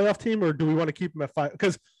a playoff team, or do we want to keep them at 5?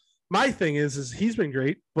 Because my thing is he's been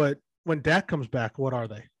great, but when Dak comes back, what are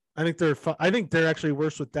they? I think they're actually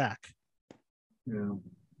worse with Dak. Yeah,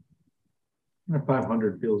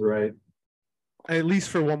 500 feels right. At least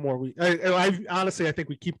for one more week. I honestly, I think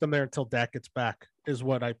we keep them there until Dak gets back. Is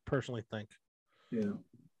what I personally think. Yeah.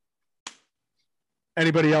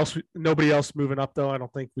 Anybody else? Nobody else moving up though. I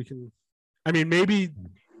don't think we can. I mean, maybe.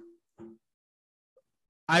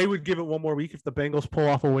 I would give it one more week if the Bengals pull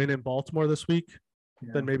off a win in Baltimore this week,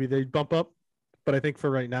 then maybe they bump up. But I think for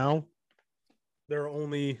right now, they're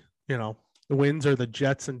only, the wins are the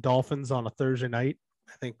Jets and Dolphins on a Thursday night.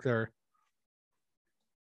 I think they're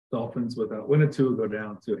Dolphins without win or two go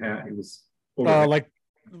down to it was it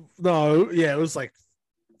was like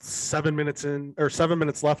 7 minutes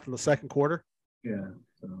left in the second quarter. Yeah.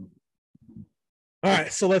 So. All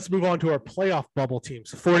right, so let's move on to our playoff bubble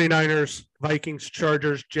teams. 49ers, Vikings,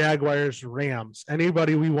 Chargers, Jaguars, Rams.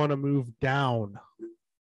 Anybody we want to move down?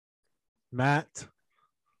 Matt,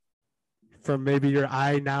 from maybe your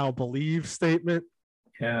I now believe statement?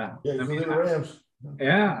 Yeah. I mean, the Rams.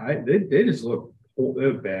 Yeah, they just look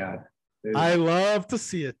they're bad. I love to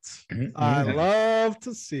see it. I love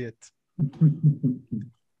to see it.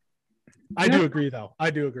 I do agree, though.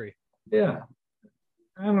 I do agree. Yeah.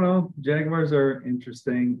 I don't know. Jaguars are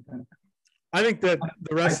interesting. I think that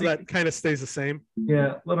the rest of that kind of stays the same.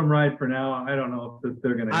 Yeah, let them ride for now. I don't know if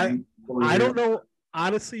they're going to. I don't know.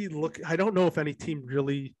 Honestly, I don't know if any team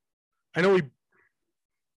really. I know we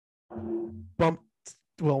bumped.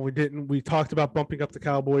 Well, we didn't. We talked about bumping up the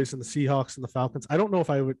Cowboys and the Seahawks and the Falcons. I don't know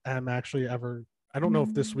if I would. I don't know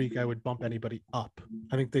if this week I would bump anybody up.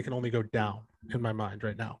 I think they can only go down in my mind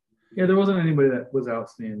right now. Yeah, there wasn't anybody that was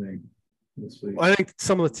outstanding this week. I think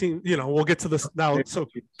some of the team, we'll get to this now. So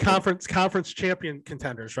conference champion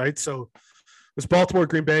contenders, right? So it was Baltimore,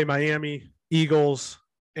 Green Bay, Miami, Eagles,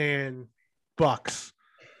 and Bucks.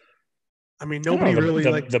 I mean, nobody really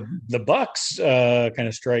the Bucks kind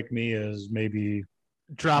of strike me as maybe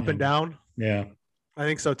dropping down. Yeah, I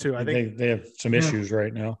think so too. I think they have some issues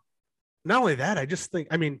right now. Not only that, I just think.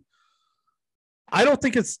 I mean, I don't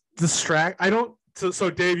think it's I don't. So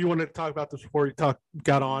Dave, you wanted to talk about this before you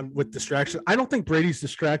got on with distraction. I don't think Brady's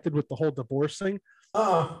distracted with the whole divorce thing.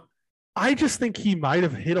 I just think he might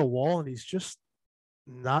have hit a wall and he's just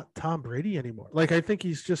not Tom Brady anymore. Like, I think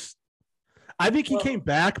he came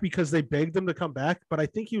back because they begged him to come back, but I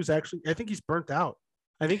think he's burnt out.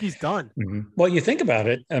 I think he's done. Mm-hmm. Well, you think about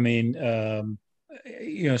it. I mean,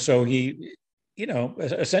 so he,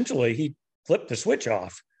 essentially he flipped the switch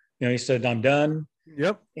off. He said, I'm done.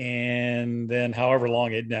 Yep. And then however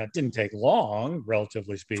long it didn't take long,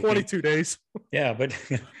 relatively speaking. 22 days. Yeah,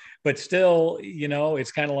 but still,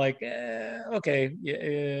 it's kind of like,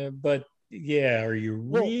 okay, but yeah, are you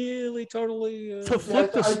really totally? I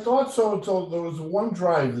thought so until there was one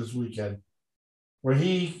drive this weekend where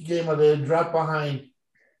he came out there, dropped behind,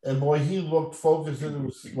 and boy, he looked focused. And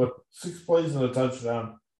it was 6 plays and a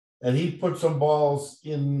touchdown, and he put some balls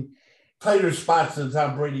in tighter spots than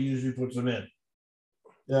Tom Brady usually puts them in.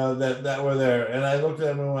 That were there. And I looked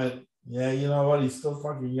at him and went, yeah, you know what? He's still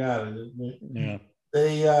fucking got it. Yeah.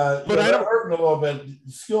 But I don't hurt a little bit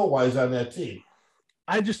skill-wise on that team.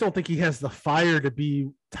 I just don't think he has the fire to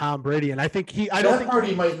be Tom Brady. And I think he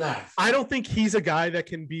might not. I don't think he's a guy that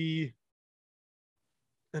can be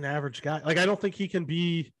an average guy. Like, I don't think he can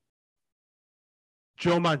be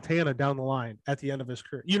Joe Montana down the line at the end of his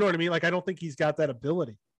career. You know what I mean? Like, I don't think he's got that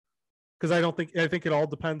ability. Because I think it all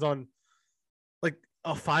depends on like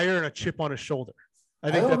a fire and a chip on his shoulder.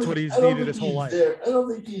 I think that's what he's needed his whole life. I don't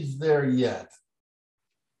think he's there yet.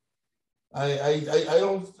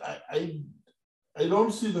 I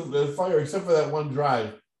don't see the fire except for that one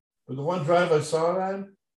drive. But the one drive I saw it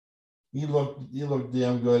on, he looked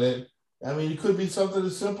damn good. I mean, it could be something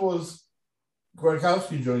as simple as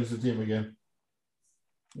Gronkowski joins the team again.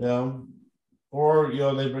 You know, or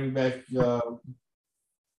they bring back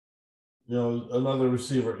another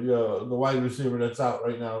receiver, the wide receiver that's out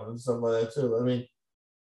right now and stuff like that too. I mean,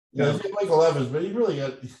 he's got Michael Evans, but he really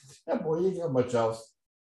got he ain't got much else.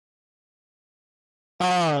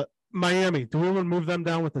 Miami, do we want to move them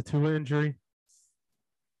down with the Tua injury?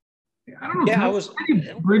 I don't know. Yeah,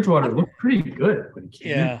 Teddy Bridgewater looked pretty good.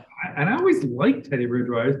 Yeah. And I always liked Teddy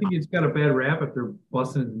Bridgewater. I think he's got a bad rap after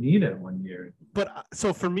busting his knee that one year. But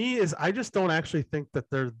so for me is I just don't actually think that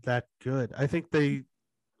they're that good. I think they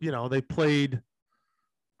played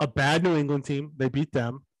a bad New England team. They beat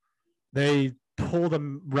them. They pulled a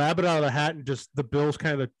rabbit out of the hat and just the Bills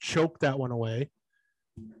kind of choked that one away.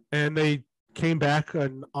 And they came back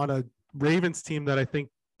on a Ravens team that I think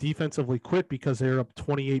defensively quit because they were up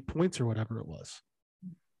 28 points or whatever it was.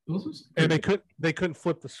 And they couldn't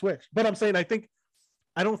flip the switch. But I'm saying I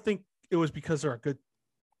don't think it was because they're a good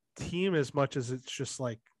team as much as it's just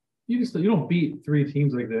like you don't beat three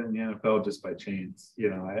teams like that in the NFL just by chance.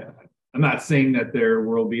 I'm not saying that they're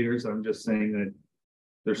world beaters. I'm just saying that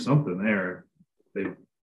there's something there. If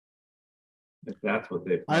that's what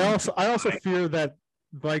they. I also fear that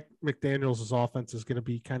Mike McDaniel's offense is going to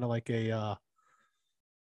be kind of like a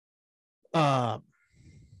oh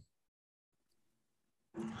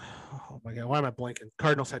my God, why am I blanking?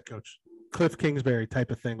 Cardinals head coach Cliff Kingsbury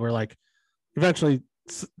type of thing, where like eventually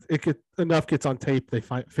enough gets on tape, they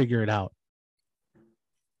figure it out.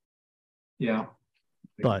 Yeah,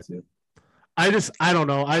 but I don't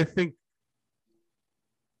know. I think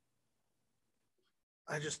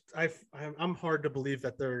I'm hard to believe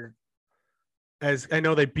that they're as I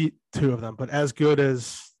know they beat two of them, but as good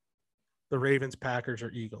as the Ravens, Packers, or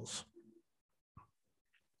Eagles.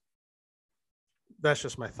 That's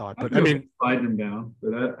just my thought. But I mean, slide them down.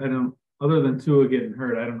 But I don't. Other than Tua getting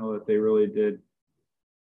hurt, I don't know that they really did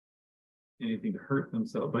anything to hurt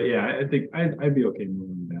themselves. But yeah, I think I'd be okay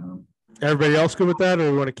moving them down. Everybody else good with that,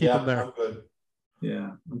 or we want to keep them there? I'm good.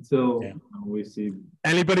 Yeah, until we see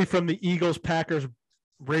anybody from the Eagles, Packers,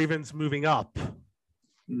 Ravens moving up.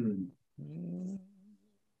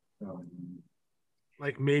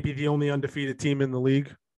 Like maybe the only undefeated team in the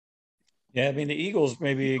league. Yeah, I mean the Eagles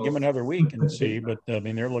maybe give them another week and see, but I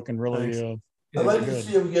mean they're looking really. I'd like to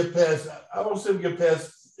see them get past. I want to see them get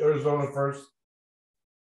past Arizona first.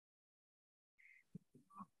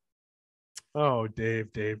 Oh, Dave.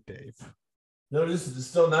 No, this is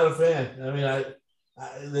still not a fan. I mean,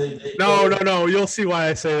 No. You'll see why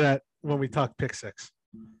I say that when we talk pick six.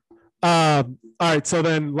 All right. So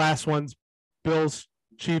then last one's Bills,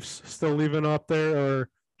 Chiefs still leaving up there or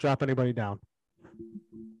drop anybody down?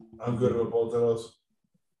 I'm good with both of those.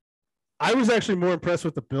 I was actually more impressed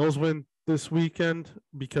with the Bills win this weekend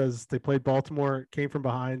because they played Baltimore, came from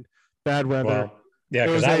behind, bad weather. Well, yeah,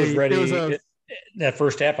 because I was ready. That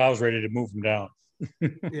first half, I was ready to move them down.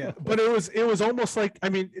 Yeah, but it was almost like, I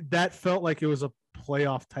mean, that felt like it was a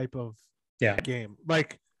playoff type of game.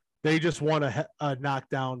 Like they just won a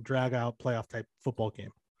knockdown, drag out playoff type football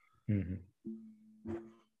game. Mm-hmm.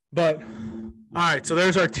 But all right, so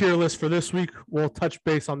there's our tier list for this week. We'll touch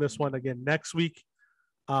base on this one again next week.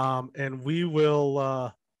 And we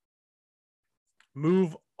will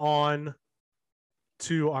move on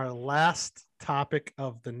to our last topic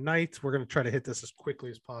of the night. We're going to try to hit this as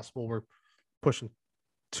quickly as possible. We're pushing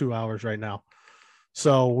 2 hours right now.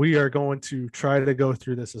 So we are going to try to go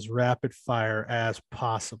through this as rapid fire as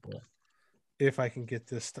possible. If I can get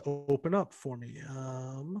this to open up for me.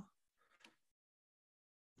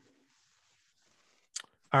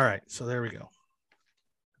 All right, so there we go.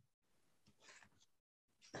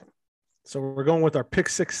 So we're going with our pick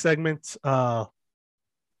six segment.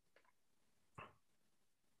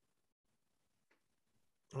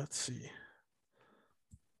 Let's see.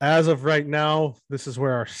 As of right now, this is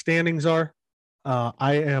where our standings are.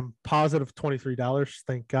 I am positive $23.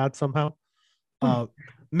 Thank God somehow.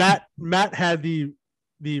 Matt had the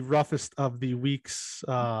roughest of the weeks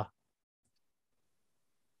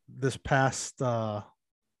this past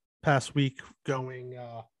week going.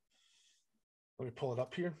 Let me pull it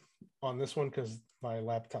up here on this one because my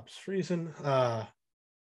laptop's freezing.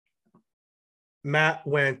 Matt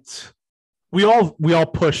went. We all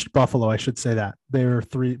pushed Buffalo. I should say that they were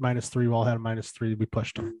 -3. We all had a -3. We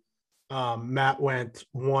pushed them. Matt went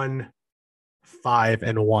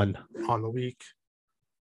 1-5-1 on the week.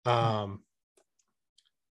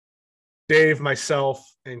 Dave,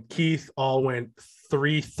 myself, and Keith all went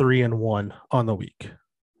 3-3-1 on the week.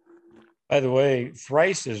 By the way,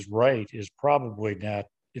 thrice is right is probably not.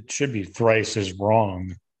 It should be thrice is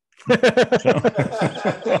wrong.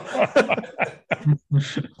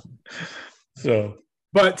 So,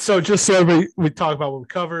 but so just so we talk about what we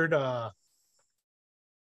covered.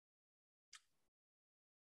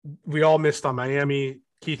 We all missed on Miami.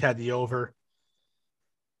 Keith had the over.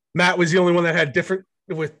 Matt was the only one that had different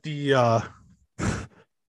with the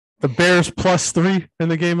Bears +3 in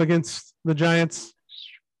the game against the Giants.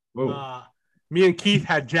 Me and Keith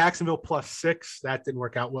had Jacksonville +6. That didn't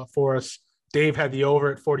work out well for us. Dave had the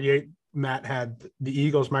over at 48. Matt had the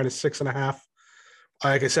Eagles -6.5.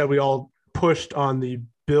 Like I said, we all pushed on the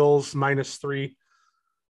Bills -3.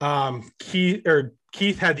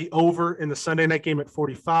 Keith had the over in the Sunday night game at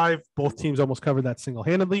 45. Both teams almost covered that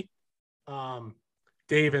single-handedly.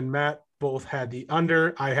 Dave and Matt both had the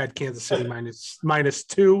under. I had Kansas City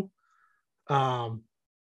 -2.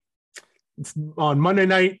 On Monday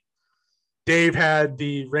night, Dave had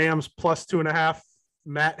the Rams +2.5.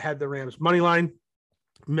 Matt had the Rams money line,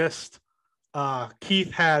 missed.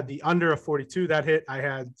 Keith had the under of 42. That hit. I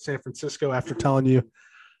had San Francisco after telling you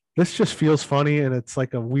this just feels funny, and it's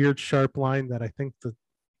like a weird sharp line that I think the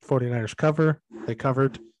 49ers cover. They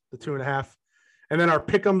covered the 2.5. And then our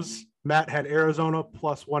pick'ems, Matt had Arizona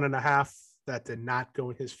 +1.5. That did not go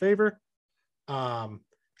in his favor.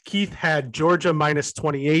 Keith had Georgia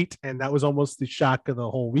 -28, and that was almost the shock of the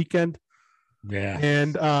whole weekend. yeah.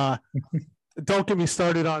 And don't get me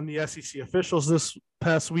started on the SEC officials this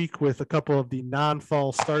past week with a couple of the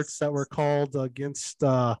non-fall starts that were called against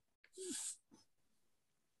the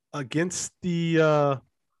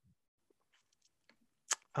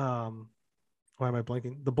why am I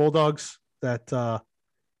blanking? The Bulldogs that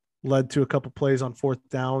led to a couple plays on 4th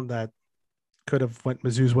down that could have went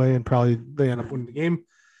Mizzou's way, and probably they end up winning the game.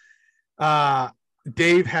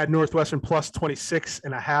 Dave had Northwestern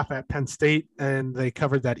 +26.5 at Penn State, and they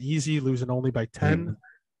covered that easy, losing only by 10.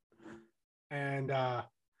 And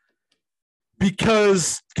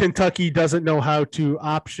because Kentucky doesn't know how to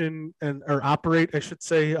operate, I should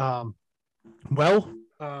say,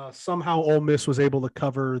 somehow Ole Miss was able to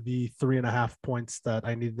cover the 3.5 points that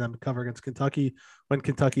I needed them to cover against Kentucky when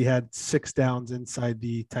Kentucky had 6 downs inside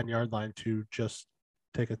the 10-yard line to just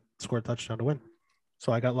score a touchdown to win.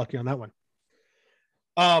 So I got lucky on that one.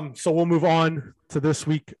 So we'll move on to this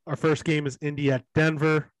week. Our first game is Indy at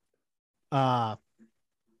Denver.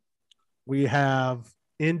 We have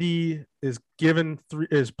Indy is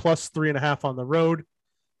 +3.5 on the road,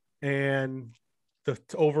 and the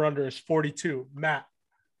over under is 42. Matt,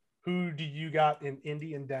 who do you got in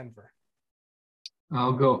Indy and Denver?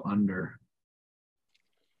 I'll go under.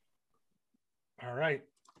 All right,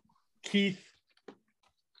 Keith.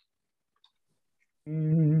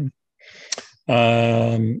 I'm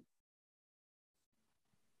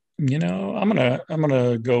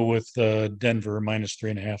gonna go with Denver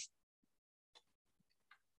 -3.5.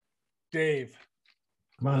 Dave.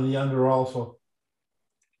 I'm on the under also.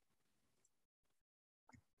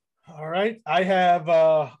 All right. I have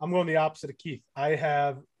I'm going the opposite of Keith. I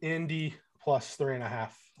have Indy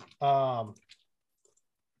 +3.5.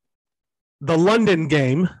 The London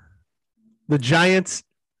game, the Giants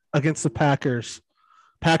against the Packers.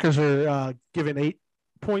 Packers are given 8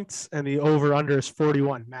 points, and the over-under is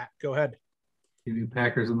 41. Matt, go ahead. Give you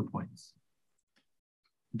Packers and the points.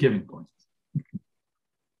 Giving points.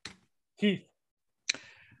 Keith.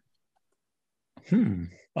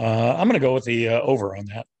 I'm going to go with the over on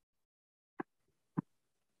that.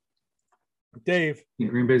 Dave.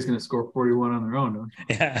 Green Bay's going to score 41 on their own, don't you?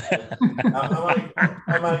 Yeah.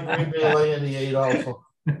 I'm on Green Bay laying the 8 also.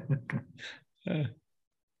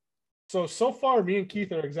 So far, me and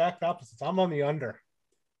Keith are exact opposites. I'm on the under.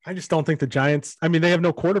 I just don't think the Giants – I mean, they have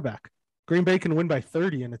no quarterback. Green Bay can win by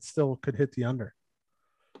 30, and it still could hit the under.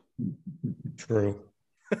 True.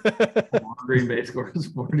 Green Bay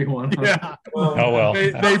scores 41. Yeah. Well.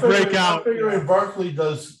 They break out. I'm figuring Barkley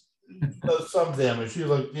does some damage. He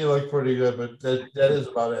looked pretty good, but that is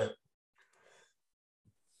about it.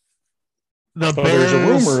 There's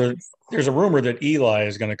a rumor that Eli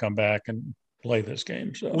is going to come back and play this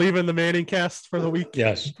game. So leaving the Manning cast for the week.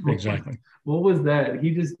 Yes, exactly. What was that?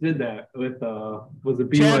 He just did that with was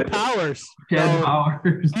it Chad Powers?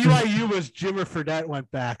 Powers. BYU was Jimmer Fredette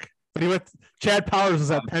went back, but Chad Powers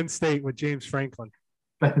was at Penn State with James Franklin.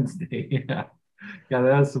 Penn State, yeah,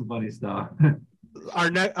 that was some funny stuff.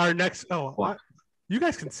 Our next. You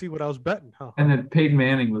guys can see what I was betting, huh? And then Peyton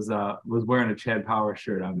Manning was wearing a Chad Powers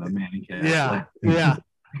shirt on the Manning cast. Yeah.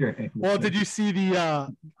 Great. Well, did you see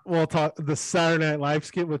the Saturday Night Live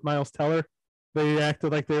skit with Miles Teller? They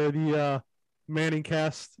acted like they were the Manning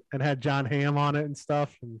cast and had John Hamm on it and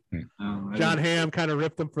stuff. And John Hamm kind of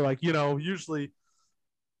ripped them for usually,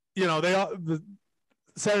 the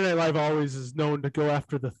Saturday Night Live always is known to go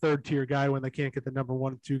after the third tier guy when they can't get the number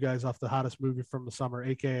 1 and 2 guys off the hottest movie from the summer,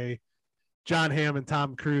 aka John Hamm and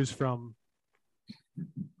Tom Cruise from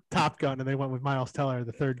Top Gun, and they went with Miles Teller,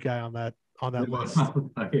 the third guy on that list.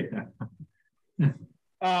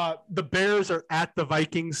 The Bears are at the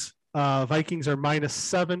Vikings. Vikings are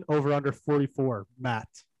 -7 over under 44. Matt.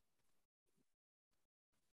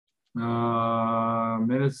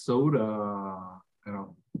 Minnesota. I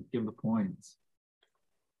don't give the points.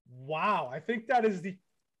 Wow, I think that is the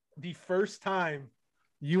first time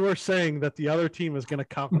you are saying that the other team is going to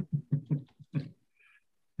cover.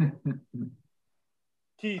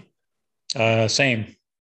 Keith. Same.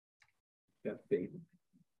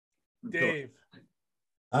 Dave.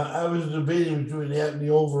 I was debating between that and the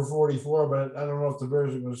over 44, but I don't know if the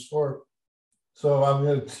Bears are going to score. So I'm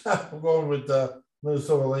going with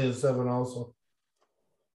Minnesota laying 7 also.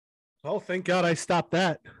 Oh, thank God I stopped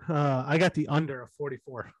that. I got the under of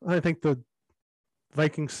 44. I think the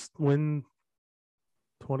Vikings win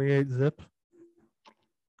 28 zip.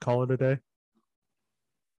 Call it a day.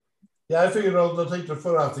 Yeah, I figured they'll take their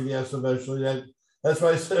foot off the gas eventually. That's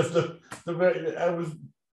why I said if I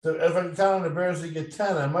can count on the Bears to get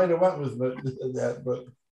 10, I might have went with that. But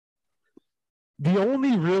the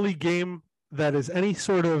only really game that is any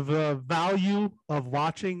sort of value of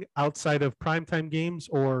watching outside of primetime games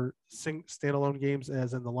or standalone games,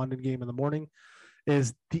 as in the London game in the morning,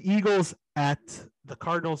 is the Eagles at the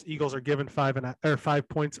Cardinals. Eagles are given 5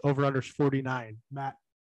 points, over under 49. Matt.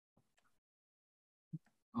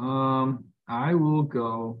 I will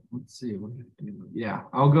go. Let's see. What did I do? Yeah,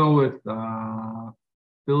 I'll go with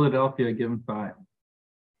Philadelphia, given 5.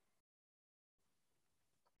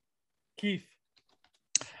 Keith.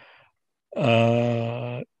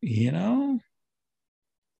 You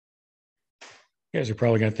guys are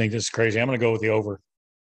probably going to think this is crazy. I'm going to go with the over.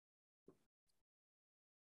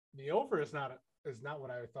 The over is not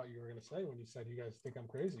what I thought you were going to say when you said you guys think I'm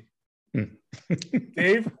crazy.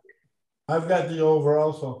 Dave. I've got the over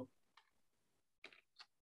also.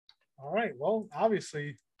 All right. Well,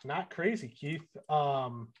 obviously not crazy, Keith.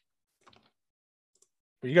 But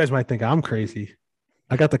you guys might think I'm crazy.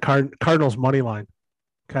 I got the Cardinals money line.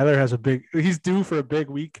 Kyler he's due for a big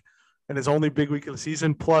week, and his only big week of the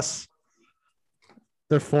season. Plus,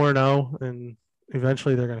 they're 4-0, and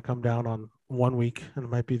eventually they're going to come down on 1 week, and it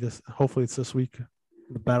might be this. Hopefully, it's this week.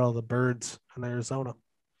 The Battle of the Birds in Arizona.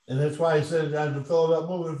 And that's why I said moving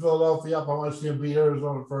Philadelphia up, I want to see him beat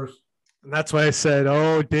Arizona first. And that's why I said,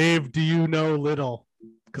 "Oh, Dave, do you know little?"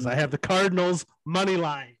 Because I have the Cardinals money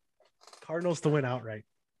line. Cardinals to win outright.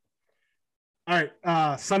 All right,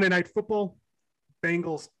 Sunday Night Football.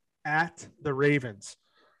 Bengals at the Ravens.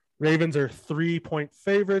 Ravens are 3-point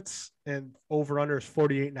favorites, and over under is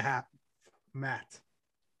 48.5. Matt.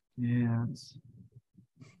 Yeah.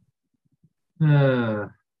 I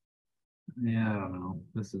don't know.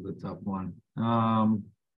 This is a tough one.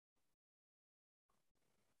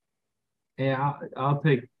 Yeah, I'll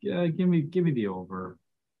take. Give me the over.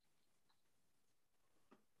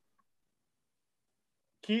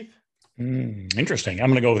 Keith. Interesting.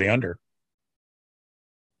 I'm going to go with the under.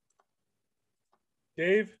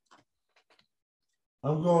 Dave.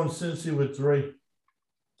 I'm going Cincy with 3.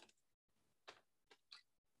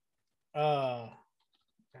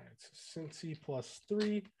 It's Cincy plus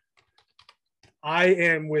 3. I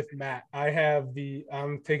am with Matt.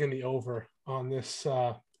 I'm taking the over on this,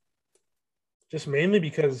 just mainly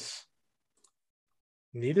because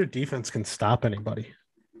neither defense can stop anybody,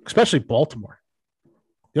 especially Baltimore.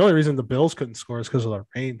 The only reason the Bills couldn't score is because of the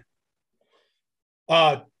rain.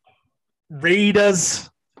 Raiders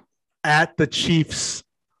at the Chiefs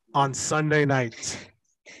on Sunday night.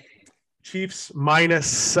 Chiefs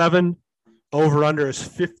 -7. Over under is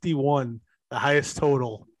 51, the highest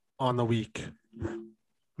total on the week.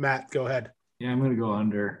 Matt, go ahead. Yeah, I'm going to go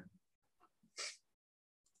under.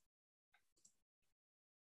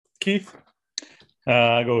 Keith?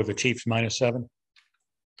 I go with the Chiefs -7.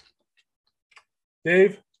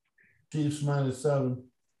 Dave? Chiefs -7.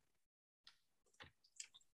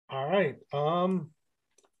 All right.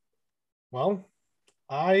 Well,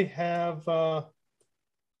 I have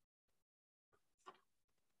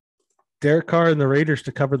Derek Carr and the Raiders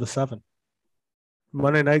to cover the 7.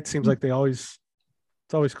 Monday night seems like it's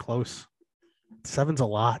always close. 7's a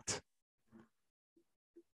lot.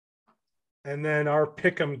 And then our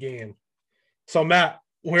pick'em game. So Matt,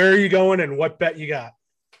 where are you going and what bet you got?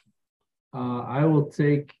 I will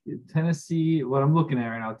take Tennessee. What I'm looking at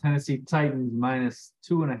right now, Tennessee Titans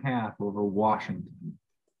 -2.5 over Washington.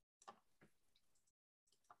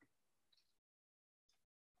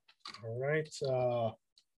 All right.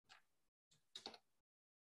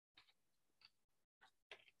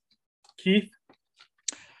 Keith?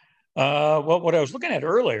 Well, what I was looking at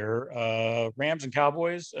earlier, Rams and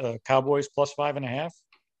Cowboys, Cowboys +5.5. Is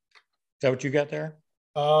that what you got there?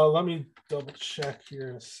 Let me double check here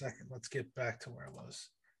in a second. Let's get back to where I was.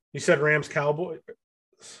 You said Rams Cowboys?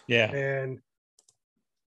 Yeah. And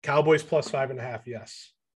Cowboys +5.5,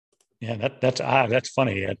 yes. Yeah, that's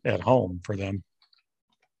funny at home for them.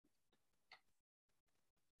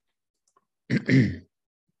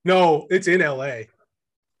 No, it's in LA.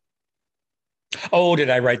 Oh, did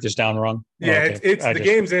I write this down wrong? Yeah, okay. it's the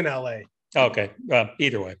game's in LA. Okay.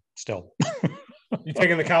 Either way, still. You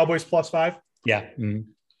taking the Cowboys +5? Yeah. Mm-hmm.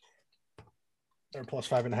 Or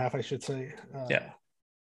 +5.5, I should say. Yeah.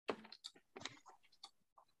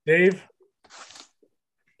 Dave?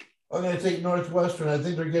 I'm going to take Northwestern. I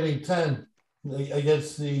think they're getting 10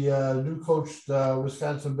 against the new coached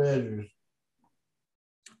Wisconsin Badgers.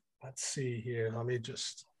 Let's see here. Let me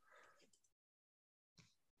just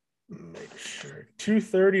make sure.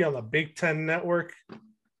 2:30 on the Big Ten Network.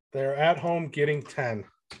 They're at home getting 10.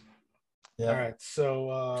 Yeah. All right.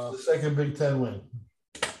 So the second Big Ten win.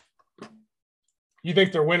 You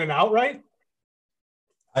think they're winning outright?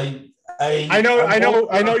 I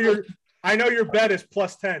know your bet is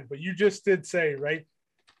 +10, but you just did say, right?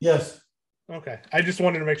 Yes. Okay. I just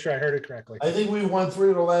wanted to make sure I heard it correctly. I think we won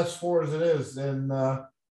 3 of the last 4 as it is, and I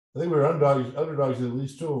think we were underdogs in at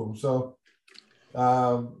least 2 of them. So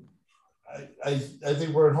I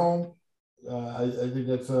think we're at home. I think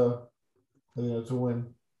that's a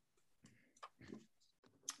win.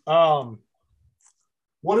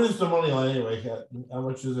 What is the money line anyway? How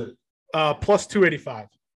much is it? +285.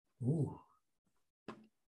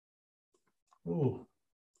 Ooh.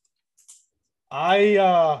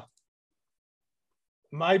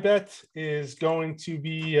 My bet is going to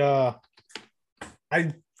be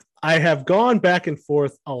I have gone back and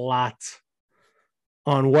forth a lot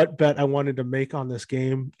on what bet I wanted to make on this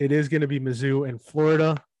game. It is going to be Mizzou and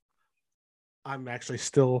Florida. I'm actually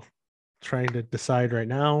still trying to decide right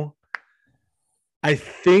now. I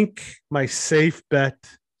think my safer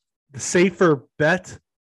bet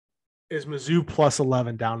is Mizzou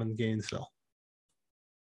 +11 down in Gainesville.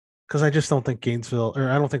 Because I just don't think I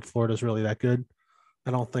don't think Florida's really that good.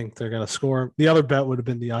 I don't think they're going to score. The other bet would have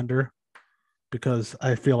been the under, because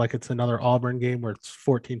I feel like it's another Auburn game where it's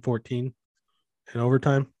 14-14 in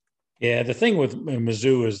overtime. Yeah, the thing with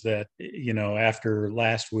Mizzou is that, after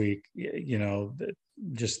last week,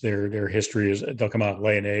 just their history is they'll come out and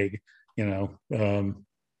lay an egg,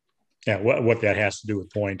 what that has to do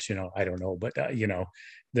with points, I don't know. But,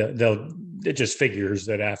 it just figures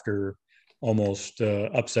that after almost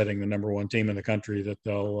upsetting the number 1 team in the country that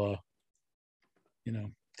they'll,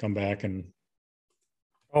 come back and.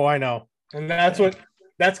 Oh, I know. And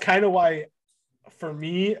that's kind of why, for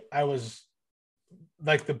me, I was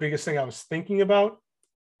like, the biggest thing I was thinking about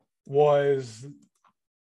was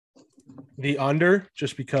the under,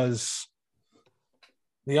 just because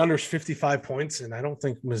the under's 55 points, and I don't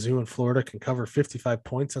think Mizzou and Florida can cover 55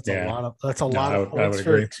 points. That's a lot of points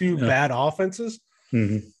for 2 bad offenses.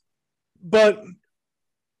 Mm-hmm. But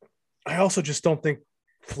I also just don't think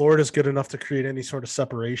Florida's good enough to create any sort of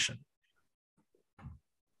separation.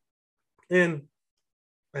 And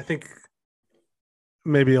I think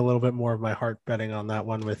maybe a little bit more of my heart betting on that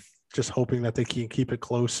one, with just hoping that they can keep it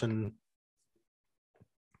close and,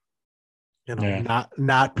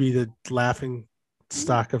 not be the laughing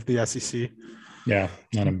stock of the SEC. Yeah,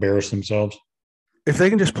 not embarrass themselves. If they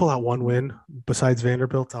can just pull out 1 win besides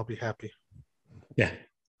Vanderbilt, I'll be happy. Yeah.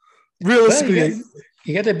 Realistically,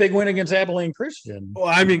 you got that big win against Abilene Christian. Well,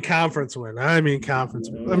 I mean conference win.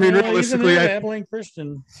 Realistically, Abilene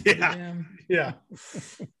Christian. Yeah.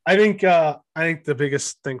 I think the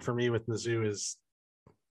biggest thing for me with Mizzou is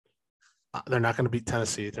they're not going to beat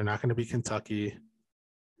Tennessee. They're not going to beat Kentucky.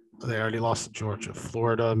 They already lost to Georgia.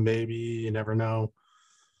 Florida, maybe, you never know.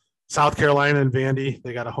 South Carolina and Vandy,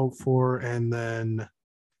 they got to hope for, and then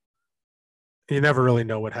you never really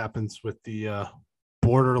know what happens with the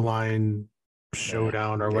borderline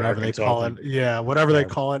showdown or whatever they call it. Yeah, whatever they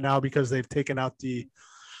call it now, because they've taken out the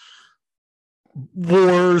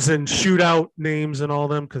wars and shootout names and all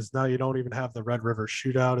them, because now you don't even have the Red River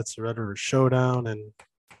Shootout. It's the Red River Showdown, and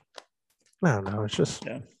I don't know. It's just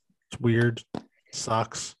it's weird. It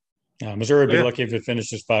sucks. Missouri would be lucky if it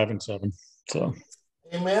finishes 5-7. So,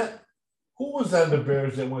 hey Matt, who was on the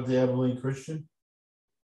Bears that went to Abilene Christian?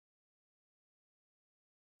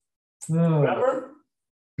 Remember?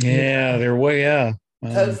 Yeah, they're way,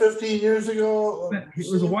 10, 15 years ago. He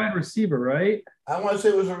was a wide receiver, right? I want to say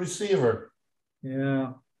it was a receiver.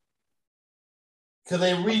 Yeah. Because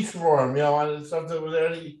they reached for him, and something was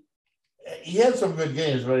there. He had some good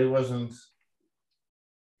games, but he wasn't.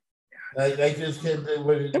 I just can't.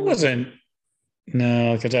 It wasn't.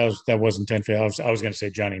 No, because that wasn't 10. I was going to say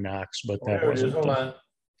Johnny Knox, but that wasn't. Hold on.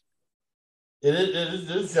 It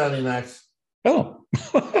is Johnny Knox. Oh.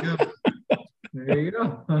 There you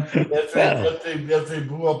go. After they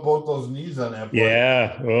blew up both those knees on that point.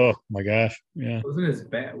 Yeah. Oh my gosh. Yeah. Wasn't his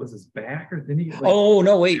back? Was his back, or did he? Oh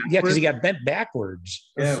no! Wait. Yeah, because he got bent backwards.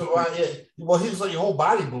 Yeah. So, well, his whole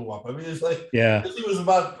body blew up. I mean, it's like he was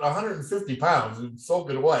about 150 pounds and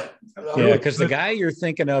soaking wet. Yeah, because the guy you're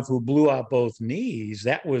thinking of who blew out both knees,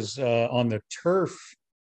 that was on the turf.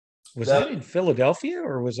 Was that in Philadelphia,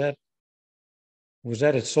 or was that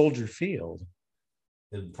at Soldier Field?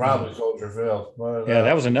 It probably Soldier Field. But,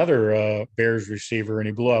 that was another Bears receiver, and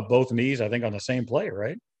he blew out both knees, I think, on the same play,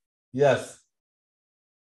 right? Yes.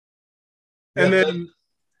 And then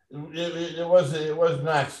it was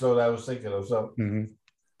Knox, though, that I was thinking of. So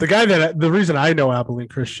the guy the reason I know Abilene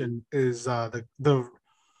Christian is the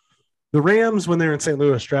Rams, when they were in St.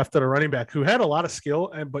 Louis, drafted a running back who had a lot of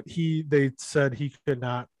skill, but they said he could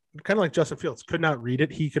not, kind of like Justin Fields, could not read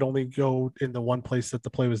it. He could only go in the one place that the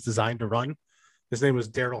play was designed to run. His name was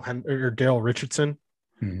Daryl Richardson,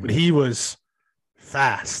 but he was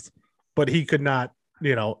fast, but he could not,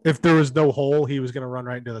 if there was no hole, he was going to run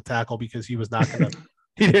right into the tackle because he was not going to,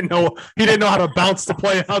 he didn't know how to bounce the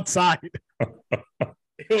play outside.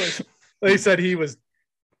 They said he was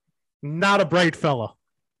not a bright fella.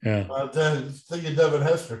 Yeah. Think of Devin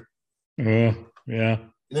Hester. Yeah.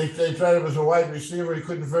 They tried him as a wide receiver. He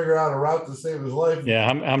couldn't figure out a route to save his life. Yeah.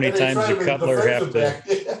 How many times did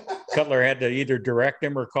Cutler had to either direct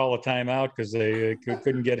him or call a timeout because they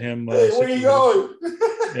couldn't get him. Hey, where are you going?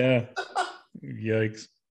 Yeah. Yikes.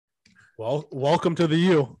 Well, welcome to the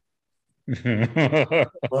U.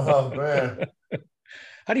 Oh, man.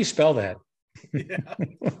 How do you spell that? Yeah.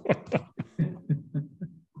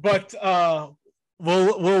 But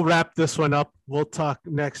we'll wrap this one up. We'll talk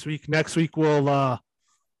next week. Next week we'll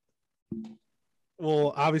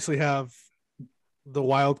obviously have the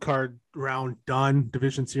wild card round done.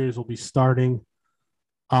 Division series will be starting.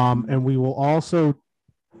 And we will also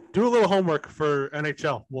do a little homework for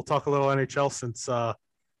NHL. We'll talk a little NHL since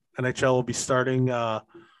NHL will be starting. The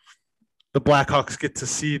Blackhawks get to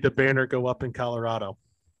see the banner go up in Colorado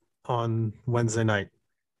on Wednesday night.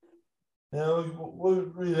 Yeah, we'll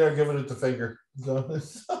be there giving it the finger.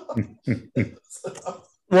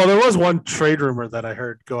 Well, there was one trade rumor that I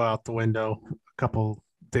heard go out the window a couple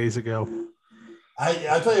days ago.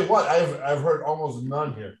 I tell you what, I've heard almost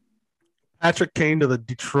none here. Patrick Kane to the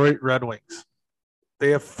Detroit Red Wings.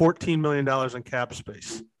 They have $14 million in cap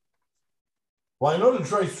space. Well, I know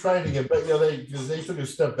Detroit's trying to get back. Because they took a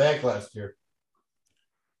step back last year.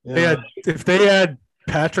 If they had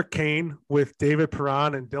Patrick Kane with David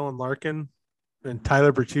Perron and Dylan Larkin and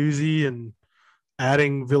Tyler Bertuzzi and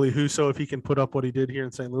adding Ville Husso, if he can put up what he did here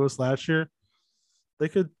in St. Louis last year, they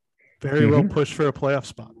could very well push for a playoff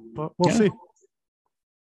spot. But we'll see.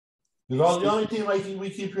 The only team we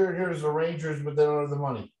keep hearing here is the Rangers, but they don't have the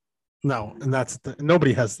money. No, and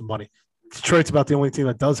nobody has the money. Detroit's about the only team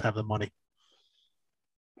that does have the money.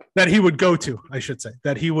 That he would go to, I should say.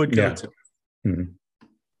 That he would go to. Mm-hmm.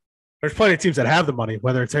 There's plenty of teams that have the money,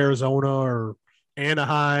 whether it's Arizona or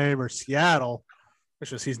Anaheim or Seattle. It's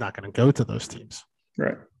just he's not going to go to those teams.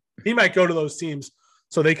 Right. He might go to those teams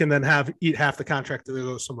so they can then eat half the contract to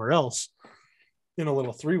go somewhere else in a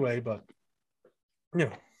little three-way. But yeah,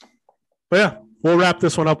 we'll wrap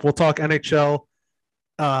this one up. We'll talk NHL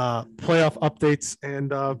playoff updates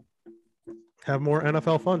and have more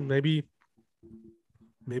NFL fun. Maybe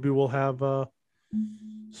we'll have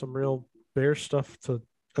some real Bears stuff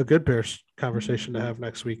a good Bears conversation to have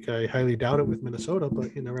next week. I highly doubt it with Minnesota,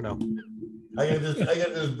 but you never know. I get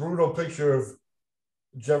this brutal picture of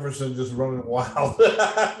Jefferson just running wild.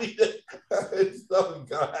 It's so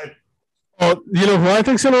God. Well, who I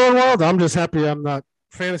think's gonna run wild? I'm just happy I'm not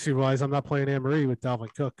fantasy wise. I'm not playing Anne-Marie with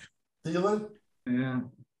Dalvin Cook. Thielen?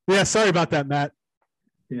 Yeah. Sorry about that, Matt.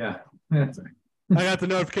 Yeah. I got the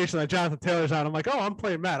notification that Jonathan Taylor's on. I'm like, I'm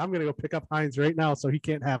playing Matt. I'm going to go pick up Hines right now so he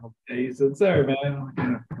can't have him. Yeah, he said, sorry, man.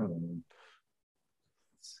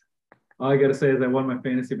 All I got to say is I won my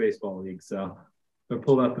fantasy baseball league, so I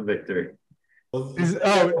pulled out the victory. Well, they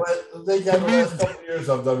got the last couple of years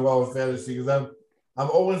I've done well with fantasy because I'm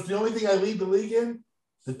always the only thing I lead the league in.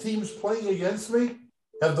 The teams playing against me,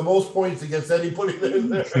 have the most points against anybody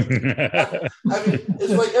there. I mean,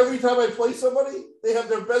 it's like every time I play somebody, they have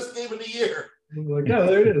their best game of the year. I'm like, oh,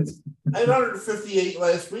 there it is. I had 158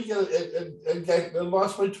 last week and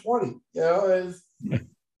lost by 20. You know,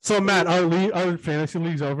 So Matt, our fantasy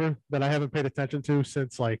league's over that I haven't paid attention to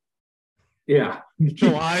since like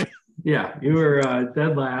July. Yeah, you were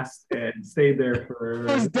dead last and stayed there for.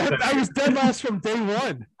 I was dead last from day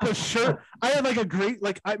one. For sure, I had like a great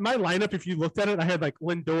my lineup. If you looked at it, I had like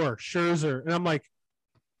Lindor, Scherzer, and I'm like,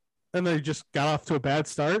 and they just got off to a bad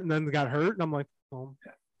start and then got hurt, and I'm like, oh,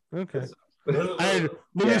 okay. I had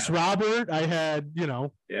Luis Robert. I had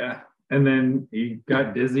and then he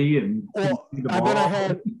got dizzy and then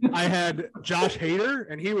I had Josh Hader,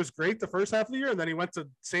 and he was great the first half of the year, and then he went to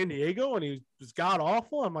San Diego and he was god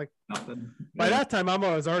awful. I'm like, nothing. By that time I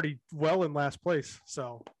was already well in last place,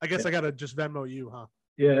 so I guess I gotta just Venmo you, huh?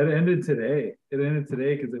 Yeah, it ended today.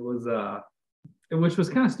 Because it was which was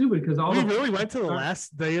kind of stupid because we really went to the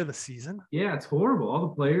last day of the season. Yeah, it's horrible. All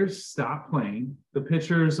the players stopped playing. The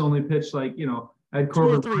pitchers only pitched I had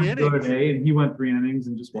Corbin the other day, and he went 3 innings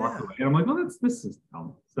and just walked away. And I'm like, well, this is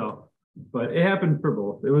dumb. So, but it happened for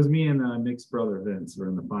both. It was me and Nick's brother Vince were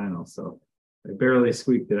in the final, so I barely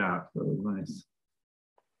squeaked it out. So it was nice.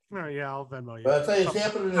 Oh yeah, I'll Venmo you. But I'll tell you, it's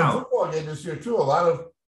happening in the football game this year too. A lot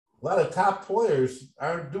of top players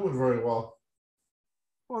aren't doing very well.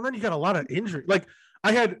 Well, and then you got a lot of injury. Like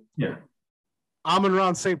I had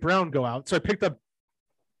Amon-Ra St. Brown go out. So I picked up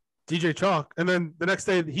DJ Chalk, and then the next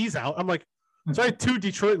day he's out. I'm like, so I had 2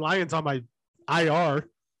 Detroit Lions on my IR,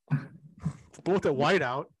 both at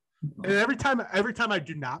wideout. And every time I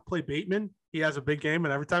do not play Bateman, he has a big game,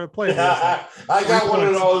 and every time I play him, I got one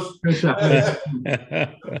of those.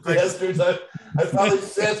 I probably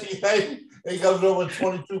said he comes over with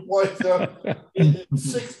 22 points.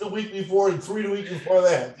 6 the week before and 3 the week before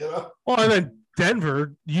that. Well, and then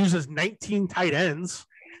Denver uses 19 tight ends.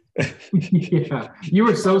 Yeah, you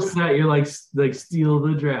were so set. You're like steal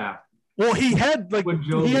the draft. Well, he had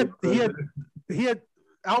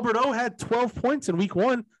Albert O had 12 points in week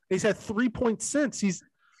 1. He's had 3 points since.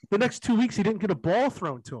 The next 2 weeks he didn't get a ball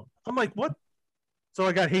thrown to him. I'm like, what? So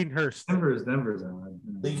I got Hayden Hurst. Denver's on.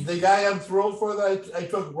 The guy I'm thrilled for that I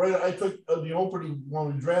took the opening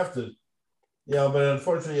when we drafted. But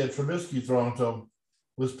unfortunately had Trubisky thrown to him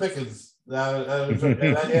was Pickens. And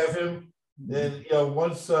I have him. And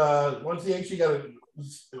once he actually got it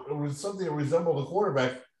was something that resembled a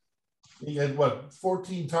quarterback. He had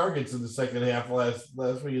 14 targets in the second half last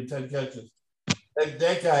week and 10 catches.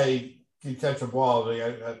 That guy can catch a ball.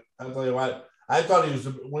 I'll tell you what. I thought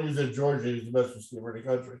when he was in Georgia, he was the best receiver in the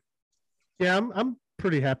country. Yeah, I'm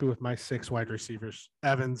pretty happy with my 6 wide receivers: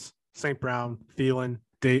 Evans, St. Brown, Thielen,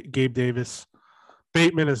 Gabe Davis.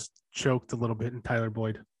 Bateman has choked a little bit, and Tyler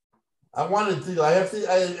Boyd. I wanted Thielen.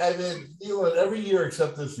 I've had Thielen every year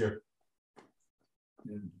except this year.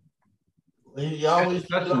 He always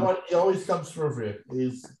comes through for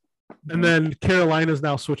you. And then Carolina's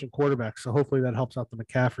now switching quarterbacks, so hopefully that helps out the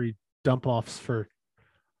McCaffrey dump offs for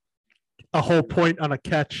a whole point on a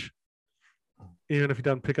catch, even if he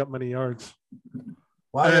doesn't pick up many yards.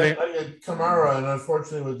 Well, I had Kamara, and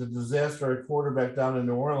unfortunately with the disaster at quarterback down in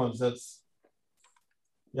New Orleans, that's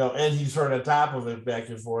and he's hurt on top of it back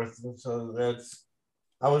and forth. So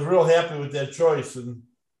I was real happy with that choice, and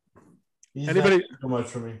he's not too much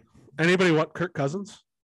for me. Anybody want Kirk Cousins?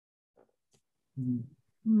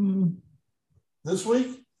 This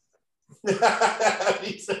week? in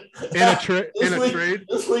a trade?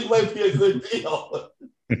 This week might be a good deal.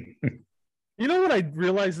 You know what I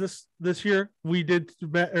realized this year? We did,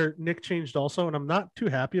 Nick changed also, and I'm not too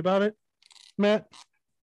happy about it. Matt,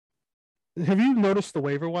 have you noticed the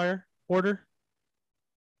waiver wire order?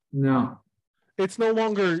 No. It's no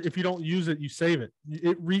longer, if you don't use it, you save it.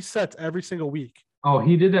 It resets every single week. Oh,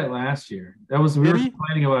 he did that last year. We were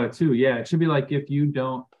complaining about it too. Yeah, it should be like if you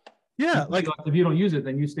don't. Yeah, if you don't use it,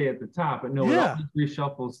 then you stay at the top. But no, it always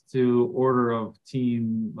reshuffles to order of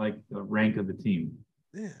team, like the rank of the team.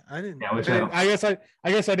 Yeah, I didn't. Yeah, I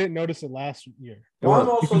guess I didn't notice it last year. Well, I'm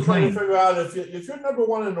also trying to figure out if you're number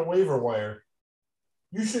 1 in the waiver wire,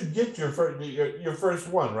 you should get your first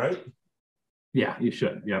one, right? Yeah, you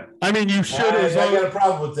should. Yeah. I mean, you should. I got a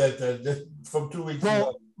problem with that from 2 weeks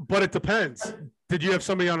ago. But it depends. Did you have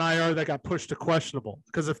somebody on IR that got pushed to questionable?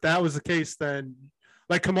 Because if that was the case, then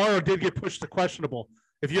like Kamara did get pushed to questionable.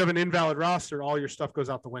 If you have an invalid roster, all your stuff goes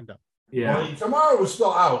out the window. Yeah. Well, Kamara was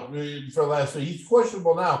still out for last week. He's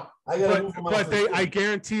questionable now. I got to move him out. But I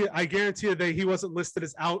guarantee you that he wasn't listed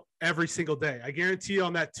as out every single day. I guarantee you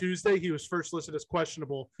on that Tuesday he was first listed as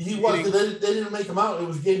questionable. He was. They didn't make him out. It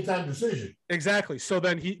was game time decision. Exactly. So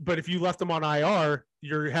then but if you left him on IR,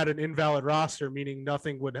 you had an invalid roster, meaning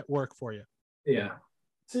nothing would work for you. Yeah.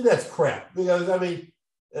 See, that's crap because I mean,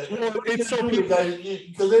 it's so because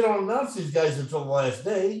they don't announce these guys until the last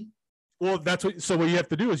day. Well, that's what. So what you have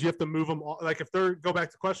to do is you have to move them. Like if they're go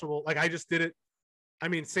back to questionable, like I just did it. I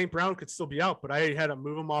mean, St. Brown could still be out, but I had to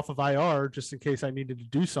move them off of IR just in case I needed to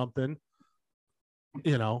do something.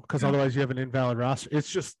 You know, because otherwise you have an invalid roster. It's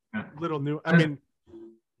just little new. I mean,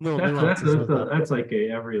 that's like a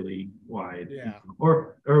every league wide. Yeah.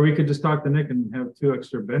 Or we could just talk to Nick and have 2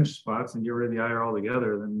 extra bench spots and get rid of the IR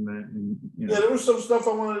altogether. Then Yeah, there was some stuff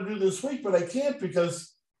I wanted to do this week, but I can't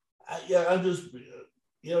because I'm just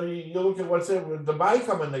you look at what's in with the bye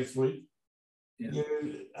coming next week. Yeah.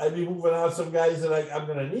 I'd be moving out some guys that I'm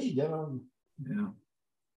going to need. Yeah.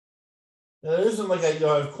 And it isn't like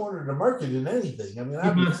I've cornered the market in anything. I mean,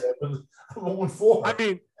 obviously, I'm 0-4. I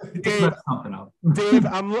mean, Dave,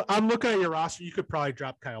 I'm looking at your roster. You could probably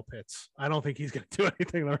drop Kyle Pitts. I don't think he's going to do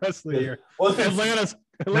anything the rest of the year. Well, Atlanta's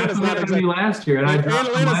not exactly last year, and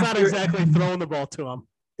Atlanta's not exactly throwing the ball to him.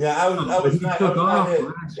 Yeah, I was not.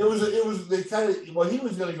 It was the kind of. Well, he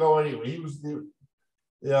was going to go anyway. He was the.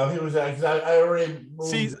 Yeah, he was. I already moved.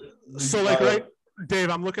 See, so like right, Dave,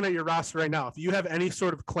 I'm looking at your roster right now. If you have any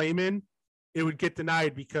sort of claim in, it would get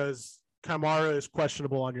denied because Kamara is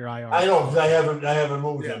questionable on your IR. I know because I haven't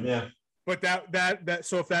moved him. Yeah, but that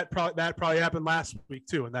so if that probably happened last week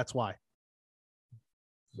too, and that's why.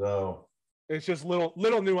 So it's just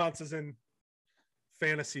little nuances in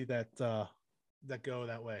fantasy that go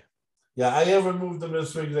that way. Yeah, I haven't moved him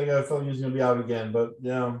this week because I got a feeling he's going to be out again. But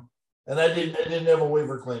and I didn't have a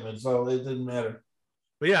waiver claim in, so it didn't matter.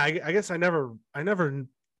 But yeah, I guess I never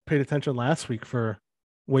paid attention last week for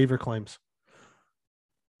waiver claims.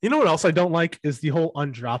 You know what else I don't like is the whole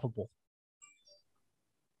undroppable.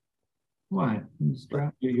 Why?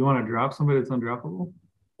 You want to drop somebody that's undroppable?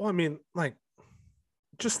 Well, I mean, like,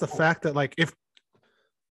 just the fact that, like, if,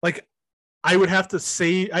 like, I would have to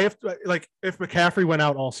say, if McCaffrey went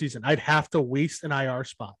out all season, I'd have to waste an IR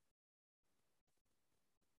spot.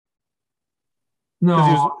 No.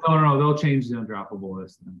 They'll change the undroppable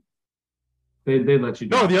list then. They let you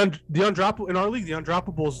drop. No, the undroppable in our league, the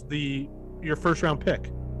undroppable is your first round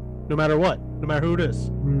pick, no matter what, no matter who it is.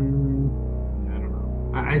 I don't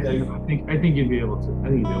know. I think you'd be able to. I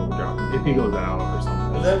think you'd be able to drop him if he goes out or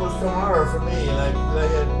something. Well, that was Kamara for me, and I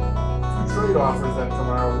had 2 trade offers on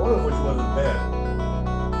Kamara, one of which wasn't bad,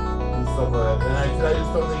 and stuff like that. And I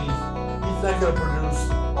just don't think he's not going to produce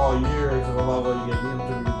all year to the level you get him to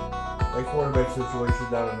be. That quarterback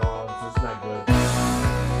situation down in all, it's just not good.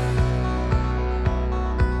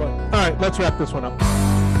 But, all right, let's wrap this one up.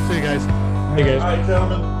 See you guys. Hey guys. All right,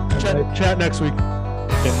 gentlemen. Chat next week.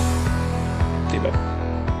 Yeah. See you, bye.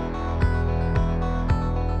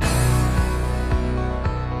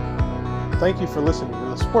 Thank you for listening to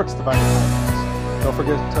the Sports Divider podcast. Don't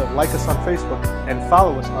forget to like us on Facebook and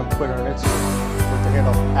follow us on Twitter and Instagram with the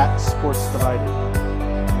handle @SportsDivider.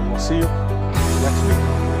 And we'll see you next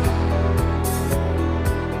week.